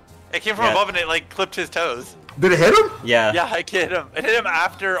above. It came from above and it like clipped his toes. Did it hit him? Yeah. Yeah, it hit him. It hit him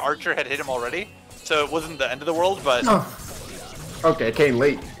after Archer had hit him already, so it wasn't the end of the world, but. Okay, it came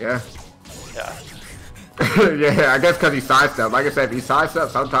late. Yeah. Yeah. Yeah, I guess because he sidestepped. Like I said, if he sidesteps,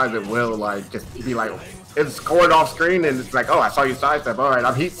 sometimes it will like just be like it's scored off screen, and it's like, oh, I saw you sidestep. All right,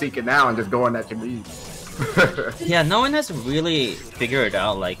 I'm heat seeking now and just going at your knees. Yeah, no one has really figured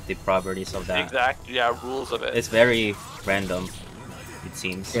out like the properties of that. Rules of it. It's very random, it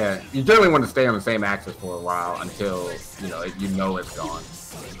seems. Yeah, you generally want to stay on the same axis for a while until you know it's gone.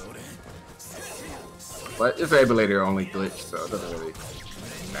 But it's an Ableator only glitch, so it doesn't really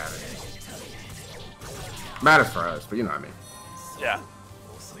matter. Matters for us, but you know what I mean. Yeah.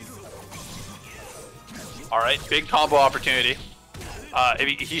 All right, big combo opportunity.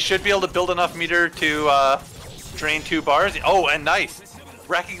 He should be able to build enough meter to drain 2 bars. Oh, and nice.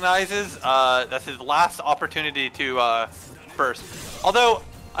 Recognizes that's his last opportunity to burst. Although,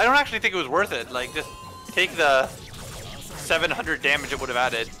 I don't actually think it was worth it. Like, just take the 700 damage it would have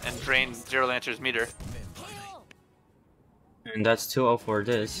added and drain Zero Lancer's meter. And that's 2-0 for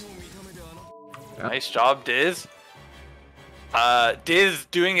Diz. Nice job, Diz. Diz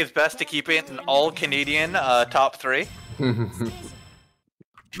doing his best to keep it an all-Canadian top 3.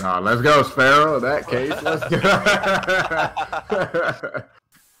 No, let's go, Sparrow. In that case, let's go.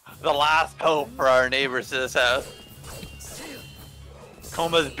 The last hope for our neighbors to this house.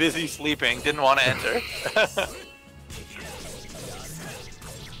 Koma's busy sleeping, didn't want to enter.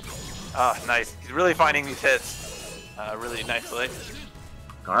 Ah, nice. He's really finding these hits really nicely.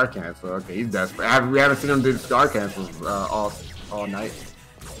 Scar cancel. Okay, he's desperate. We haven't seen him do the scar cancels all night.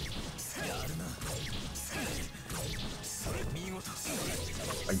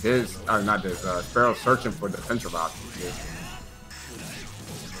 Like this, not this. Sparrow's searching for defensive options here.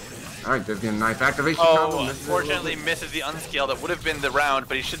 All right, just getting a nice activation. Oh, unfortunately misses the unscale. That would have been the round,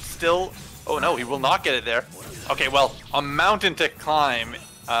 but he should still. Oh no, he will not get it there. Okay, well, a mountain to climb.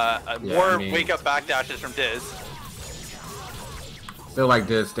 More wake up backdashes from Diz. Still like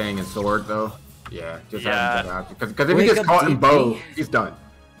Diz staying in sword though. Yeah, just having better options. Because if he gets caught in bow, he's done.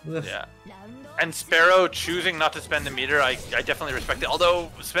 Yeah. And Sparrow choosing not to spend the meter, I definitely respect it.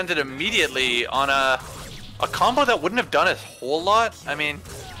 Although spends it immediately on a combo that wouldn't have done a whole lot. I mean,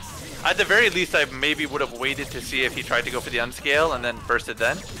 at the very least, I maybe would have waited to see if he tried to go for the unscale and then bursted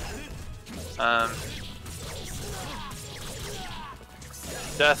then.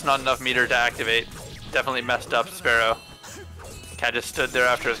 That's not enough meter to activate. Definitely messed up Sparrow. Cat just stood there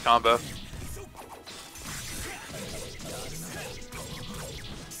after his combo.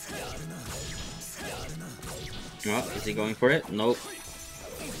 Oh, is he going for it? Nope.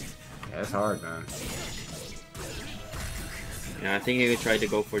 Yeah, it's hard, man. Yeah, I think he tried to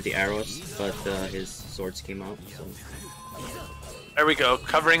go for the arrows, but his swords came out. So. There we go,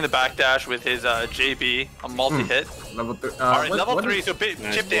 covering the backdash with his JB, a multi-hit. Level 3. Alright, level 3, so big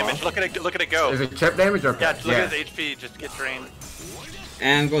nice chip block. damage. Look at it go. Is it chip damage or? Yeah, look at his HP just get drained.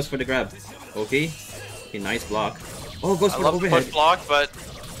 And goes for the grab. Okay, nice block. Oh, goes for the I love the overhead. push block, but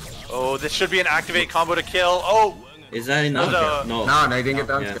oh, this should be an activate combo to kill. Oh, is that enough? No. No, they didn't get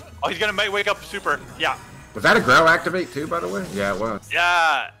done. Yeah. Oh, he's gonna wake up super. Yeah. Was that a growl activate too, by the way? Yeah, it was.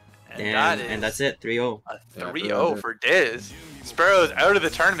 Yeah. And that's it. 3-0. A 3-0 for Diz. Sparrow's out of the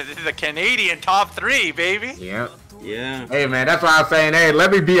tournament. This is a Canadian top 3, baby. Yeah. Yeah. Hey man, that's why I'm saying, hey,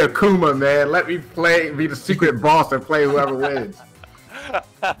 let me be a Kuma, man. Let me be the secret boss and play whoever wins.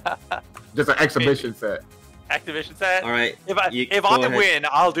 Just an exhibition set. Exhibition set? Alright. If I win,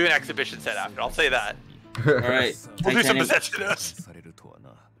 I'll do an exhibition set after. I'll say that. Alright. We'll do some Bezettidos.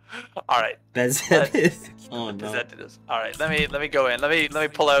 Alright. Bezettidos. Oh no. Bezettidos. Alright, let me go in. Let me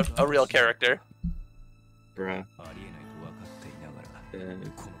pull out a real character. Bruh.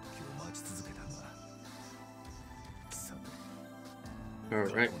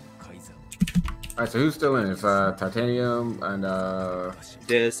 Alright. Alright, so who's still in? It's Titanium and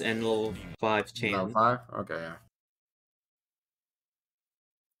This and level 5 chain. level 5? Okay, yeah.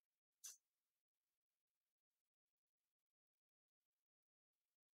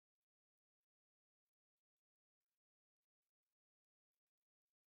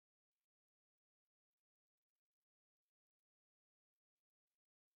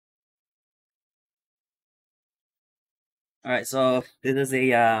 Alright, so this is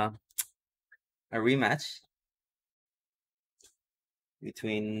a rematch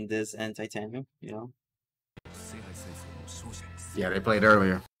between this and Titanium, you know? Yeah, they played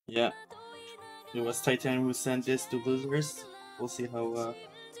earlier. Yeah. It was Titanium who sent this to losers. We'll see how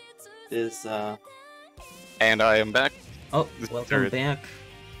this And I am back. Oh, welcome back.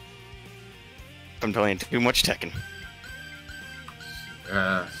 I'm playing too much Tekken.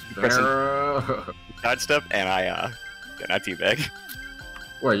 Sparrow. Sidestep, and I teabag.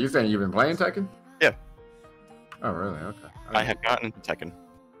 Wait, you saying you've been playing Tekken? Yeah. Oh, really? Okay. I had gotten into Tekken.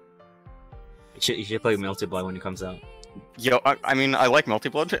 You should play Multi-Blood when it comes out. Yo, I mean, I like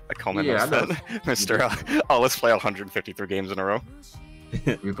Multi-Blood. Comment Yeah, on that, Mr. Let's play 153 games in a row.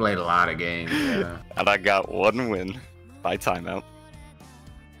 We played a lot of games, yeah. And I got one win by timeout.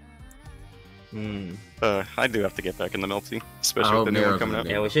 I do have to get back in the multi, especially with the new one coming out.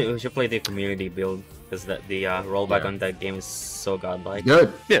 Yeah, we should play the community build because the rollback on that game is so godlike.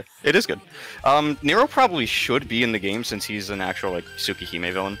 Good. Yeah, it is good. Nero probably should be in the game since he's an actual like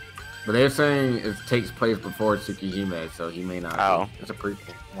Tsukihime villain. But they're saying it takes place before Tsukihime, so he may not. Oh, it's a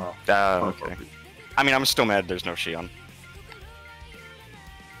prequel. Wow. Okay. I mean, I'm still mad there's no Shion.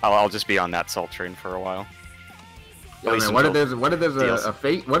 I'll just be on that salt train for a while. Yeah, man, what if there's a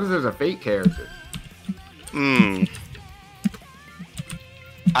fate? What if there's a fate character? I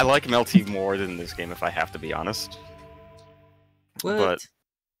like Melty more than this game, if I have to be honest. What? But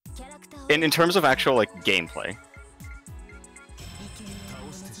in terms of actual like gameplay,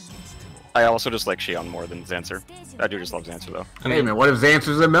 I also just like Shion more than Zancer. I do just love Zancer though. I mean, hey man, what if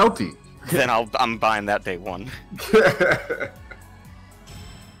Zancer's a Melty? Then I'm buying that day one.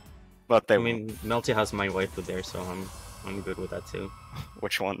 but they. I mean, Melty has my waifu there, so I'm good with that too.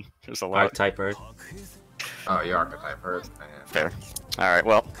 Which one? There's a lot. Archetype Earth. Oh, your archetype Earth, man. Fair. All right.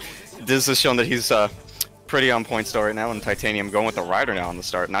 Well, this has shown that he's pretty on point still right now, and Titanium going with the Rider now on the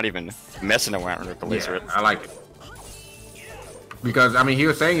start, not even messing around with the laser. Yeah, I like it. Because, I mean, he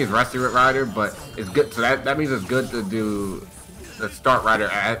was saying he's rusty with Rider, but it's good. So that means it's good to do the start Rider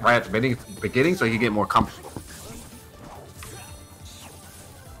right at the beginning so you get more comfortable.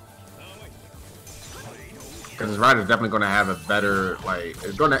 Because his Rider's definitely going to have a better, like,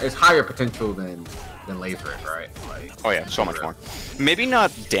 it's higher potential than Laser It, right? Like, oh yeah, so much more. Maybe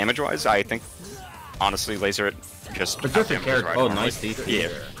not damage-wise. I think honestly, Laser It just. But just a character. Oh, nice defense. Yeah.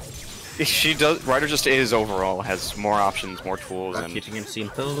 She does. Rider just is overall has more options, more tools, and keeping him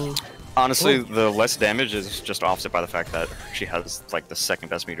simple. honestly, the less damage is just offset by the fact that she has like the second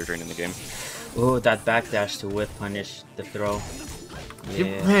best meter drain in the game. Oh, that backdash to whip punish the throw.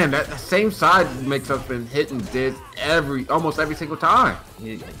 Yeah. Man, that same side makes up been hit and did almost every single time.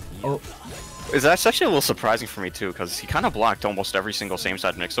 Oh. That's actually a little surprising for me too, because he kind of blocked almost every single same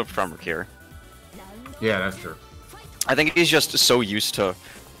side mix-up from Rakir. Yeah, that's true. I think he's just so used to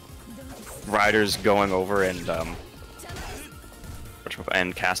Riders going over and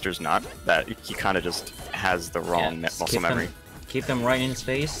casters not, that he kind of just has the wrong muscle memory. Keep them right in his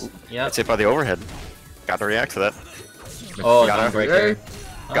face. Yeah. That's it by the overhead. Got to react to that. Oh, got breaker.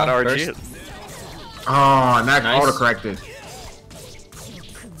 Got RG it. Oh, and that Nice. auto-corrected.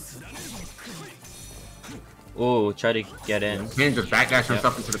 Oh, try to get in. Then just backdash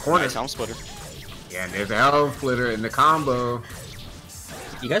himself into the corner. Nice helm splitter. Yeah, and there's a helm splitter in the combo.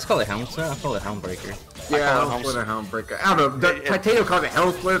 You guys call it helm splitter? I call it helm breaker. Yeah, call it helm splitter, helm breaker. I don't know. Titanium calls it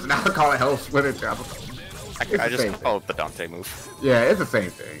helm splitter, and I call it helm splitter. I just call it the Dante move. Yeah, it's the same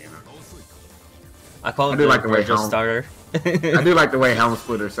thing, you know. I call it do the like the way Virgil helm- starter. I do like the way helm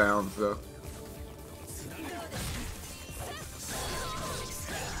splitter sounds, though.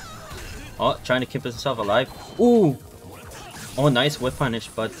 Oh, trying to keep himself alive. Ooh! Oh, nice whip punish,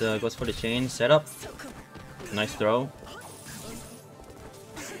 but goes for the chain setup. Nice throw.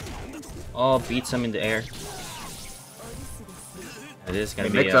 Oh, beats him in the air. It is gonna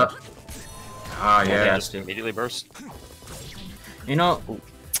be Mix up. Ah, yeah, yeah. has to. Immediately burst. You know,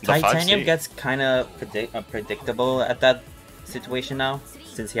 The 5C. Titanium gets kind of predictable at that situation now,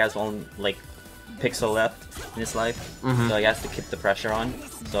 since he has only like pixel left in his life, so he has to keep the pressure on.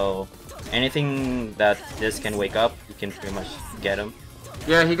 So anything that this can wake up, you can pretty much get him.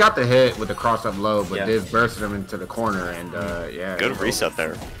 Yeah, he got the hit with the cross-up low, but Yeah. this bursted him into the corner, and yeah. Good reset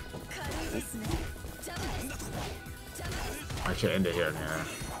there. I should end it here, yeah.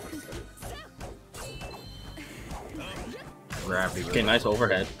 Gravity. Okay, nice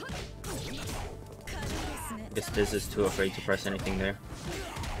overhead. Guess this is too afraid to press anything there.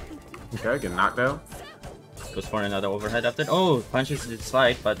 Okay, get knocked out. Goes for another overhead after. Oh, punches the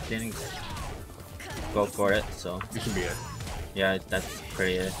slide, but didn't go for it. So This should be it. yeah, that's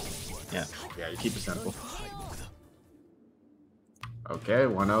pretty. Yeah. Yeah, you keep it simple. Okay,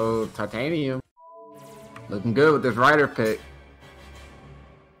 1-0 Titanium. Looking good with this Rider pick.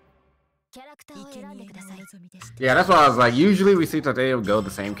 Yeah, that's why I was like, usually we see Titanium go the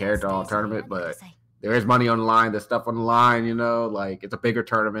same character all tournament, but there is money on the line, there's stuff on the line, you know, like it's a bigger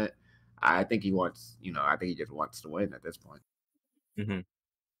tournament. I think he wants, you know, I think he just wants to win at this point. Mm-hmm.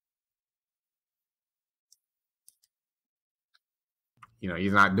 You know,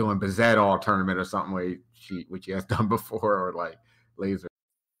 he's not doing Bazette all tournament or something which he has done before, or like Laser.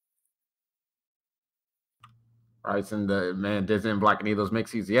 Right, and the man doesn't block any of those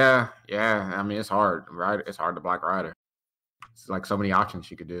mixies. Yeah. I mean, it's hard, right? It's hard to block Rider. It's like so many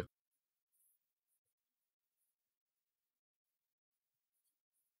options you could do.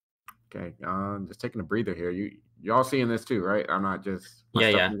 Okay, just taking a breather here. Y'all seeing this too, right? I'm not just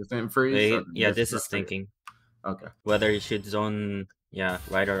Yeah. freeze. This is thinking Okay. whether you should zone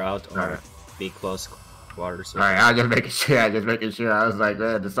Rider out or Alright. be close quarters. All right, I was just making sure. I was like,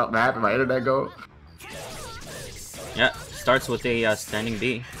 man, did something happen? My internet go? Yeah, starts with a standing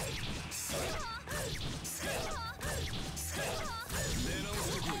B.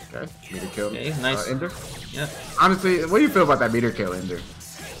 Okay, meter kill. Okay, nice. Ender. Yeah. Honestly, what do you feel about that meter kill, Ender?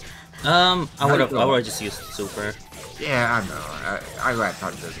 I would have just used super. Yeah, I know. I glad to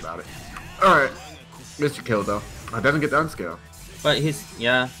talk to this about it. All right, Mr. Kill though. Doesn't get the unscale. But he's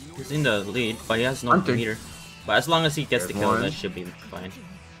in the lead, but he has no Hunting. meter. But as long as he gets There's the kill, one. that should be fine.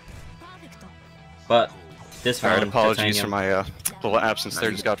 But this Alright, round, apologies for Titanium, my little absence there.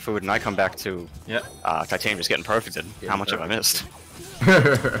 Just got food, and I come back to Yep. Titanium just getting perfected. How much have I missed?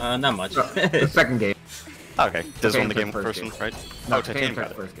 Not much. The second game. Okay, this Titanium one the game took person, first right? No, Oh, Titanium took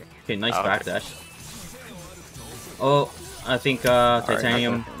got it. first game. Okay, nice Oh, okay. backdash. Oh, I think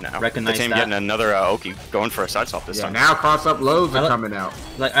Titanium Now, recognized Titanium that. getting another Oki, going for a side swap this Yeah, time. now cross-up lows I are like- coming out.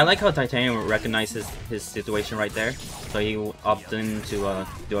 Like I like how Titanium recognizes his situation right there, so he opted in to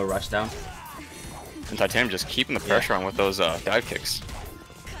do a rush down. And Titanium just keeping the pressure on with those dive kicks.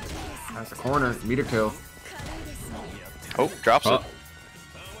 That's a corner. Meter kill. Oh, drops Oh. it.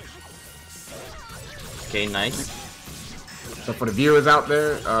 Okay, nice. So for the viewers out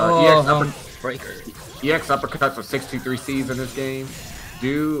there, Breaker. EX uppercuts with 623Cs in this game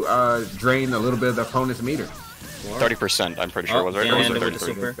do drain a little bit of the opponent's meter. 30%, I'm pretty sure it was, right? yeah, Or was and it with the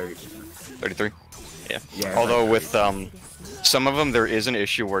 33? super. 33? Yeah. Yeah, Although it's like with some of them, there is an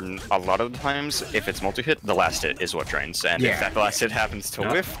issue where a lot of the times, if it's multi-hit, the last hit is what drains. And Yeah. if that last hit happens to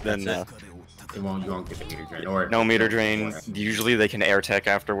No, whiff, then that's you won't get the meter drain. Or no meter drain. Usually they can air tech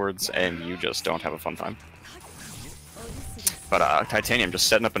afterwards, and you just don't have a fun time. But Titanium just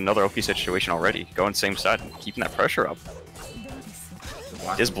setting up another OP situation already, going same side, and keeping that pressure up.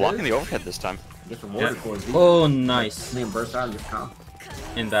 Is blocking the overhead this time. Gets rewarded Yeah. for his Oh, nice. name burst out and just comp.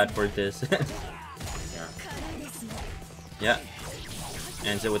 In that for this. Yeah. Yeah.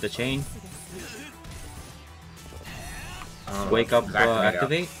 Ends it with the chain. Wake up,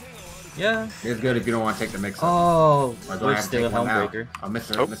 activate. Yeah. It's good if you don't want to take the mix up. Oh, Or do I we're have to still take one now? Helmbreaker. I'll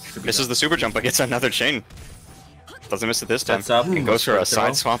miss Oh, misses the super jump, but gets another chain. Doesn't miss it this time. Sets up. And goes for a throw.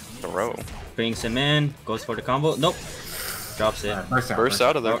 side swap throw. Brings him in. Goes for the combo. Nope. Drops it. Bursts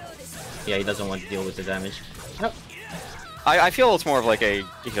out of there. Yeah, he doesn't want to deal with the damage. Yep. I feel it's more of like a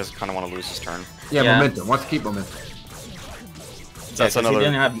he just kind of want to lose his turn. Yeah, Yeah. momentum. Wants to keep momentum. That's He another.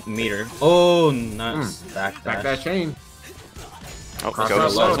 didn't have meter. Oh, nice. Back Back that chain. Oh, Cross goes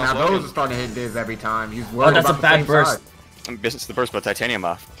up low. low. Now those are starting to hit Diz every time. He's Oh, worried that's a about the bad same burst. side. Misses the burst, but Titanium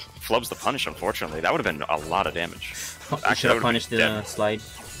flubs the punish. Unfortunately, that would have been a lot of damage. He Actually, should that have would've punished been the dead. slide.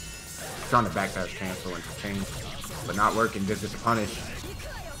 Trying to backdash cancel into chain. But not working. Diz gets a punish.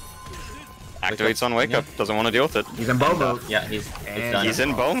 Activates on wake Yeah. up. Doesn't want to deal with it. He's in bow mode. Yeah, he's And done. He's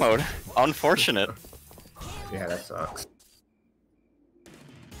in bow mode. Unfortunate. Yeah, that sucks.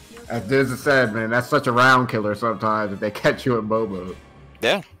 As Diz has said, man, that's such a round killer sometimes if they catch you in bow mode.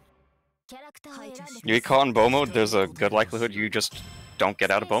 Yeah. You get caught in bow mode, there's a good likelihood you just don't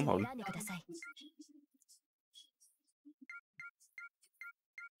get out of bow mode.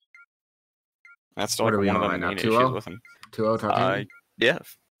 That's still What like are we one of on the right now, main 2-0? issues with him. 2-0 Titanium. Yeah.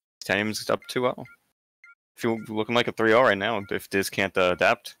 Titanium's up 2-0. If you're looking like a 3-0 right now, if Diz can't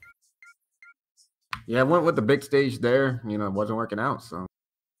adapt. Yeah, went with the big stage there. You know, it wasn't working out, so.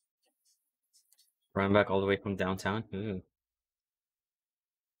 Run back all the way from downtown. Ooh.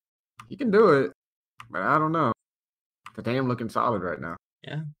 He can do it, but I don't know. Titanium looking solid right now.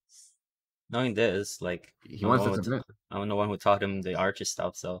 Yeah. Knowing this, like, He wants to I'm submit. the one who taught him the archer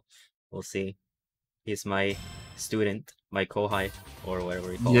stuff, so we'll see. He's my student, my kohai, or whatever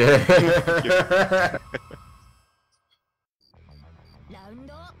we call it. Yeah.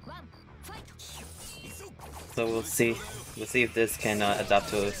 So we'll see. We'll see if this can adapt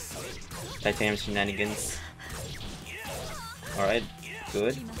to Titanium shenanigans. Alright,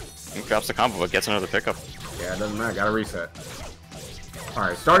 good. He drops the combo, but gets another pickup. Yeah, it doesn't matter. Gotta reset.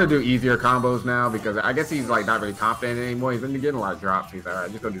 Alright, starting to do easier combos now because I guess he's like not really confident anymore. He's been getting a lot of drops. He's like,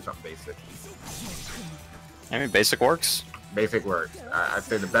 alright, just gonna do something basic. I mean, basic works. Basic works. I'd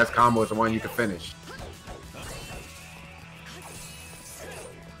say the best combo is the one you can finish.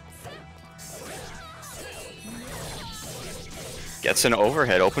 Gets an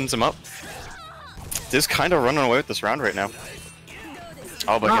overhead, opens him up. Diz kind of running away with this round right now.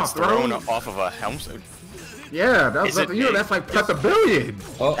 Oh, but No, gets thrown thrown. off of a helm. Yeah, that's Is it you know, big? that's like plus $1 billion.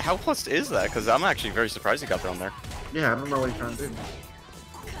 Oh, How plus is that? Because I'm actually very surprised he got thrown there. Yeah, I don't know what he's trying to do.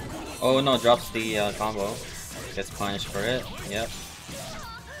 oh no, drops the combo. Gets punished for it. Yep.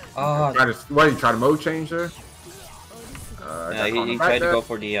 Oh, What did he try to mode change there? yeah, got caught in he the back tried to there. go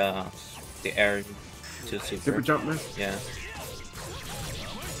for the air to super. Super jump miss. Yeah,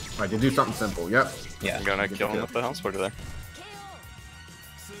 Like to do something simple. Yep. yeah. I'm gonna kill him with the helm splitter there.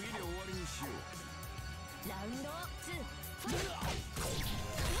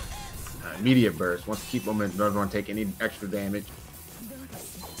 Immediate burst. Wants to keep momentum. Doesn't want to take any extra damage.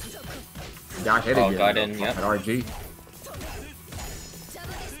 Got hit Oh, again. got though. in, yep. At RG.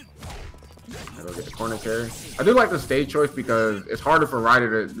 I'll get the corner carry. I do like the stage choice because it's harder for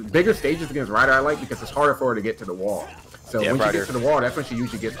Ryder to... Bigger stages against Ryder I like because it's harder for her to get to the wall. So Yeah, when she Ryder. gets to the wall, that's when she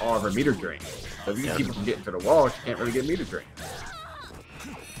usually gets all of her meter drain. So if you Yeah. keep her from getting to the wall, she can't really get meter drain.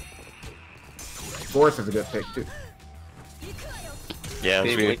 Force is a good pick too. Yeah, Did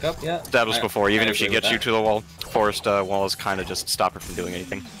as you we wake up yet? established before, even I if she agree with gets you that. to the wall, forest walls kind of just stop her from doing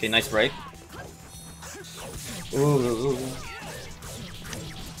anything. Okay, nice break. Ooh.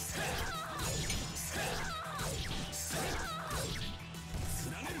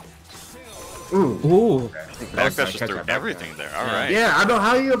 Ooh. Back just threw everything there. All right. Yeah, I know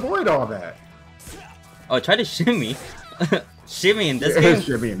how you avoid all that. Oh, try to shimmy. Shimmy in this It game?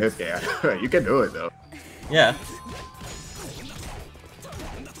 should be in this game. You can do it though. Yeah.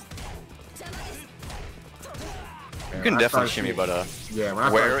 You can definitely shimmy, but yeah, when I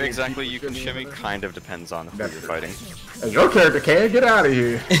where started exactly seeing you can people shimmy shimmy, kind of depends on who you're fighting. Hey, your character can get out of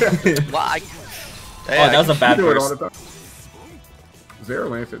here. Well, Oh, that was a bad You do it all burst. the time. Zero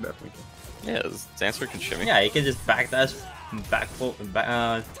Lancer definitely can. Yeah, Zancer can shimmy. Yeah, you can just dash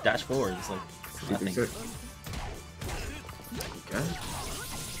forward. It's like nothing. Okay.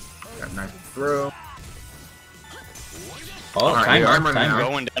 Got a nice throw. Oh, Alright, time yeah, mark, I'm running time now. mark.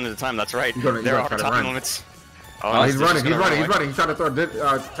 Going down to the time, that's right. He's gonna There are try to time run. limits. Oh, he's Diz running, is he's gonna running, run he's away. running. He's trying to throw.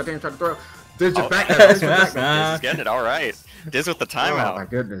 Titanium trying to throw. Diz just back. Diz just back. Diz is getting it, alright. Diz with the Oh my timeout.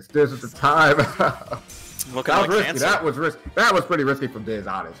 goodness, Diz with the timeout. Looking That like was risky. Zancer. That was risky. That was pretty risky from Diz,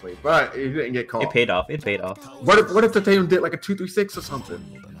 honestly. But he didn't get caught. It paid off. It paid off. What if Titanium did like a 2-3-6 or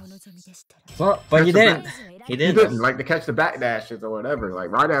something? But he didn't. He He didn't. didn't like to catch the back dashes or whatever. Like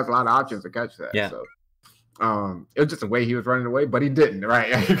Ryder has a lot of options to catch that. Yeah. So, it was just the way he was running away, but he didn't.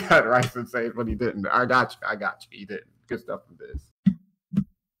 Right? He got right and safe, but he didn't. I got you. He didn't. Good stuff from Diz.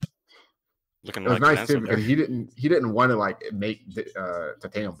 Looking It was like nice too Zancer because there. he didn't want to like make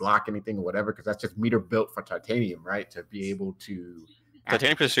Titanium block anything or whatever because that's just meter built for Titanium, right? To be able to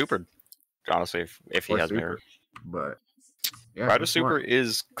Titanium could have supered, honestly, if he or has super. mirror. But yeah, Rider he's super smart.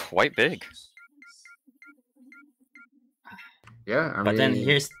 is quite big. Yeah, I But mean, then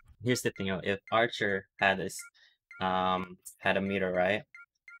here's the thing. If Archer had this, had a meter, right,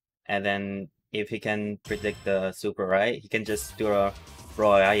 and then if he can predict the super, right, he can just do a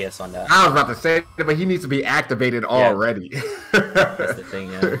Royas on that. I was about to say, but he needs to be activated already. That's the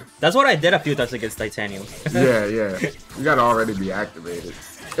thing. Yeah. That's what I did a few times against Titanium. yeah, you gotta already be activated.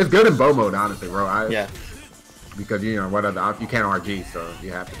 It's good in bow mode, honestly, bro. Yeah. Because you know what other you can't RG, so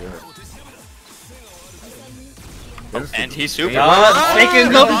you have to do it. And he's super. Taking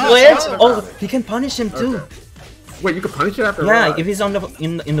the glitch. Oh, he can punish him too. Okay. Wait, you can punish it after? Yeah, roll if he's on the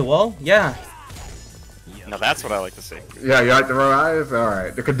in the wall. Yeah. Now that's what I like to see. Yeah, you like the roll eyes?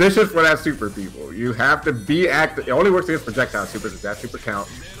 Alright. The conditions for that super, people. You have to be active. It only works against projectile supers if that super count.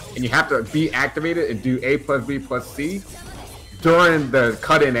 And you have to be activated and do A plus B plus C during the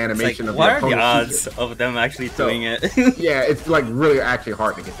cut-in animation of What the are the opponent's odds super. of them actually doing it? Yeah, it's like really actually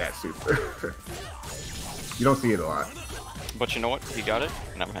hard to get that super. You don't see it a lot. But you know what? He got it,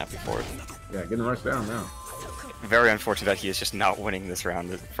 and I'm happy for it. Yeah, getting rushed down now. Very unfortunate that he is just not winning this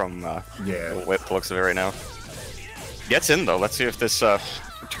round from Yeah. the looks of it right now. Gets in though. Let's see if this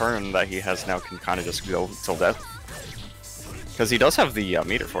turn that he has now can kind of just go till death. Because he does have the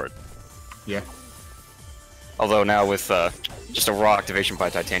meter for it. Yeah. Although now with just a raw activation by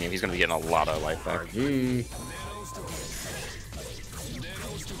Titanium, he's going to be getting a lot of life back. RG.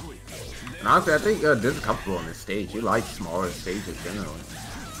 And honestly, I think this is comfortable on this stage. He likes smaller stages generally.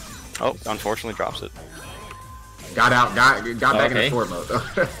 Oh, unfortunately drops it. Got out, got back Okay. into sword mode though.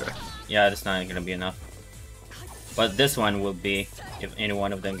 Yeah, it's not gonna be enough. But this one will be if any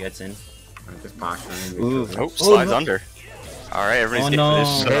one of them gets in. Just posturing. Ooh. Oh, slides no. under. Alright, everybody's Oh,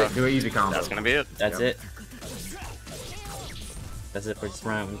 getting no. this. Do an easy combo. That's going to be it. That's Yep. it. That's it for this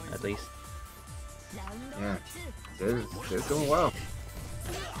round, at least. Yeah. It's doing well.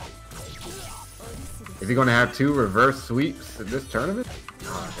 Is he going to have 2 reverse sweeps in this tournament?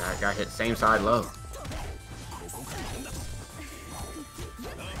 Oh, that got hit same side low.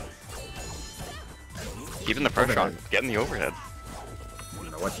 Keeping the pressure on, getting the overhead. I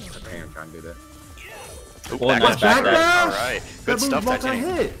don't know what Japan trying to do that. Ooh, Oh, back nice dash. back dash. Alright, good stuff,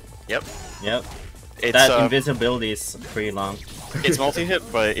 Titanium. Hit. Yep. Yep. It's, That invisibility is pretty long. it's multi-hit,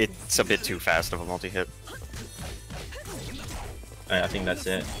 but it's a bit too fast of a multi-hit. I think that's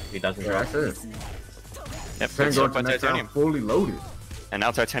it. He doesn't Yeah, drop. that's it. Yep, Ten good going stuff to by the next Titanium. round fully loaded. And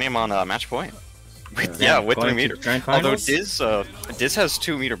now Titanium on match point. With, Yeah. yeah, with 3 Going to meter. grand Although finals? Diz has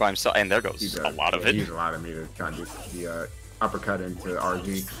 2 meter by himself, and there goes He's a lot of it. He's a lot of meters trying to do the uppercut into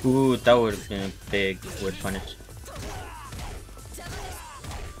RG. Ooh, that would have been a big wood punish.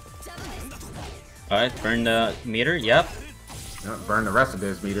 Alright, burn the meter. Yep. Yeah, burn the rest of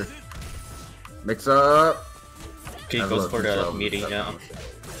this meter. Mix up. Okay, Have a goes look, for mix the up, meter. mix up, Yeah. honestly.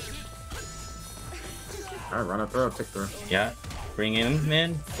 Alright, run a throw, tick throw. Yeah. Bring him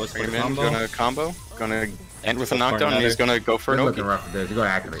in. Goes for Bring the him in, combo. gonna combo, gonna And with a Go for knockdown, he's another. gonna go for an He's looking Oki. rough for this. He's gonna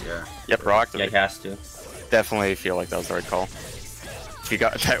activate, yeah. Yep, raw Yeah, activate. he has to. Definitely feel like that was the right call. If you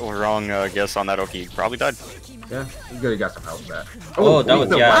got that wrong guess on that Oki, you probably died. Yeah, he's good. He got some help back. Oh, that was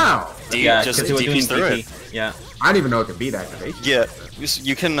the- yeah. Wow. Yeah, just because he was doing DPs through it. DP. Yeah. I didn't even know it could beat activation. Yeah,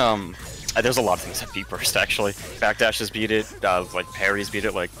 you can, there's a lot of things that beat burst, actually. Backdashes beat it, like parries beat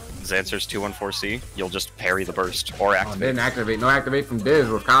it, like Zanser's 214C. You'll just parry the burst, or Oh, activate. didn't activate. No activate from Diz.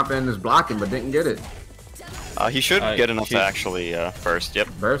 Was confident in his blocking, but didn't get it. He should get enough shoot. to actually burst, yep.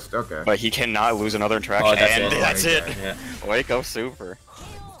 Burst? Okay. But he cannot lose another interaction, Oh, that's and it. that's it! Yeah. Wake up super.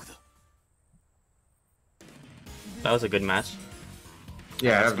 That was a good match.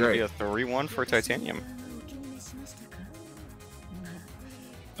 Yeah, That's that's gonna great. be a 3-1 for Titanium.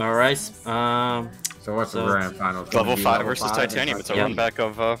 Alright. So what's the So- grand final? Level 5 versus Titanium. It's a Yeah. run back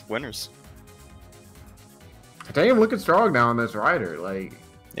of winners. Titanium looking strong now on this rider. Like,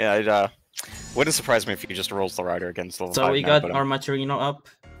 Yeah, it wouldn't surprise me if he just rolls the rider against level 5 So we now, got but our Maturino up.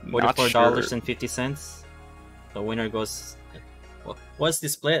 not $44.50. The winner goes. What's the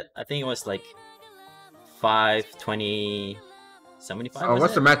split? I think it was like 5, 20, 75. oh, was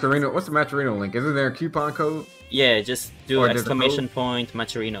what's it? the Maturino? What's the Maturino link? Isn't there a coupon code? Yeah, just do Or there's a exclamation point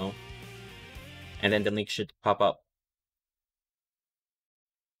Maturino, and then the link should pop up.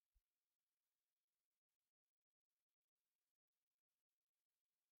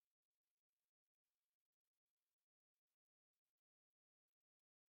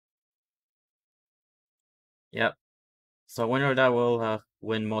 Yep. So winner of that will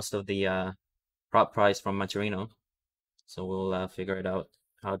win most of the prop prize from Maturino. So we'll figure it out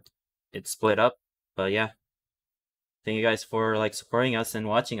how it's split up. But yeah, thank you guys for like supporting us and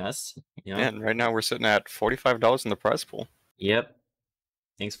watching us. You know? Yeah, and right now we're sitting at $45 in the prize pool. Yep.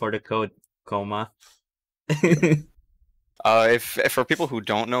 Thanks for the code, Coma. If for people who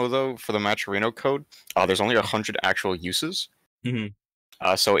don't know though, for the Maturino code, there's only 100 actual uses. Mhm.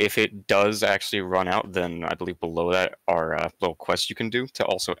 So if it does actually run out, then I believe below that are little quests you can do to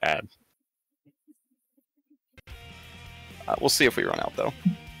also add. We'll see if we run out though.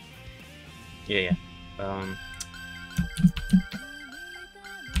 Yeah.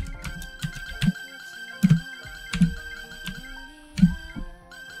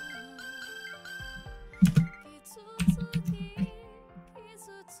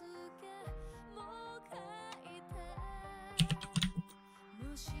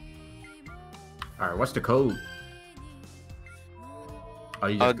 All right, what's the code? Oh,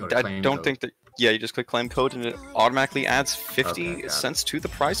 you just go to I claim don't code. think that. Yeah, you just click claim code and it automatically adds 50 Okay, got it. cents to the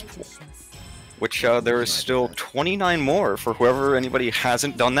prize pool. Which there is still 29 more for whoever anybody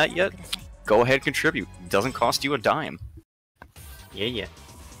hasn't done that yet. Go ahead, contribute. Doesn't cost you a dime. Yeah.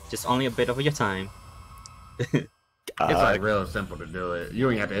 Just only a bit of your time. It's like real simple to do it. You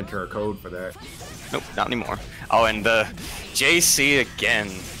don't even have to enter a code for that. Nope, not anymore. Oh, and the JC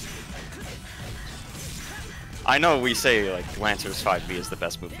again. I know we say like Lancer's 5B is the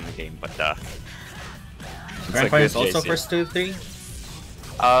best move in the game, but Grand a prize good also JC. first 2-3.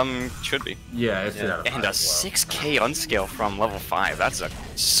 Should be. Yeah, it's Yeah. And a 6k unscale from level 5. That's a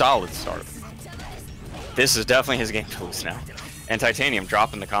solid start. This is definitely his game to lose now. And Titanium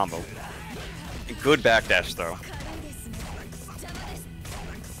dropping the combo. Good backdash though.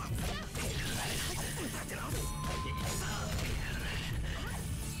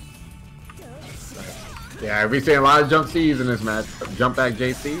 Yeah, we see a lot of jump C's in this match. Jump back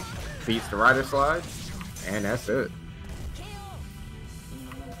JC beats the rider slide, and that's it.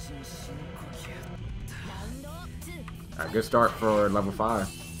 A good start for level 5.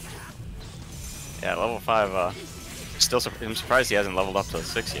 Yeah, level 5, I'm surprised he hasn't leveled up to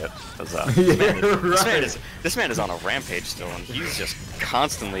 6 yet. 'Cause, Yeah, this man is on a rampage still, and he's just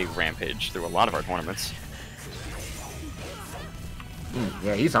constantly rampage through a lot of our tournaments.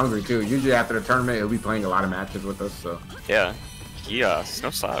 Yeah, he's hungry too. Usually after the tournament, he'll be playing a lot of matches with us. So Yeah, he's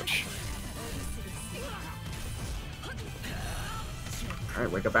no slouch. all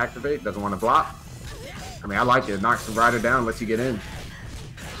right, wake up, activate. Doesn't want to block. I mean, I like it. Knocks the rider down, lets you get in.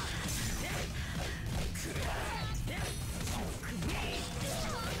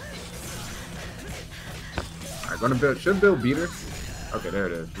 All right, gonna build. Should build beater. Okay, there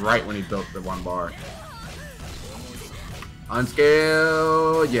it is. Right when he built the one bar.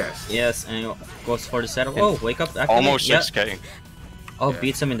 Unscale, yes. Yes, and it goes for the setup. Oh, wake up! Activate. Almost Yep. 6k. Oh, Yeah.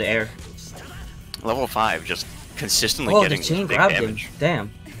 beats him in the air. Level 5, just consistently Oh, the getting chain big grabbed him. damage.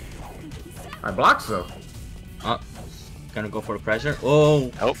 Damn. I blocked so. Oh, gonna go for the pressure.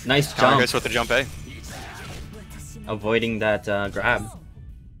 Oh, Oh, nice counter jump. hits with the jump A. Avoiding that grab.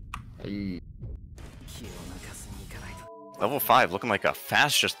 Hey. Level 5 looking like a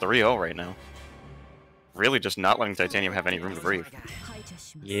fast just 3-0 right now. really just not letting Titanium have any room to breathe.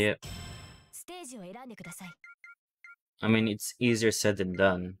 Yeah. I mean, it's easier said than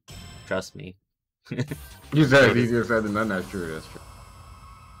done. Trust me. You said it's easier said than done. That's true. That's true.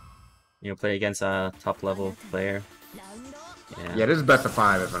 You know, play against a top level player. Yeah, this is best of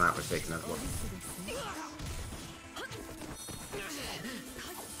 5 if I'm not mistaken as well.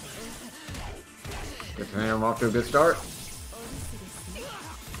 Titanium off to a good start.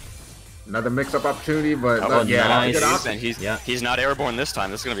 Another mix-up opportunity, but yeah, nice. that's a good And he's not airborne this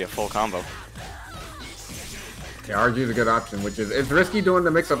time. This is gonna be a full combo. Yeah, RG is a good option, which is it's risky doing the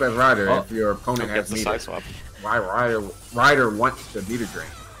mix-up as Rider if your opponent has the meter. side swap. Why Rider wants the meter drain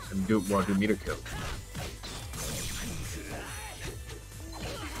and do meter kill.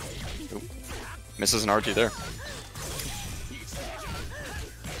 Oop. Misses an RG there.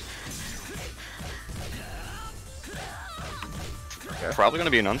 Okay. Probably gonna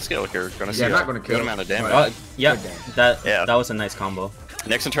be an unscale here. Gonna see not a gonna good kill, amount of damage. That was a nice combo.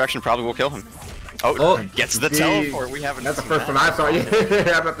 Next interaction probably will kill him. Oh, gets the teleport. We haven't. That's the first one I saw.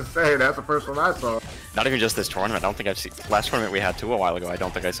 Yeah, I'm about to say that's the first one I saw. Not even just this tournament. I don't think I've seen. Last tournament we had too a while ago. I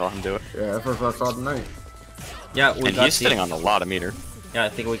don't think I saw him do it. Yeah, that's the first one I saw tonight. Yeah, and he's sitting on a lot of meter. Yeah, I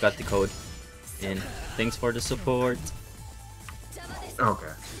think we got the code. And thanks for the support.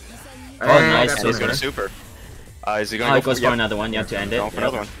 Okay. Oh, nice. He's going to super. Is he going to go goes for another one. You have to end it. Going for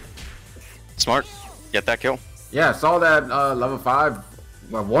another one. Smart. Get that kill. Yeah, saw that level 5.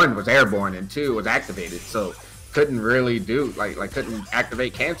 Well, 1 was airborne and 2 was activated, so couldn't really do couldn't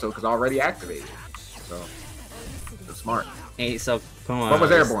activate cancel because already activated. So smart. Hey, so come on. What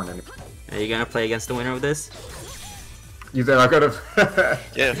was airborne then? Are you gonna play against the winner of this? You said I could have.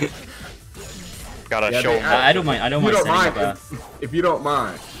 Yeah. Gotta show. I don't mind. I don't mind. You don't mind if you don't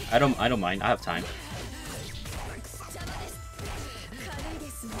mind. I don't mind. I have time.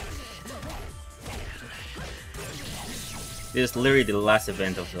 This is literally the last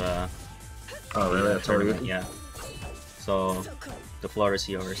event of the tournament. Yeah. So the floor is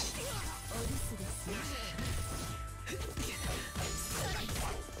yours.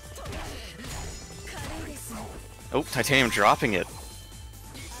 Oh, Titanium dropping it.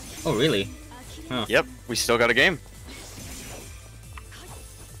 Oh, really? Huh. Yep, we still got a game.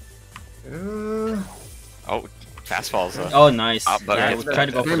 Oh, fastfall's oh, nice. Yeah, try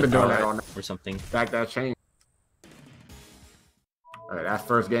to go for the power or something. Back that chain. Alright, that's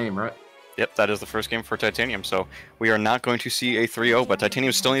first game, right? Yep, that is the first game for Titanium, so we are not going to see a 3-0, but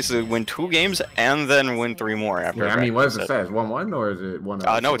Titanium still needs to win 2 games and then win 3 more after. Yeah, I mean, what does it say? Is 1-1 or is it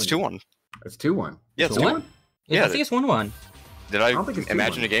 1-0? No, it's 2-1. It's 2-1. Yeah, it's 2-1. Yeah, I think it's 1-1. Did I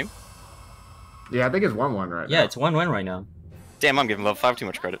imagine a game? Yeah, I think it's 1-1 right now. Yeah, it's 1-1 right now. Damn, I'm giving level 5 too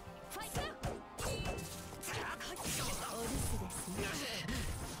much credit.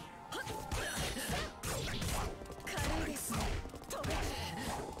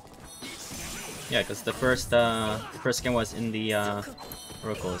 Yeah, because the first game was in the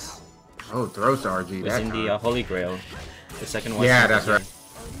Oracles. Oh, throws RG. It was in the Holy Grail. The second one. Yeah, that's right.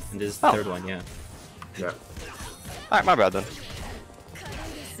 And this is the third one. Yeah. Yeah. Alright, my bad then.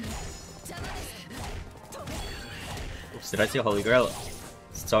 Oops, did I say Holy Grail?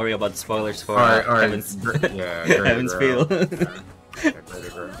 Sorry about the spoilers for Heaven's Feel. Yeah,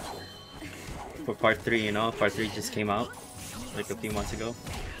 for part 3, you know, part 3 just came out like a few months ago.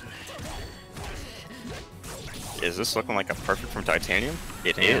 Is this looking like a perfect from Titanium?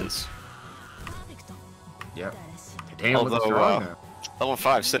 It is. Yep. Titanium although level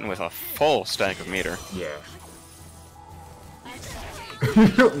 5 sitting with a full stack of meter. Yeah.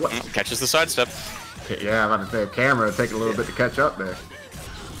 Catches the sidestep. Yeah, I'm about to say camera take a little bit to catch up there.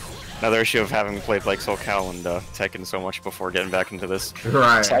 Another issue of having played like Soul Cal and Tekken so much before getting back into this.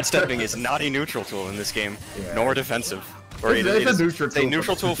 Right. Sidestepping is not a neutral tool in this game, nor defensive. Or it's a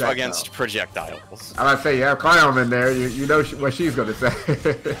neutral tool, against projectiles. I'm about to say, you have Clown in there, you know what she's going to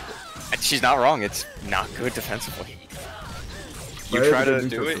say. And she's not wrong, it's not good defensively. You try to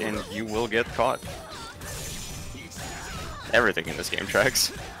do it and you will get caught. Everything in this game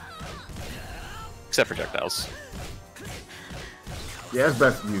tracks. Except projectiles. Yeah, it's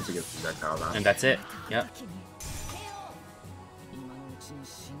best used against projectiles. And that's it. Yep.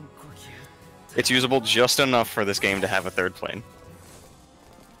 It's usable just enough for this game to have a third plane.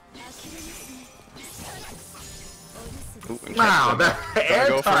 Ooh, wow, that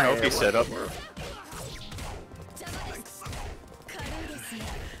go for an OP setup.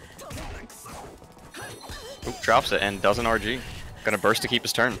 Ooh, drops it and doesn't RG. Gonna burst to keep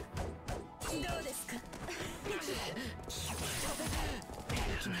his turn.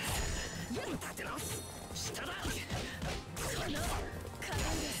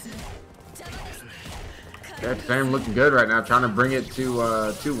 Yeah, Sam looking good right now, trying to bring it to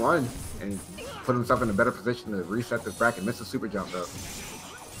 2-1 and put himself in a better position to reset this bracket. Missed a super jump though.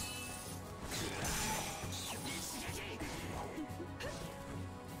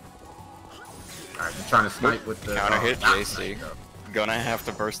 Alright, just trying to snipe with the counter hit JC. Gonna have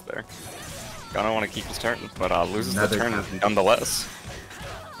to burst there. Gonna want to keep his turn, but loses the turn nonetheless.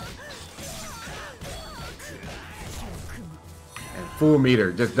 And full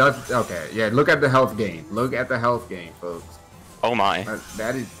meter just does okay. Yeah, look at the health gain. Look at the health gain, folks. Oh my.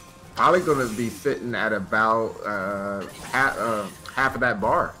 That is probably gonna be sitting at about half of that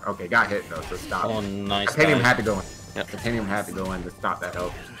bar. Okay, got hit though, so stop. Oh, nice. Titanium had to go in. Yep. Titanium had to go in to stop that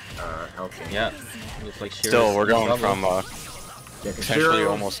health gain. Yeah. Looks like Still, we're going from Yeah, potentially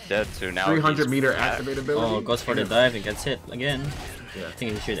almost dead to now 300 meter back. activate ability. Oh, goes for the dive and gets hit again. Yeah. I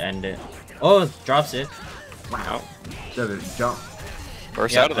think he should end it. Oh, drops it. Wow. Does it jump?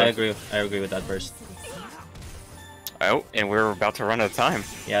 Burst Yeah, out of there. I agree with that burst. Oh, and we're about to run out of time.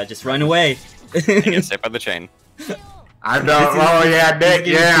 Yeah, just run away. And get saved by the chain. I know. Oh yeah, Nick.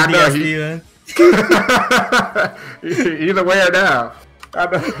 Yeah, I know. He's aware now. I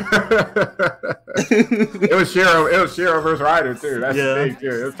know. It was Shiro. It was Shiro versus Ryder too. That's the thing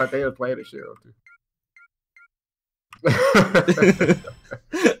too. It was like they were playing at Shiro too.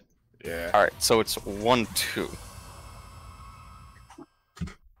 Yeah. All right, so it's 1-2.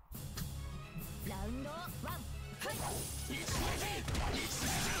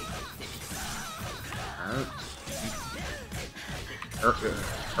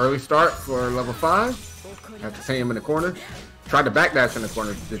 Early start for level 5. Have Titanium in the corner. Tried to backdash in the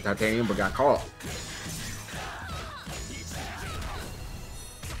corner to Titanium, but got caught.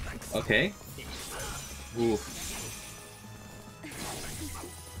 Okay. Ooh.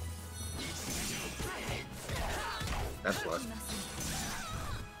 That's what.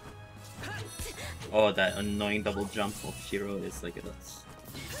 Oh, that annoying double jump of Shiro is like it's.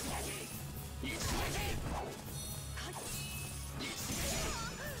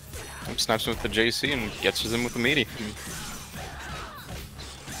 Snaps with the JC and gets him with the meaty.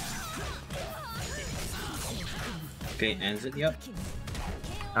 Okay, ends it. Yep.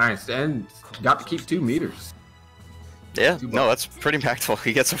 Alright, and got to keep 2 meters. Yeah, no, that's pretty impactful.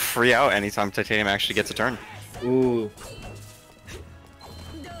 He gets a free out anytime Titanium actually gets a turn. Ooh.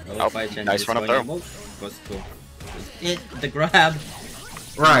 Oh, nice run up there. The grab.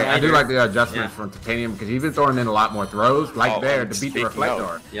 Right, I do like the adjustment from Titanium because he's been throwing in a lot more throws, like there, to beat the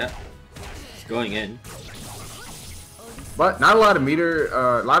Reflector. Yeah. It's going in. But not a lot of meter,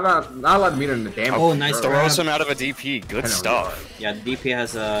 not a lot of meter in the damage. Oh, nice throw. Throws him out of a DP. Good stuff. Yeah, the DP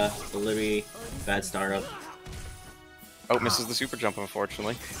has a literally bad startup. Oh, misses the super jump,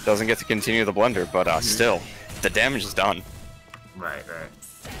 unfortunately. Doesn't get to continue the blunder, but still, the damage is done. Right, right.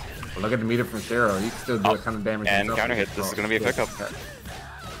 But look at the meter from Shiro. He can still do a ton of damage. And counter hit. This is going to be a pickup.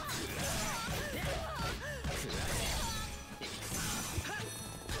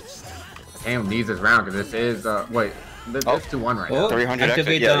 Damn, needs this round because this is wait, this 2-1 right now. 300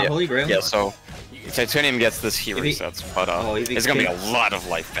 activate yeah, Holy Grail. Yeah, so Titanium gets this he resets, but it's gonna be a lot of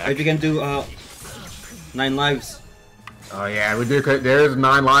life back. If you can do 9 lives. Oh yeah, we do. There's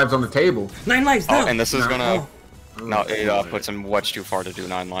 9 lives on the table. 9 lives. No. Oh, and this is gonna no, it puts him much too far to do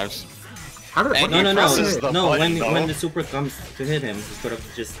 9 lives. How did No. button, When the super comes to hit him, he could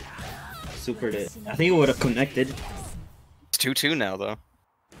have just supered it. I think it would have connected. It's 2-2 now though.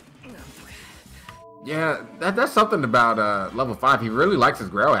 Yeah, that's something about level 5. He really likes his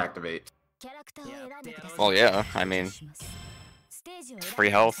Grail activate. Well, yeah, I mean, free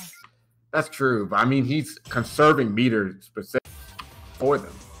health. That's true, but I mean he's conserving meters specific for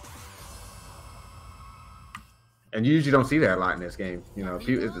them. And you usually don't see that a lot in this game. You know,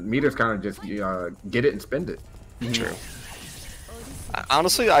 meters kind of just get it and spend it. True.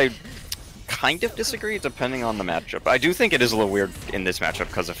 Honestly, I kind of disagree depending on the matchup. I do think it is a little weird in this matchup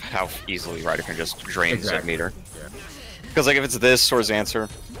because of how easily Ryder can just drain his meter. Because like if it's this or Xancer,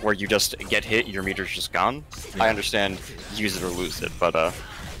 where you just get hit, your meter's just gone, I understand use it or lose it, but I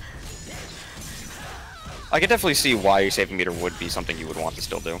can definitely see why saving meter would be something you would want to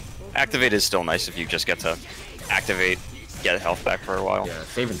still do. Activate is still nice if you just get to activate, get health back for a while. Yeah,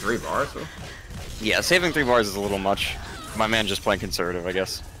 saving 3 bars though. Yeah, saving 3 bars is a little much. My man just playing conservative, I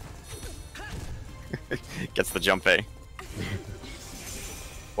guess. Gets the jump A.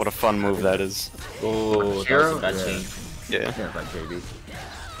 What a fun move that is. Oh, that was a bad chain. Yeah. Yeah, like JB.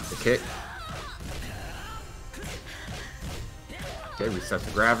 The kick. Okay, reset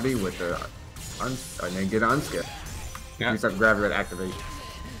the gravity with the and then get unskip. Yeah. Reset the gravity with activation.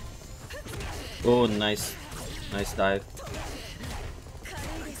 Oh, nice dive.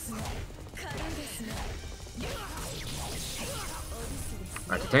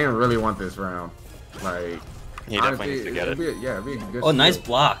 Like, Titanium really want this round. Like, He definitely needs to get it. It'd be a good Oh, nice steal.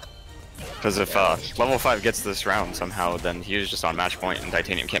 block. Because if level 5 gets this round somehow, then he was just on match point, and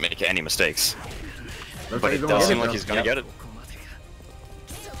Titanium can't make any mistakes. Looks But like it he's gonna does get seem it, like though. he's gonna get it.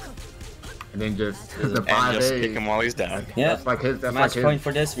 And then just the And 5A. just kick him while he's down. Yeah. That's like his. That's Match like his. point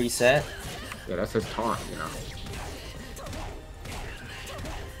for this reset. Yeah, that's his taunt. You know.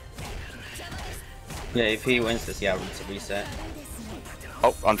 Yeah, if he wins this, yeah, it's a reset.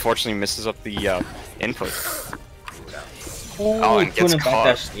 Oh, unfortunately misses up the input. Ooh, Oh, and gets couldn't caught.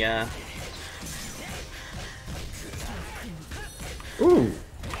 backdash, yeah. Ooh,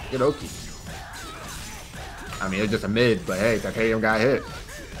 good Oki. I mean, it's just a mid, but hey, Titanium got hit.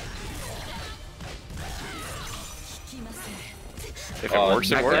 If it works,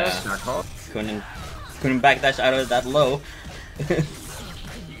 it backdash. works. Not caught. Couldn't backdash out of that low.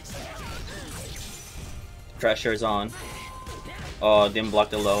 Pressure's on. Oh, didn't block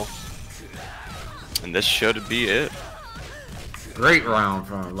the low. And this should be it. Great round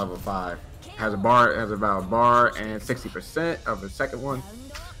from level 5. Has about a bar and 60% of the second one.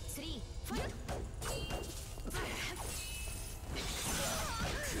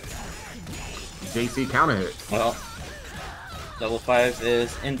 JC counter hit. Well, level 5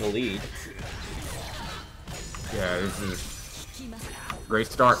 is in the lead. Yeah, this is great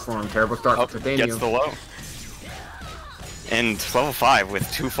start for him. Terrible start Oh, for Titanium. gets the low. And level 5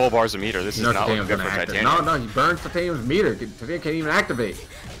 with 2 full bars of meter. This is No, not looking Titanium's good gonna for activate. Titanium. No, he burns Titanium's meter. Titanium can't even activate.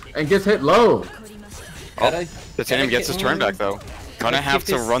 And gets hit low. Oh, Titanium gets his turn back though. Gonna have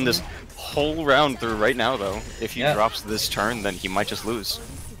to run this whole round through right now though. If he drops this turn, then he might just lose.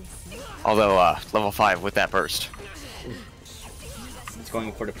 Although, level 5 with that burst. It's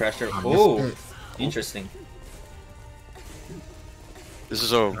going for the pressure. I missed Oh, it. interesting. This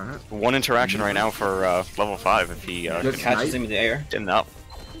is a one interaction right now for level 5 if he Good can Catches him in the air. get him up.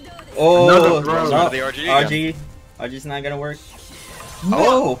 Oh, Another throw. no, The RG again. RG's not gonna work.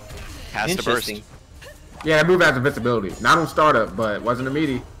 Oh, Oh, has to burst. interesting. Yeah, that move has invincibility. Not on startup, but wasn't a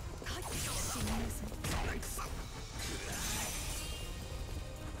meaty.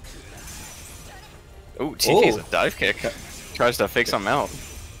 Ooh, TK's a Oh. dive kick. Tries to fake something out.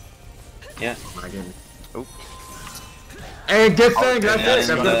 Yeah. My goodness. Oop. And gets Oh, in. That's yeah, it. that's That's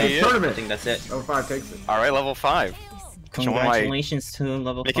gonna the be it. I tournament. think that's it. Level 5 takes it. Alright, level 5. Showing my- Congratulations to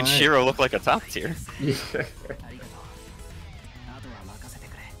level Making 5. Shiro look like a top tier. Yeah.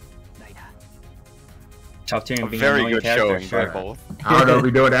 Top tier A and being very annoying good character, showing sure. by both. I don't know if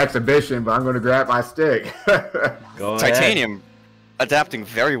we're doing exhibition, but I'm going to grab my stick. Go ahead. Titanium adapting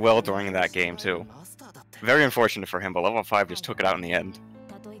very well during that game too. Very unfortunate for him, but level 5 just took it out in the end.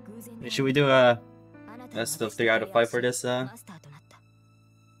 Should we do a best of 3 out of 5 for this Yeah,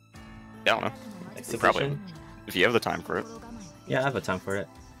 I don't know. exhibition? Probably. If you have the time for it. Yeah, I have a time for it.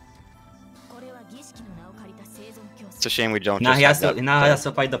 It's a shame we don't Now just he has have to. that, Now he has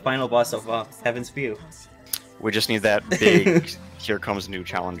to fight the final boss of Heaven's View. We just need that big here comes new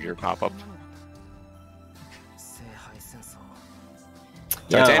challenger pop up.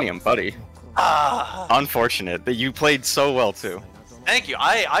 Yeah. Titanium, buddy. Ah, Unfortunate that you played so well too. thank you.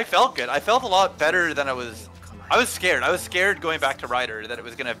 I felt good. I felt a lot better than I was scared. I was scared going back to Ryder that it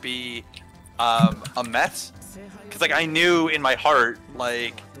was gonna be a mess. Cause like I knew in my heart,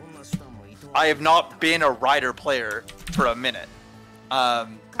 like I have not been a Ryder player for a minute.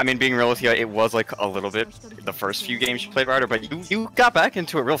 I mean, being real with you, it was like a little bit the first few games you played Ryder, but you got back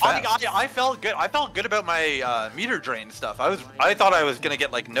into it real fast. I felt good. I felt good about my meter drain stuff. I thought I was gonna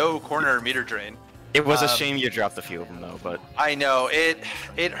get like no corner meter drain. It was a shame you dropped a few of them though, but I know it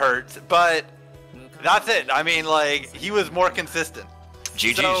hurts, but that's it. I mean, like he was more consistent.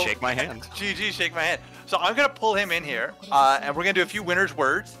 GG, So- shake my hand. GG, shake my hand. So I'm gonna pull him in here, and we're gonna do a few winners'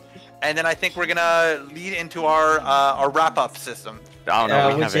 words, and then I think we're gonna lead into our wrap-up system. I don't know.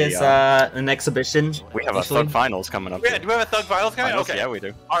 We Which have is a an exhibition. we have a usually. thug finals coming up. Yeah, here. do we have a Thug Finals coming? Finals? Okay. Yeah, we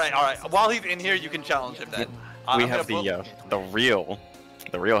do. All right. While he's in here, you can challenge him then. We I'm have gonna the real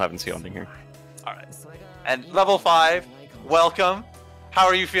Heaven's Field in here. All right. And level 5, welcome. How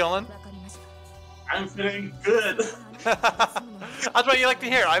are you feeling? I'm feeling good. That's what you like to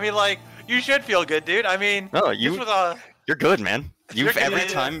hear. I mean, like, you should feel good, dude. I mean, No, this you was a... you're good, man. You're good, Every yeah.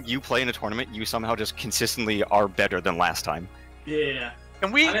 time you play in a tournament, you somehow just consistently are better than last time. Yeah.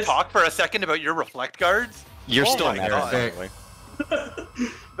 Can we Honest- talk for a second about your reflect guards? You're Oh still my in that, God. actually.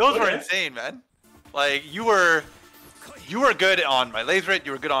 Those were Okay. insane, man. Like, you were good on my laser rate.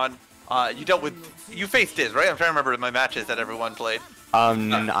 You were good on... you faced Diz, right? I'm trying to remember my matches that everyone played.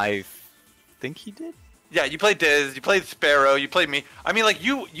 I think he did. Yeah, you played Diz, you played Sparrow, you played me. I mean, like,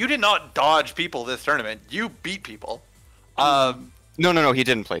 you did not dodge people this tournament. You beat people. No, he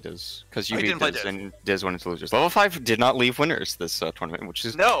didn't play Diz because you Oh, he beat didn't play Diz, Diz. and Diz went into losers. Level 5 did not leave winners this tournament, which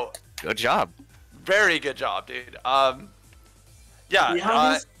is No, good job. very good job, dude. To be Yeah.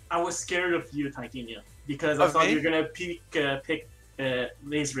 honest, I was scared of you, Titania, because I Of thought me? you were gonna pick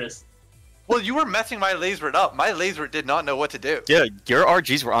Lazarus. Well, you were messing my laser up. My laser did not know what to do. Yeah, your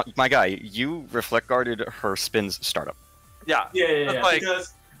RGs were on. My guy, you reflect guarded her spin's startup. Yeah. Yeah. Like-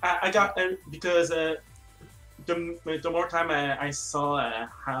 Because I got because the more time I saw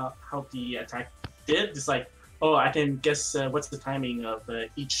how the attack did, it's like, oh, I can guess what's the timing of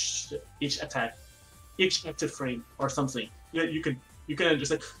each attack, each active frame or something. You can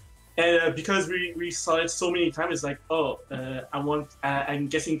understand. And because we saw it so many times, it's like, oh, I'm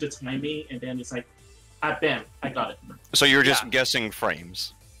guessing the timing, and then it's like, bam, I got it. So you're just Yeah. guessing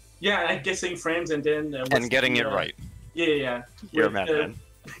frames Yeah, I'm guessing frames, and then and getting it right. Yeah. You're a With, madman.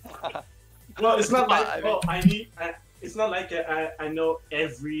 Well, it's not like I mean- it's not like I know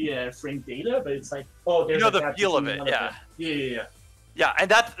every frame data, but it's like, oh, there's know a the gap feel of between it, one yeah. them. Yeah. Yeah,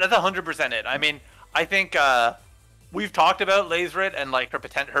 and that's 100% it. I mean, I think we've talked about Lazerit and like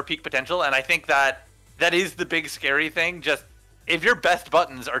her peak potential, and I think that is the big scary thing. Just if your best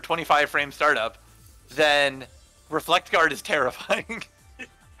buttons are 25 frame startup, then Reflect Guard is terrifying.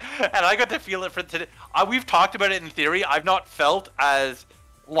 And I got to feel it for today. We've talked about it in theory. I've not felt as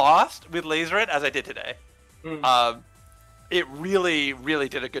lost with Lazerit as I did today. It really, really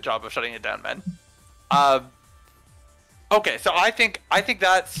did a good job of shutting it down, man. Okay, so I think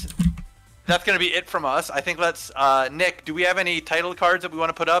that's gonna be it from us. I think let's Nick, do we have any title cards that we want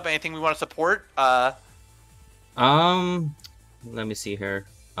to put up? Anything we want to support? Let me see here.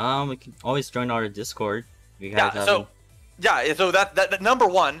 We can always join our Discord. You guys So that number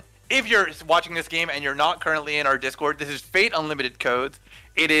one, if you're watching this game and you're not currently in our Discord, this is Fate Unlimited Codes.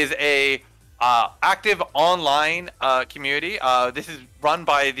 It is a active online community. This is run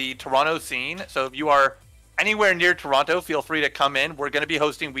by the Toronto scene. So if you are anywhere near Toronto, feel free to come in. We're going to be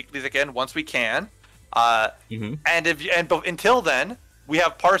hosting weeklies again once we can. But until then, we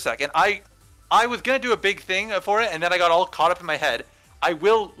have Parsec, and I was going to do a big thing for it, and then I got all caught up in my head. I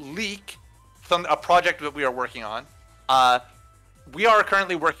will leak a project that we are working on. We are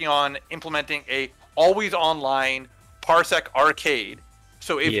currently working on implementing a always online Parsec arcade.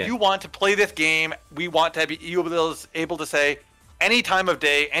 So if you want to play this game, we want to be able to say any time of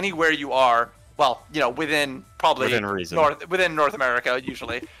day, anywhere you are. Well, within reason. within North America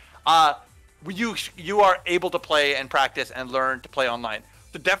usually. You are able to play and practice and learn to play online.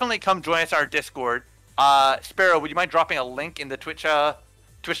 So definitely come join us on our Discord. Sparrow, would you mind dropping a link in the Twitch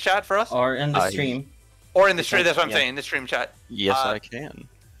chat for us? Or in the stream. Or in the stream, that's what I'm saying, in the stream chat. Yes, I can.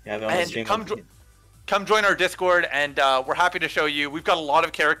 And come join our Discord, and we're happy to show you. We've got a lot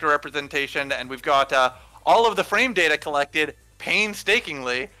of character representation, and we've got all of the frame data collected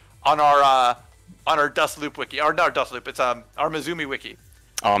painstakingly on our Dust Loop wiki. Or not Dust Loop, it's our Mizumi wiki.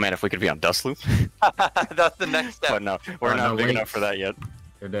 Oh man, if we could be on Dust Loop. That's the next step. But no, we're not big enough for that yet.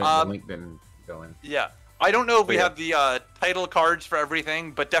 The link didn't go in. Yeah. I don't know if we have the title cards for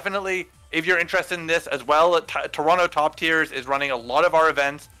everything, but definitely if you're interested in this as well, Toronto Top Tiers is running a lot of our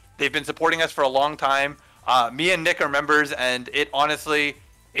events. They've been supporting us for a long time. Me and Nick are members, and it honestly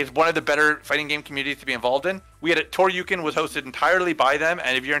is one of the better fighting game communities to be involved in. We had TORYUKEN was hosted entirely by them,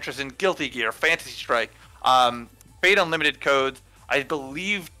 and if you're interested in Guilty Gear, Fantasy Strike, Fate Unlimited Codes, I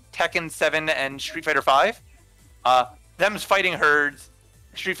believe Tekken 7 and Street Fighter 5, them's Fighting Herds,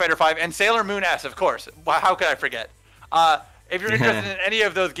 Street Fighter 5, and Sailor Moon S, of course. How could I forget? If you're interested in any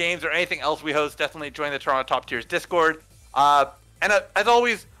of those games or anything else we host, definitely join the Toronto Top Tiers Discord. And as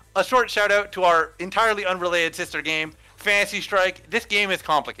always, a short shout out to our entirely unrelated sister game, Fantasy Strike. This game is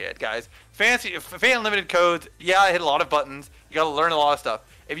complicated, guys. Fate Unlimited Codes, I hit a lot of buttons. You got to learn a lot of stuff.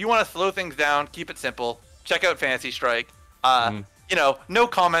 If you want to slow things down, keep it simple, check out Fantasy Strike. No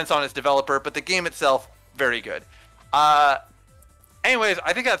comments on its developer, but the game itself, very good. Anyways,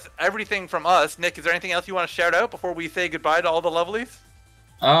 I think that's everything from us. Nick, is there anything else you want to shout out before we say goodbye to all the lovelies?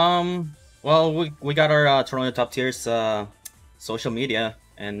 Well, we got our Toronto Top Tiers social media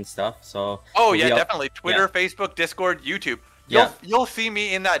and stuff. So. Oh yeah, definitely. Twitter, Facebook, Discord, YouTube. You'll see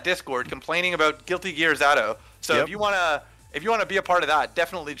me in that Discord complaining about Guilty Gear Zato. So if you wanna be a part of that,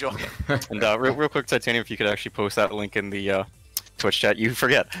 definitely join. And real quick, Titanium, if you could actually post that link in the Twitch chat. You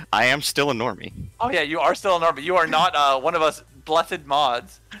forget, I am still a normie. Oh yeah, you are still a normie. You are not one of us blessed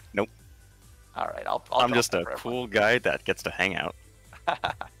mods. Nope. All right, I'm just a cool guy that gets to hang out.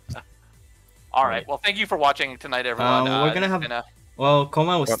 All right. Well, thank you for watching tonight, everyone. Well,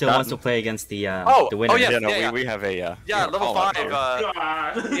 Koma Well, still that- wants to play against the Oh, winner. yes, Yeah, no, yeah. we have a Yeah, level call-out 5. here.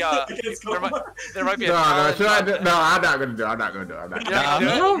 God. Yeah, Against there Coma. there might be a No, challenge should I on do? this. No, I'm not gonna do it. I'm not gonna do it. I'm not You're gonna not do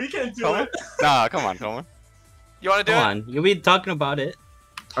gonna it. do it? We can do Coma? it. Nah, come on, Coma. You want to do Come it? on, you'll be talking about it.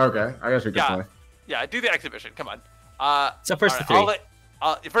 Okay, I guess we can Yeah. play. Yeah, do the exhibition. Come on. It's the first alright,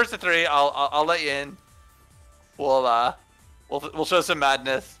 to 3. First to 3. I'll let you in. We'll show some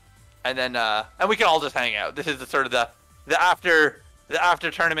madness, and then and we can all just hang out. This is the sort of the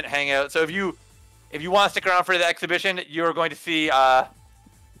after tournament hangout. So if you want to stick around for the exhibition, you're going to see. I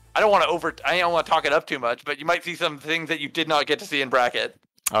don't want to talk it up too much, but you might see some things that you did not get to see in bracket.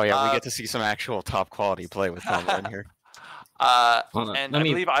 Oh yeah, we get to see some actual top quality play with Coma in here. Hold on, And let I me-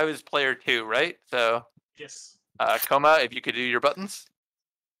 believe I was player 2, right? So, Yes. Coma, if you could do your buttons.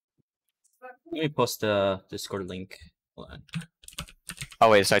 Let me post the Discord link. Hold on. Oh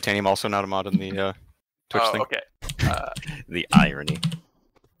wait, is Titanium also not a mod in the Twitch Oh, thing? okay. The irony.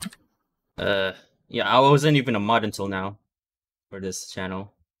 Yeah, I wasn't even a mod until now for this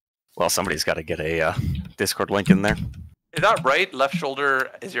channel. Well, somebody's got to get a Discord link in there. Is that right? Left shoulder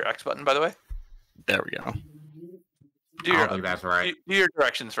is your X button, by the way. There we go. Do I your don't think that's right. do your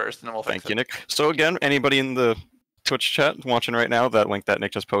directions first, and then we'll fix Thank you, it. Nick. So again, anybody in the Twitch chat watching right now, that link that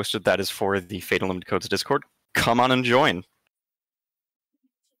Nick just posted, that is for the Fate Unlimited Codes Discord. Come on and join.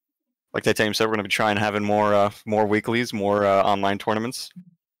 Like Titanium said, we're going to be trying having more weeklies, more online tournaments.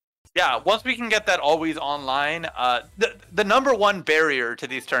 Yeah, once we can get that always online, the number one barrier to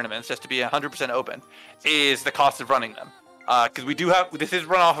these tournaments, just to be 100% open, is the cost of running them. Because we do have, this is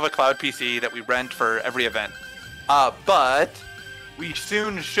run off of a cloud PC that we rent for every event. But we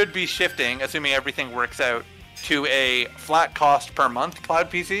soon should be shifting, assuming everything works out, to a flat cost per month cloud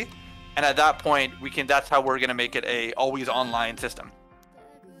PC. And at that point, that's how we're going to make it a always online system.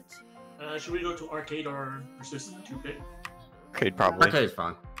 Should we go to arcade or versus 2-bit? Arcade probably. Arcade's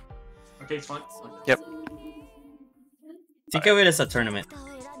fun. Arcade's fun. Yep. Think of it as a tournament.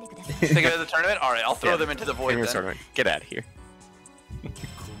 Think of it as a tournament? Alright, I'll throw Yeah. them into the void Give me a then. tournament. Get out of here.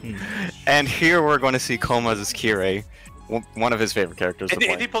 And here we're going to see Koma's Kirei, one of his favorite characters to Is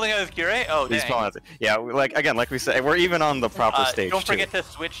play. he pulling out his Kirei? Oh, He's dang. pulling out yeah, like we said, we're even on the proper stage Don't too. forget to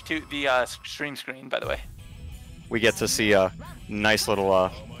switch to the stream screen, by the way. We get to see a nice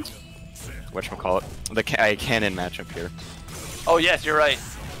little whatchamacallit, the canon matchup here. Oh, yes, you're right.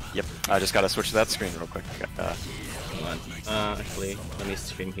 Yep, I just gotta switch to that screen real quick. Hold on. Actually, let me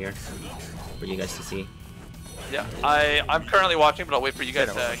stream here for you guys to see. Yeah, I'm currently watching, but I'll wait for you guys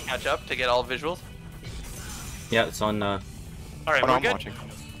to catch up to get all visuals. Yeah, it's on. All right, Oh, no, we're I'm good. watching.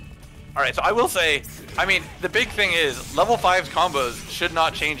 All right, so I will say, I mean, the big thing is level 5's combos should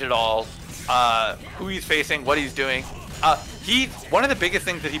not change at all. Who he's facing, what he's doing. One of the biggest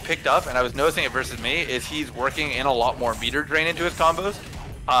things that he picked up, and I was noticing it versus me, is he's working in a lot more meter drain into his combos,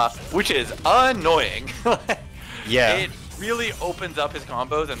 which is annoying. Yeah. It really opens up his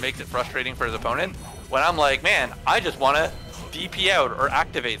combos and makes it frustrating for his opponent. When I'm like, man, I just want to DP out or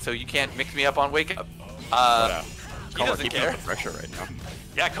activate so you can't mix me up on wake up. He Koma doesn't keeping care. up the pressure right now.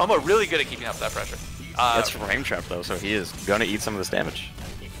 Yeah, Koma really good at keeping up that pressure. It's frame trap though, so he is gonna eat some of this damage.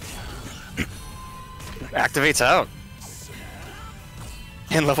 Activates out.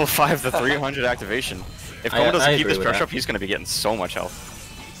 And level 5, the 300 activation. If Koma doesn't keep agree this with pressure that. up, he's gonna be getting so much health.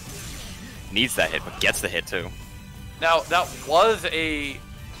 Needs that hit, but gets the hit too. Now, was that a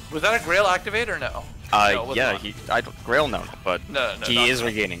Grail activate or no? No, it was Yeah, not. Grail no, but No, he not is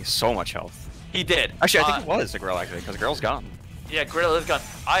Grail. regaining so much health. He did. Actually, I think it was a Grail activate because Grail's gone. Yeah, Grail is gone.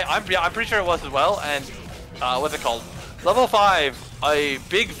 I'm pretty sure it was as well. And what's it called? Level 5, a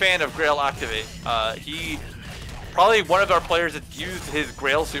big fan of Grail activate. He probably one of our players that's used his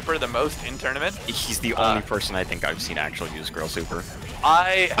Grail super the most in tournament. He's the only person I think I've seen actually use Grail super.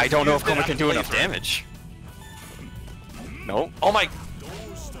 I don't know if used it Koma at can do enough playthrough. damage. Nope. Oh my,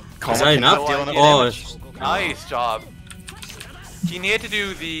 Koma Is that cannot enough? deal enough Oh, damage. nice job. He needed to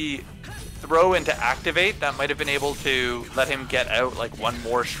do the throw into activate. That might have been able to let him get out like one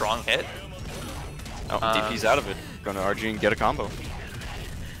more strong hit. Oh, DP's out of it. Going to RG and get a combo.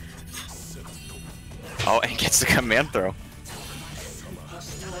 Oh, and gets the command throw.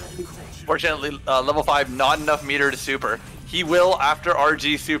 Fortunately, level 5, not enough meter to super. He will after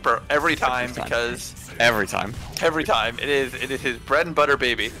RG super every time because Every time. it is his bread and butter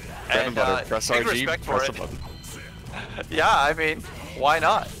baby. Bread and butter. Press big RG, respect for press it. the button. Yeah, I mean, why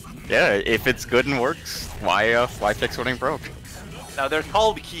not? Yeah, if it's good and works, why fix what ain't broke? Now they're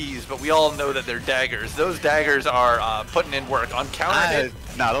called keys, but we all know that they're daggers. Those daggers are putting in work on counter hit.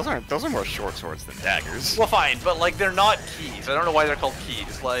 Nah, those are more short swords than daggers. Well, fine, but like they're not keys. I don't know why they're called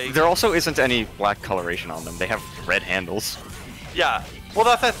keys. Like There also isn't any black coloration on them. They have red handles. Yeah. Well,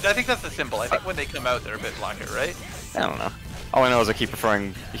 I think that's the symbol. I think when they come out, they're a bit blacker, right? I don't know. All I know is I keep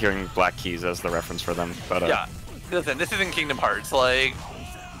preferring hearing black keys as the reference for them. But yeah. Listen, this isn't Kingdom Hearts. Like,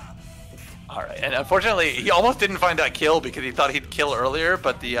 all right. And unfortunately, he almost didn't find that kill because he thought he'd kill earlier,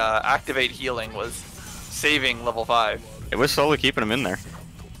 but the activate healing was saving level 5. It was slowly keeping him in there.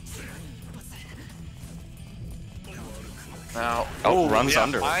 Now, runs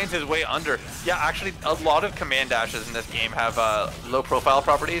under. Finds his way under. Yeah, actually, a lot of command dashes in this game have low profile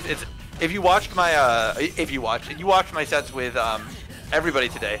properties. It's if you watched my you watched my sets with everybody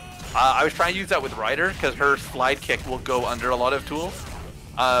today. I was trying to use that with Ryder because her slide kick will go under a lot of tools,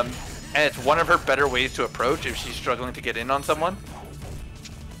 and it's one of her better ways to approach if she's struggling to get in on someone.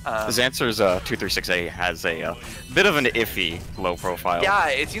 Xancer's 236A has a bit of an iffy low profile. Yeah,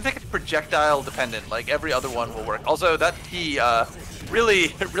 it seems like it's projectile dependent. Like every other one will work. Also, that he really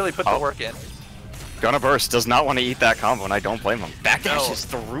put the work in. Gonna burst. Does not want to eat that combo, and I don't blame him. Backdashes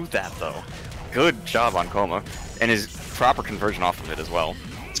through that though. Good job on Coma, and his proper conversion off of it as well.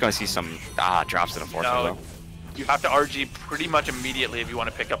 It's gonna see some drops in a fortune though. You have to RG pretty much immediately if you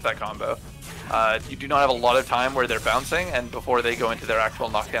want to pick up that combo. You do not have a lot of time where they're bouncing and before they go into their actual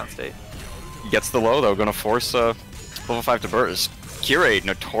knockdown state. Gets the low though, gonna force level 5 to burst. Kirei,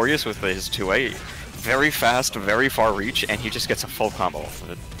 notorious with his 2A. Very fast, very far reach, and he just gets a full combo off of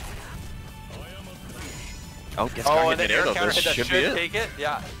it. Oh, gets and the air though. counter This hit that should be it. take it.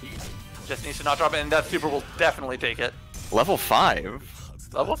 Yeah, just needs to not drop it, and that super will definitely take it. Level 5?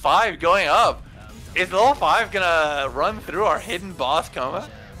 Level 5 going up. Is level 5 gonna run through our hidden boss Coma?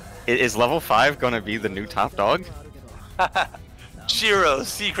 Is level 5 gonna be the new top dog? Shiro's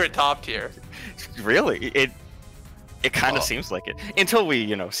secret top tier. Really? It kind of seems like it. Until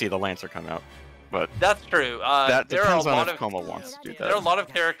we, see the Lancer come out. But that's true. That there depends are a lot on if of, Coma wants to do that. There are a lot of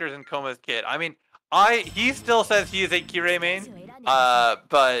characters in Coma's kit. I mean, he still says he is a Kirei main,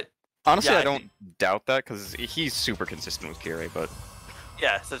 but honestly, yeah, I don't doubt that because he's super consistent with Kirei. But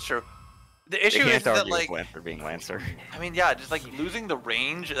yes, that's true. The issue is that like Lancer being Lancer. I mean, yeah, just like losing the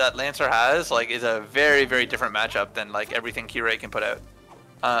range that Lancer has, like, is a very, very different matchup than like everything Kirei can put out.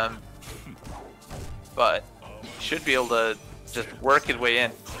 But he should be able to just work his way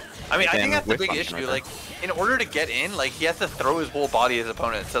in. I mean, I think that's the big issue. Like, in order to get in, like, he has to throw his whole body at his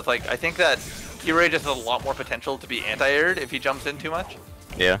opponent. So it's like, I think that Kirei just has a lot more potential to be anti-aired if he jumps in too much.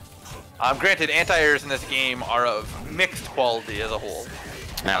 Yeah. Granted, anti-airs in this game are of mixed quality as a whole.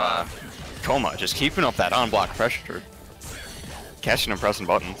 Now, Coma just keeping up that on-block pressure. Catching and pressing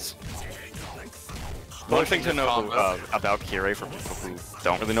buttons. One thing to know about Kirei for people who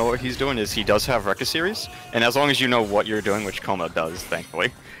don't really know what he's doing is he does have Rekka series, and as long as you know what you're doing, which Coma does,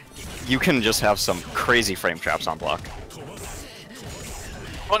 thankfully, you can just have some crazy frame traps on block.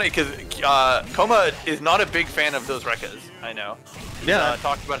 Funny, because Coma is not a big fan of those Rekkas, I know. Yeah.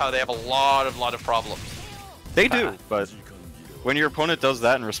 Talked about how they have a lot of problems. They do, but when your opponent does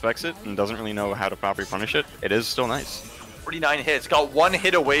that and respects it and doesn't really know how to properly punish it, it is still nice. 49 hits, got one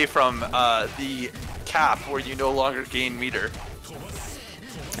hit away from the cap where you no longer gain meter.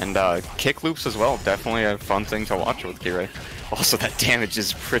 And kick loops as well, definitely a fun thing to watch with Kirei. Also, that damage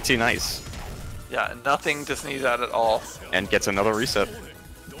is pretty nice. Yeah, nothing to sneeze at all. And gets another reset.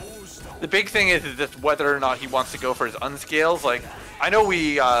 The big thing is just whether or not he wants to go for his unscales. Like, I know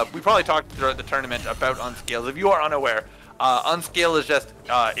we probably talked throughout the tournament about unscales. If you are unaware, unscale is just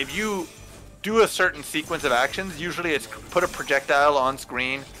if you do a certain sequence of actions, usually it's put a projectile on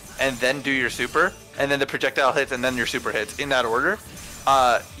screen and then do your super, and then the projectile hits and then your super hits in that order.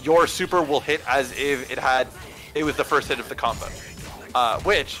 Your super will hit as if it was the first hit of the combo,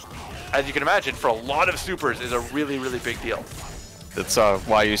 which, as you can imagine, for a lot of supers is a really, really big deal. That's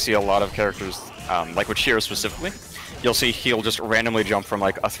why you see a lot of characters, like with Shiro specifically, you'll see he'll just randomly jump from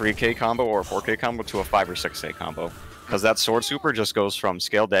like a 3k combo or a 4k combo to a 5 or 6k combo. Because that sword super just goes from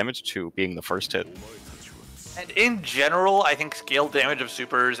scale damage to being the first hit. And in general, I think scale damage of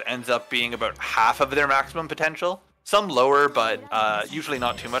supers ends up being about half of their maximum potential. Some lower, but usually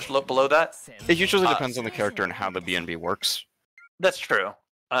not too much below that. It usually depends on the character and how the BNB works. That's true.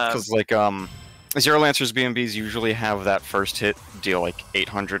 Because like Zero Lancer's BNBs usually have that first hit deal like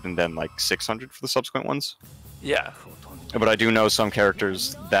 800 and then like 600 for the subsequent ones. Yeah. But I do know some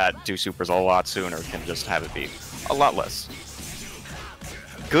characters that do supers a lot sooner can just have it be a lot less.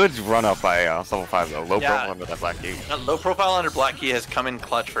 Good run up by level 5 though. Low profile under that black key. That low profile under black key has come in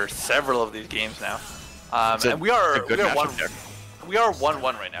clutch for several of these games now. And we are 1-1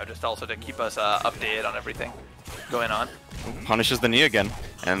 right now, just also to keep us updated on everything going on. Punishes the knee again,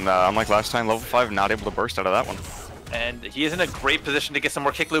 and unlike last time, level 5 not able to burst out of that one. And he is in a great position to get some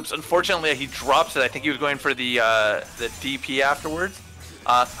more kick loops. Unfortunately, he drops it. I think he was going for the DP afterwards.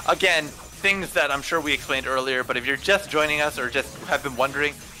 Again, things that I'm sure we explained earlier, but if you're just joining us or just have been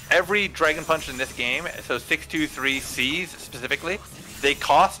wondering, every Dragon Punch in this game, so 623Cs specifically, they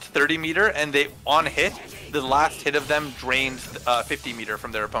cost 30 meter, and they on hit, the last hit of them drains 50 meter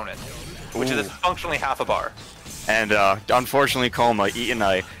from their opponent, which is functionally half a bar. And unfortunately, Koma eating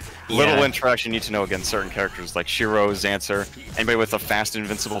a little interaction you need to know against certain characters like Shiro, Xancer, anybody with a fast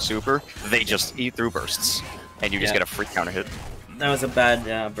invincible super, they just eat through bursts, and you just get a free counter hit. That was a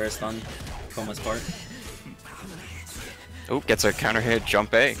bad burst on Koma's part. Oh, gets a counter hit,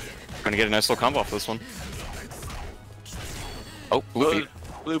 jump A. Gonna get a nice little combo off this one. Oh,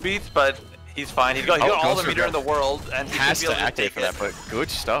 blue beats, but he's fine. He's got all the meter in the world, and he has to activate for that, but good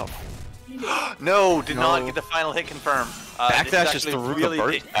stuff. No, did not get the final hit confirmed. Backdash is through the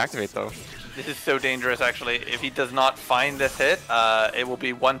burst. Activate though. This is so dangerous, actually. If he does not find this hit, it will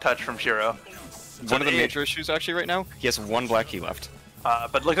be one touch from Shiro. One of the major issues actually right now, he has one black key left.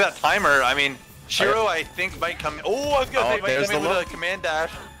 But look at that timer. I mean, Shiro, I think might come. Oh, I was gonna say might come in with a command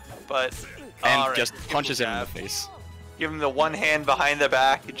dash, but and just punches him in the face. Give him the one hand behind the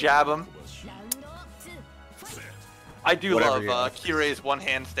back, jab him. I do love Kirei's one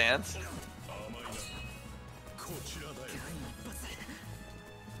hand stance.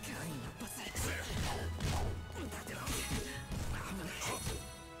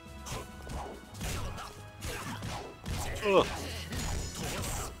 Ugh.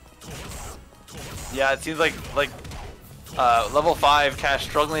 Yeah, it seems like level 5 Cash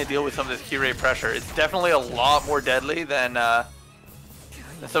struggling to deal with some of this Kirei pressure. It's definitely a lot more deadly than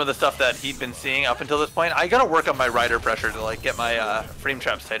some of the stuff that he'd been seeing up until this point. I gotta work on my rider pressure to like get my frame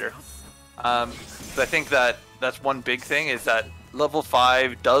traps tighter. I think that's one big thing is that level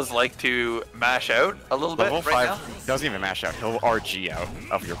 5 does like to mash out a little bit. Level 5 doesn't even mash out. He'll RG out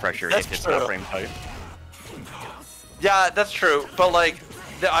of your pressure if it's not frame tight. Yeah, that's true. But like,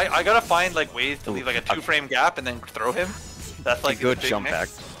 I gotta find like ways to leave like a 2-frame gap and then throw him. That's like a good jump back.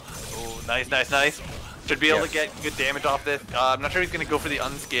 Oh, nice. Should be able to get good damage off this. I'm not sure he's gonna go for the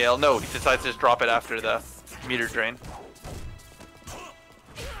unscale. No, he decides to just drop it after the meter drain.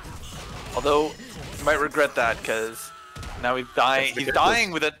 Although, he might regret that because now he's dying.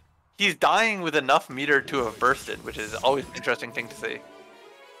 He's dying with enough meter to have bursted, which is always an interesting thing to see.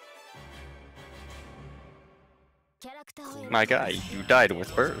 My guy, you died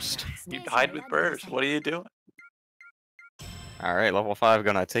with burst. You died with burst. What are you doing? Alright, level 5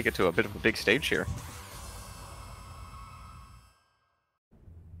 gonna take it to a bit of a big stage here.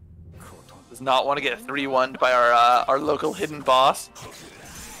 Does not want to get 3-1'd by our local hidden boss.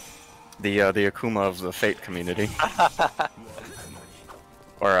 The Akuma of the Fate community.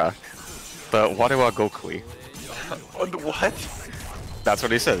 Or the Warewa Gokui. What? That's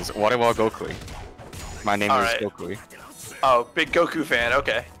what he says. Warewa Gokui. My name is Gokui. Oh, big Goku fan.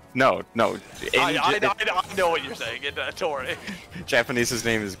 Okay. No. I know what you're saying. Tori. Japanese, his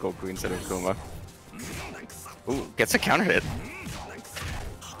name is Goku instead of Kuma. Ooh, gets a counter hit.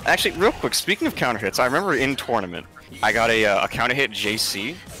 Actually, real quick, speaking of counter hits, I remember in tournament, I got a counter hit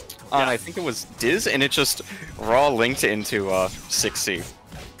JC on, I think it was Diz, and it just raw linked into 6C.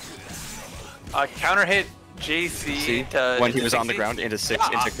 Counter hit JC to when he was 6C? On the ground into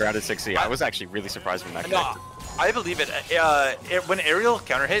grounded 6C. I was actually really surprised when that connected. I believe it. When aerial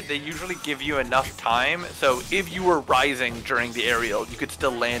counter hit, they usually give you enough time, so if you were rising during the aerial, you could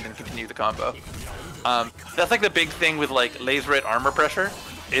still land and continue the combo. That's like the big thing with like laser hit armor pressure,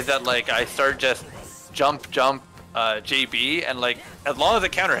 is that like I start just jump JB, and like as long as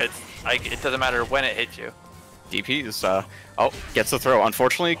it counter hits, it doesn't matter when it hits you. DP is gets the throw.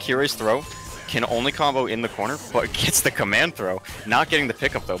 Unfortunately, Kirei's throw can only combo in the corner, but gets the command throw. Not getting the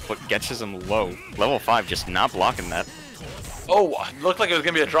pickup though, but gets him low. Level 5 just not blocking that. Oh, looked like it was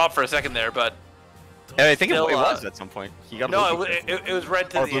gonna be a drop for a second there, but I think it was at some point. He got it was red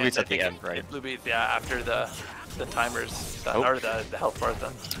to the end. Blue beats at the end, right? Blue beats, yeah, after the timers or the health bars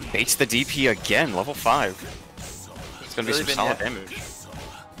done. Baits the DP again, level 5. It's gonna be some solid damage.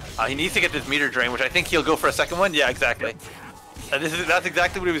 He needs to get this meter drain, which I think he'll go for a second one. Yeah, exactly. That's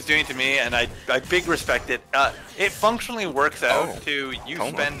exactly what he was doing to me, and I big respect it. It functionally works out to you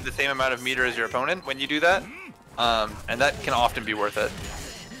spend the same amount of meter as your opponent when you do that, and that can often be worth it.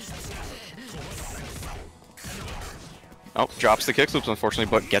 Oh, drops the kick loops unfortunately,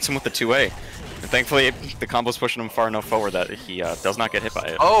 but gets him with the 2A. And thankfully, the combo's pushing him far enough forward that he does not get hit by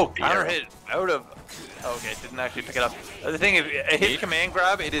it. Oh, counter hit out of... Okay, didn't actually pick it up. The thing is, a hit command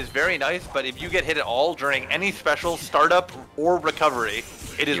grab, it is very nice, but if you get hit at all during any special startup or recovery,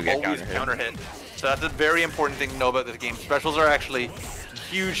 it is always counter hit. So that's a very important thing to know about this game. Specials are actually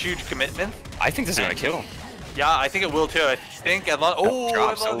huge commitments. I think this is gonna kill. Yeah, I think it will too. I think as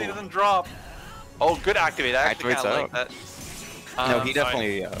long as he doesn't drop. Oh, good activate. I actually kind of like that. No, he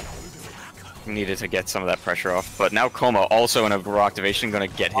definitely needed to get some of that pressure off. But now Coma also in a raw activation gonna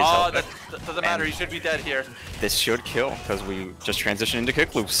get his health back. That doesn't matter. He should be dead here. This should kill because we just transitioned into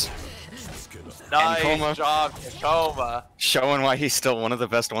kick loops. Nice job, Coma. Showing why he's still one of the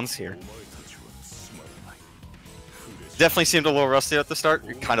best ones here. Definitely seemed a little rusty at the start.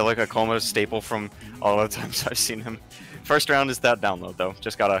 Kind of like a Coma staple from all the times I've seen him. First round is that download though.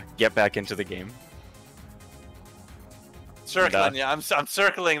 Just gotta get back into the game. Circling, yeah. I'm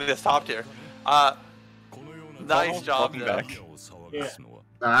circling this top tier. Nice job, though. Back. Yeah.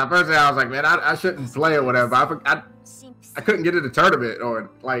 Personally, I was like, man, I shouldn't play or whatever. I couldn't get in the tournament,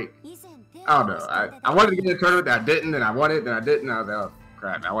 or like, I don't know. I wanted to get in the tournament, I didn't, and I wanted, and I didn't. I was like, oh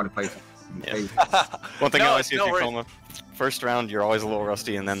crap, I want to play some. Yeah. One thing I always see with Coma, first round you're always a little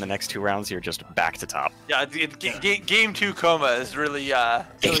rusty, and then the next 2 rounds you're just back to top. Yeah, game 2 Coma is really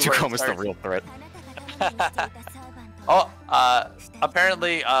Game 2 Coma is the real threat. Oh,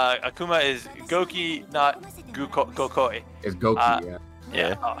 apparently Akuma is Goki, not Gokoi. It's Goki, yeah.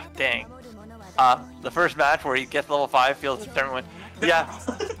 Yeah. Oh, dang. The first match where he gets level 5 feels determined win. Yeah.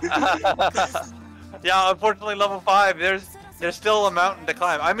 Yeah, unfortunately level 5, there's still a mountain to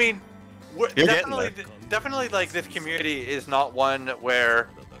climb. I mean, definitely like this community is not one where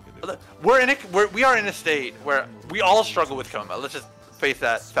we are in a state where we all struggle with Coma. Let's just face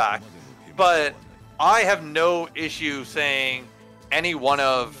that fact. But I have no issue saying any one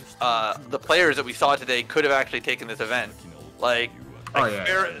of the players that we saw today could have actually taken this event. Like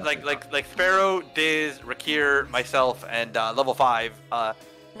Sparrow, Diz, Rakir, myself, and level 5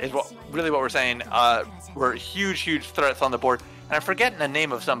 is really what we're saying. We're huge threats on the board. And I'm forgetting the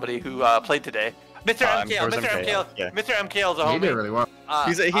name of somebody who played today. Mr. MKL. Yeah. Mr. MKL's a homie. He did really well.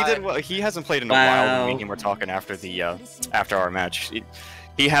 He did well. He hasn't played in a while. Me and him were talking after the after our match.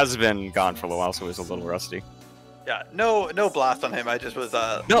 He has been gone for a while, so he was a little rusty. Yeah, no blast on him. I just was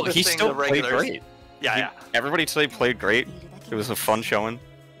no, he still played great. Yeah. Everybody today played great. It was a fun showing.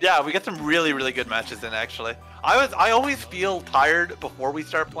 Yeah, we got some really good matches in actually. I always feel tired before we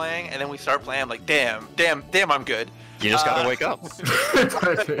start playing, and then we start playing. I'm like, damn, I'm good. You just gotta wake up.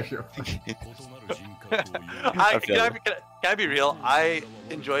 Can I be real? I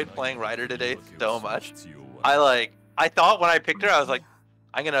enjoyed playing Ryder today so much. I thought when I picked her, I was like,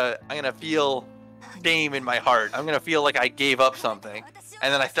 I'm gonna feel shame in my heart. I'm gonna feel like I gave up something.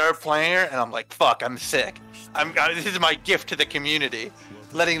 And then I started playing her, and I'm like, fuck, I'm sick. This is my gift to the community,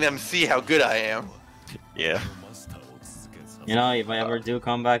 letting them see how good I am. Yeah. You know, if I ever do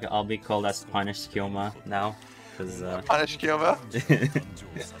come back, I'll be called as Punished Kyoma now. Punished Kyoma?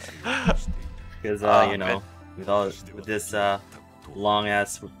 Because, you know, with this long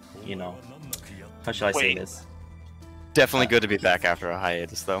ass, you know, how should I say this? Definitely good to be back after a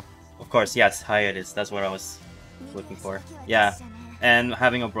hiatus, though. Of course, yes, hiatus. That's what I was looking for. Yeah, and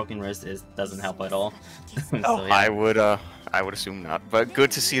having a broken wrist doesn't help at all. So, yeah. I would assume not. But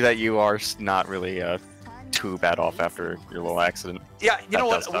good to see that you are not really too bad off after your little accident. Yeah, you know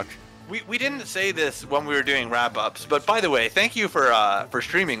what? We didn't say this when we were doing wrap-ups, but by the way, thank you for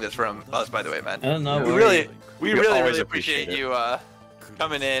streaming this from us. By the way, man. No, we really appreciate you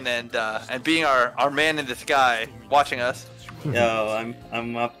coming in and being our man in the sky, watching us. Yo,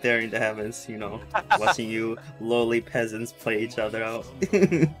 I'm up there in the heavens, you know, watching you lowly peasants play each other out.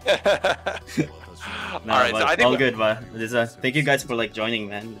 Alright, so I think all good, but thank you guys for like joining,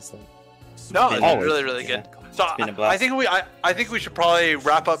 man. It's really good. So I think we should probably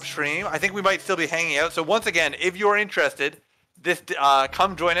wrap up stream. I think we might still be hanging out. So once again, if you're interested,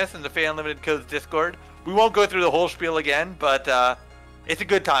 come join us in the Fate Unlimited Codes Discord. We won't go through the whole spiel again, but it's a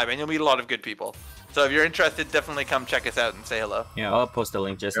good time and you'll meet a lot of good people. So if you're interested, definitely come check us out and say hello. Yeah, I'll post a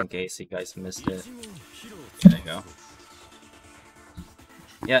link just in case you guys missed it. There you go.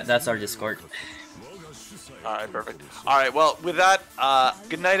 Yeah, that's our Discord. Alright, perfect. Alright, well, with that,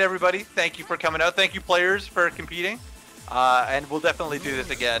 good night, everybody. Thank you for coming out. Thank you, players, for competing. And we'll definitely do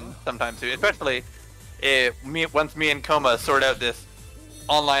this again sometime soon, especially once me and Coma sort out this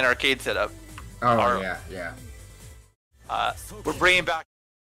online arcade setup. Oh, yeah. We're bringing back...